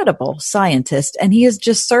incredible scientist, and he has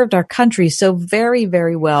just served our country so very,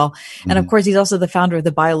 very well. And of course, he's also the founder of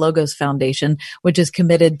the BioLogos Foundation, which is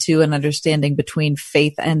committed to an understanding between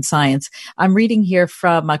faith and science. I'm reading here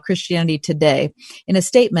from Christianity Today. In a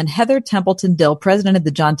statement, Heather Templeton Dill, president of the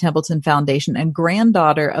John Templeton Foundation and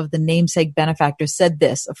granddaughter of the namesake benefactor, said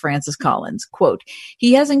this of Francis Collins, quote,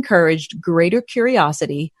 "He has encouraged greater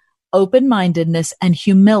curiosity, open-mindedness, and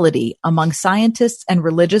humility among scientists and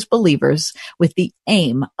religious believers with the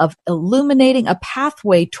aim of illuminating a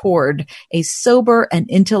pathway toward a sober and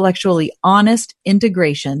intellectually honest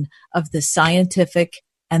integration of the scientific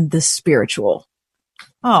and the spiritual."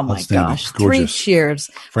 Oh my gosh. Gorgeous. 3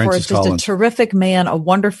 cheers Francis for just Collins. a terrific man, a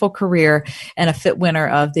wonderful career, and a fit winner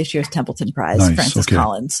of this year's Templeton Prize, Nice. Francis Okay.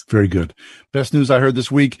 Collins. Very good. Best news I heard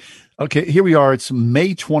this week. Okay, here we are. It's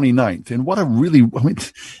May 29th. And what a really,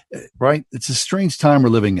 right? It's a strange time we're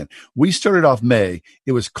living in. We started off May.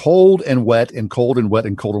 It was cold and wet and cold and wet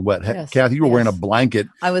and cold and wet. Yes. Kathy, you were wearing a blanket.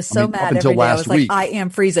 I was so mad up until every day. I last was like, week. I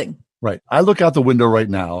am freezing. Right. I look out the window right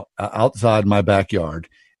now, outside my backyard,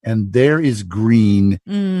 and there is green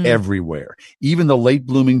everywhere. Even the late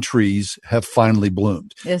blooming trees have finally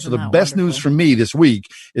bloomed. Isn't So the that best news for me this week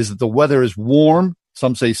is that the weather is warm.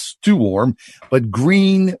 Some say too warm, but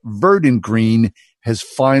green, verdant green has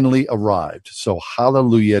finally arrived. So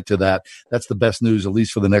hallelujah to that. That's the best news, at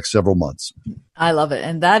least for the next several months. I love it.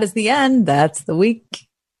 And that is the end. That's the week.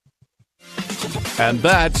 And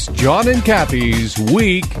that's John and Kathy's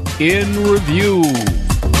Week in Review.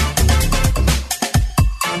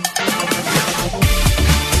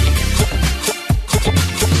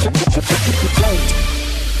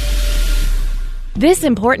 This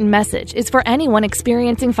important message is for anyone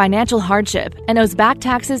experiencing financial hardship and owes back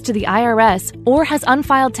taxes to the IRS or has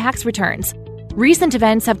unfiled tax returns. Recent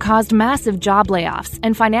events have caused massive job layoffs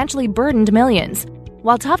and financially burdened millions.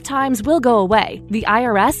 While tough times will go away, the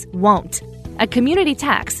IRS won't. At Community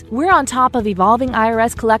Tax, we're on top of evolving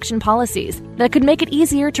IRS collection policies that could make it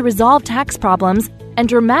easier to resolve tax problems and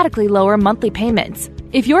dramatically lower monthly payments.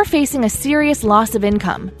 If you're facing a serious loss of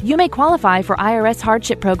income, you may qualify for IRS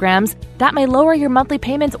hardship programs that may lower your monthly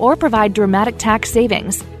payments or provide dramatic tax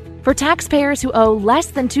savings. For taxpayers who owe less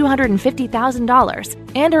than $250,000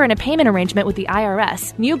 and are in a payment arrangement with the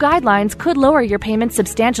IRS, new guidelines could lower your payments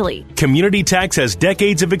substantially. Community Tax has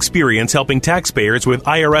decades of experience helping taxpayers with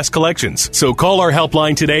IRS collections. So call our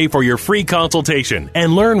helpline today for your free consultation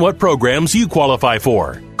and learn what programs you qualify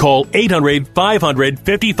for. Call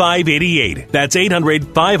 800-500-5588. That's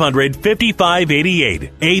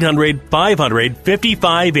 800-500-5588.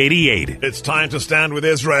 800-500-5588. It's time to stand with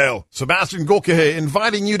Israel. Sebastian Gorka here,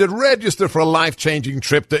 inviting you to register for a life-changing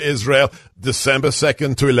trip to Israel, December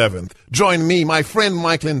 2nd to 11th. Join me, my friend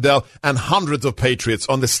Mike Lindell, and hundreds of patriots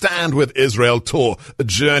on the Stand with Israel tour, a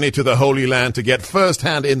journey to the Holy Land to get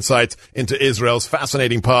first-hand insights into Israel's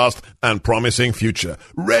fascinating past and promising future.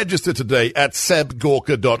 Register today at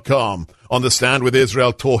sebgorka.com. On the Stand with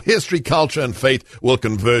Israel tour, history, culture, and faith will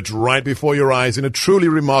converge right before your eyes in a truly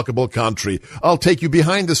remarkable country. I'll take you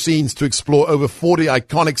behind the scenes to explore over 40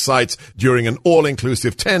 iconic sites during an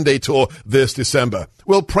all-inclusive 10-day tour this December.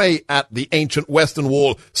 We'll pray at the ancient Western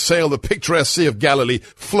Wall, sail the picturesque Sea of Galilee,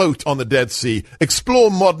 float on the Dead Sea, explore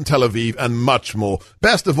modern Tel Aviv, and much more.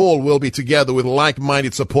 Best of all, we'll be together with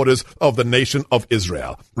like-minded supporters of the nation of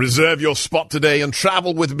Israel. Reserve your spot today and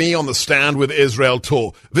travel with me on the Stand with Israel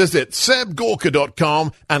tour. Visit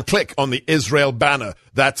sebgorka.com and click on the Israel banner.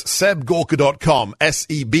 That's sebgorka.com,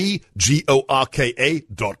 sebgorka.com.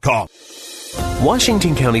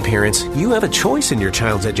 Washington County parents, you have a choice in your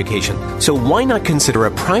child's education. So why not consider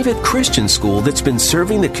a private Christian school that's been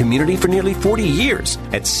serving the community for nearly 40 years?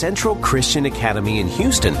 At Central Christian Academy in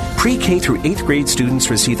Houston, pre-K through 8th grade students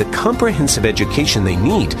receive the comprehensive education they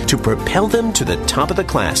need to propel them to the top of the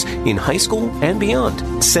class in high school and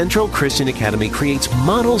beyond. Central Christian Academy creates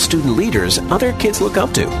model student leaders other kids look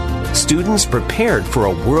up to. Students prepared for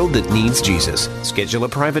a world that needs Jesus. Schedule a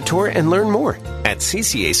private tour and learn more at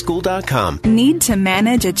ccaschool.com. Need to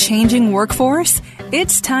manage a changing workforce?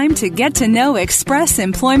 It's time to get to know Express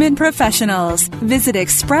Employment Professionals. Visit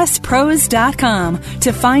expresspros.com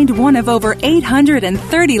to find one of over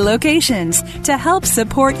 830 locations to help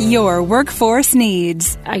support your workforce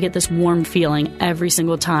needs. I get this warm feeling every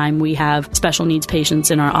single time we have special needs patients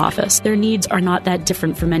in our office. Their needs are not that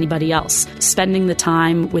different from anybody else. Spending the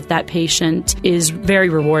time with that patient is very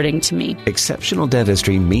rewarding to me. Exceptional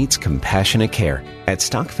dentistry meets compassionate care at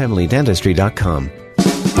StockFamilyDentistry.com.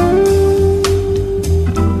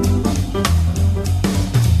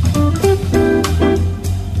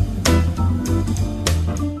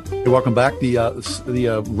 Welcome back.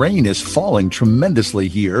 The rain is falling tremendously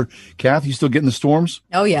here. Kath, you still getting the storms?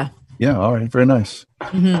 Oh, yeah. Yeah, all right. Very nice.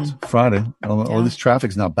 Mm-hmm. It's Friday. All this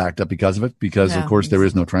traffic's not backed up because of it, because, of course, there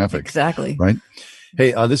is no traffic. Exactly. Right?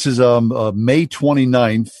 Hey, this is May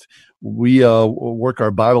 29th. We work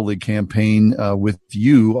our Bible League campaign with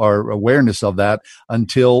you, our awareness of that,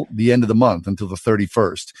 until the end of the month, until the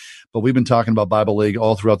 31st. But we've been talking about Bible League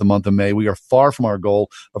all throughout the month of May. We are far from our goal.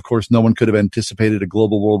 Of course, no one could have anticipated a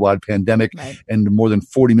global worldwide pandemic and more than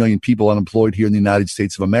 40 million people unemployed here in the United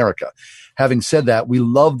States of America. Having said that, we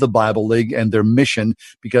love the Bible League and their mission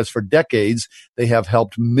because for decades, they have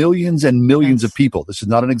helped millions and millions of people. This is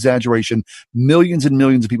not an exaggeration. Millions and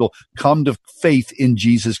millions of people come to faith in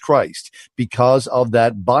Jesus Christ because of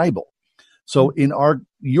that Bible. So in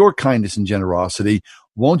your kindness and generosity,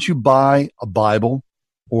 won't you buy a Bible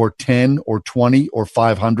or 10 or 20 or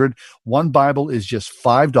 500? One Bible is just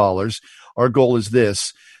 $5. Our goal is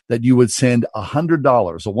this, that you would send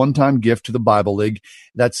 $100, a one-time gift to the Bible League.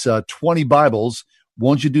 That's 20 Bibles.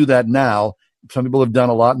 Won't you do that now? Some people have done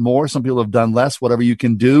a lot more. Some people have done less, whatever you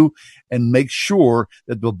can do. And make sure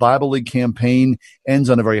that the Bible League campaign ends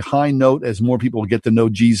on a very high note as more people get to know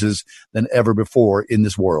Jesus than ever before in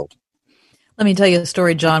this world. Let me tell you a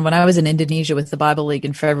story, John. When I was in Indonesia with the Bible League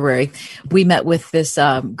in February, we met with this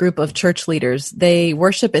group of church leaders. They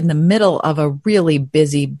worship in the middle of a really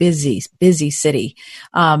busy city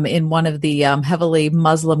in one of the heavily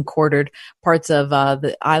Muslim-quartered parts of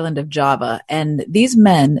the island of Java. And these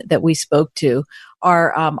men that we spoke to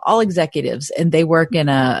are all executives, and they work in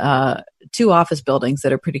two office buildings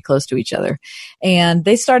that are pretty close to each other. And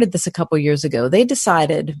they started this a couple years ago. They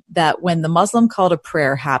decided that when the Muslim call to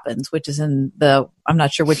prayer happens, which is I'm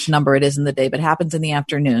not sure which number it is in the day, but happens in the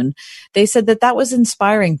afternoon, they said that was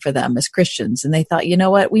inspiring for them as Christians. And they thought, you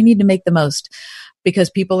know what, we need to make the most,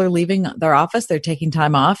 because people are leaving their office. They're taking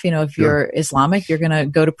time off. If you're Islamic, you're going to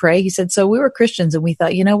go to pray. He said, so we were Christians and we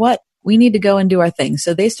thought, you know what, we need to go and do our thing.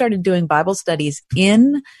 So they started doing Bible studies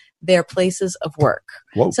in their places of work.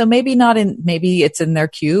 Whoa. So maybe it's in their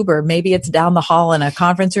cube, or maybe it's down the hall in a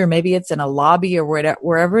conference room, maybe it's in a lobby or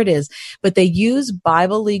wherever it is, but they use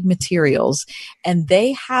Bible League materials, and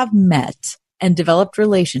they have met and developed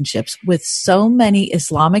relationships with so many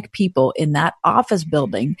Islamic people in that office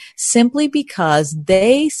building simply because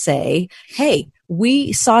they say, hey,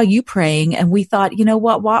 we saw you praying and we thought, you know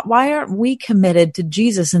what, why aren't we committed to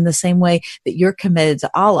Jesus in the same way that you're committed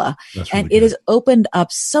to Allah? And it has opened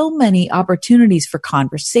up so many opportunities for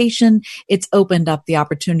conversation. It's opened up the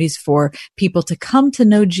opportunities for people to come to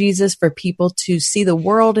know Jesus, for people to see the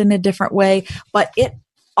world in a different way. But it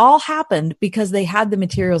all happened because they had the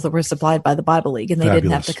materials that were supplied by the Bible League, and they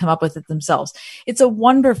didn't have to come up with it themselves. It's a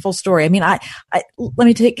wonderful story. I mean,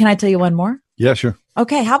 can I tell you one more? Yeah, sure.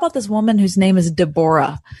 Okay. How about this woman whose name is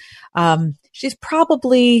Deborah? She's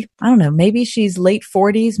probably, I don't know, maybe she's late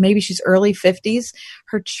 40s, maybe she's early 50s.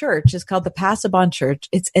 Her church is called the Passabon Church.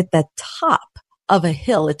 It's at the top of a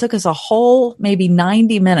hill. It took us a whole maybe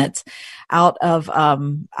 90 minutes out of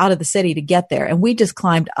the city to get there. And we just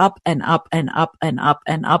climbed up and up and up and up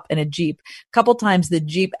and up in a Jeep. A couple times the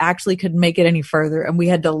Jeep actually couldn't make it any further, and we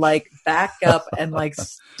had to back up and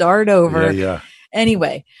start over. Yeah.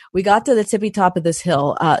 Anyway, we got to the tippy top of this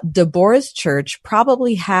hill. Deborah's church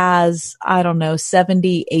probably has,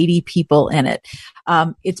 70, 80 people in it.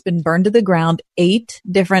 It's been burned to the ground 8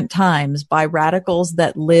 different times by radicals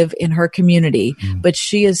that live in her community. But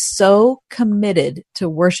she is so committed to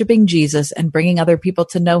worshiping Jesus and bringing other people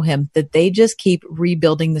to know him that they just keep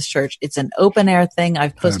rebuilding this church. It's an open air thing.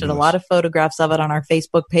 I've posted a lot of photographs of it on our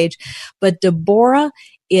Facebook page. But Deborah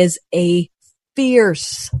is a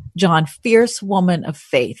fierce woman of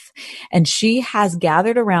faith. And she has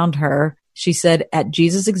gathered around her, she said, at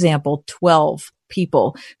Jesus' example, 12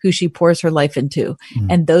 people who she pours her life into.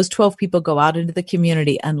 And those 12 people go out into the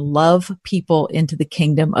community and love people into the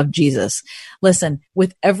kingdom of Jesus. Listen,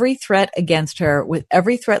 with every threat against her, with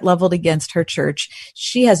every threat leveled against her church,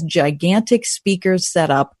 she has gigantic speakers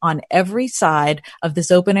set up on every side of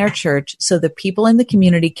this open air church so the people in the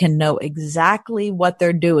community can know exactly what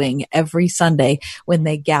they're doing every Sunday when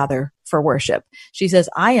they gather for worship. She says,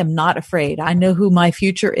 I am not afraid. I know who my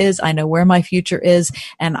future is. I know where my future is.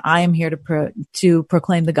 And I am here to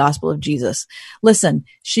proclaim the gospel of Jesus. Listen,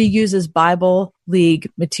 she uses Bible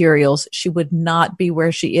League materials. She would not be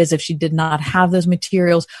where she is if she did not have those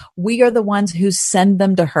materials. We are the ones who send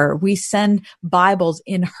them to her. We send Bibles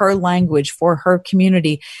in her language for her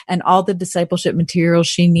community and all the discipleship materials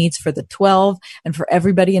she needs for the 12 and for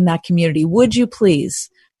everybody in that community. Would you please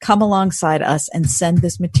come alongside us and send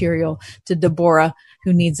this material to Deborah,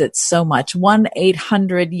 who needs it so much?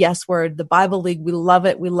 1-800-YES-WORD, the Bible League. We love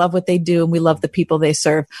it. We love what they do, and we love the people they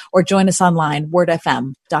serve. Or join us online,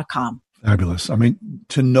 wordfm.com. Fabulous. I mean,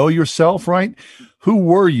 to know yourself, right? Who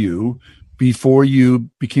were you before you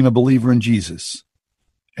became a believer in Jesus?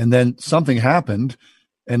 And then something happened,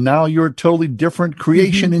 and now you're a totally different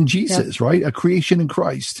creation in Jesus, right? A creation in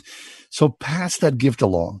Christ. So pass that gift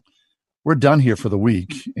along. We're done here for the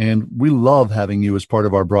week, and we love having you as part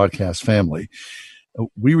of our broadcast family.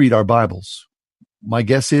 We read our Bibles. My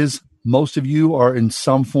guess is most of you are in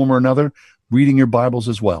some form or another reading your Bibles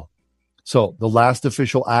as well. So the last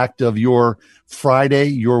official act of your Friday,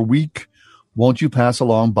 your week, won't you pass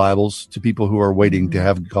along Bibles to people who are waiting to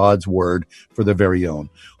have God's word for their very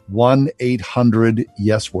own?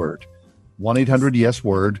 1-800-YES-WORD.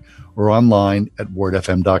 1-800-YES-WORD or online at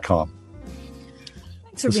wordfm.com.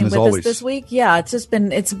 Thanks for being with us this week. Yeah, it's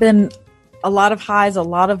been a lot of highs, a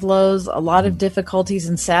lot of lows, a lot of difficulties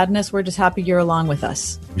and sadness. We're just happy you're along with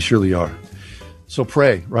us. We surely are. So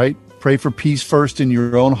pray, right? Pray for peace first in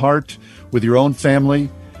your own heart, with your own family.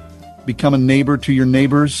 Become a neighbor to your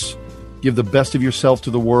neighbors. Give the best of yourself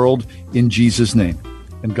to the world in Jesus' name.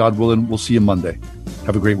 And God willing, we'll see you Monday.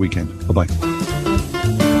 Have a great weekend. Bye-bye.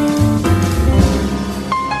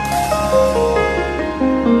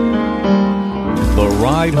 The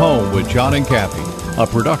Ride Home with John and Kathy, a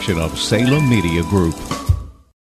production of Salem Media Group.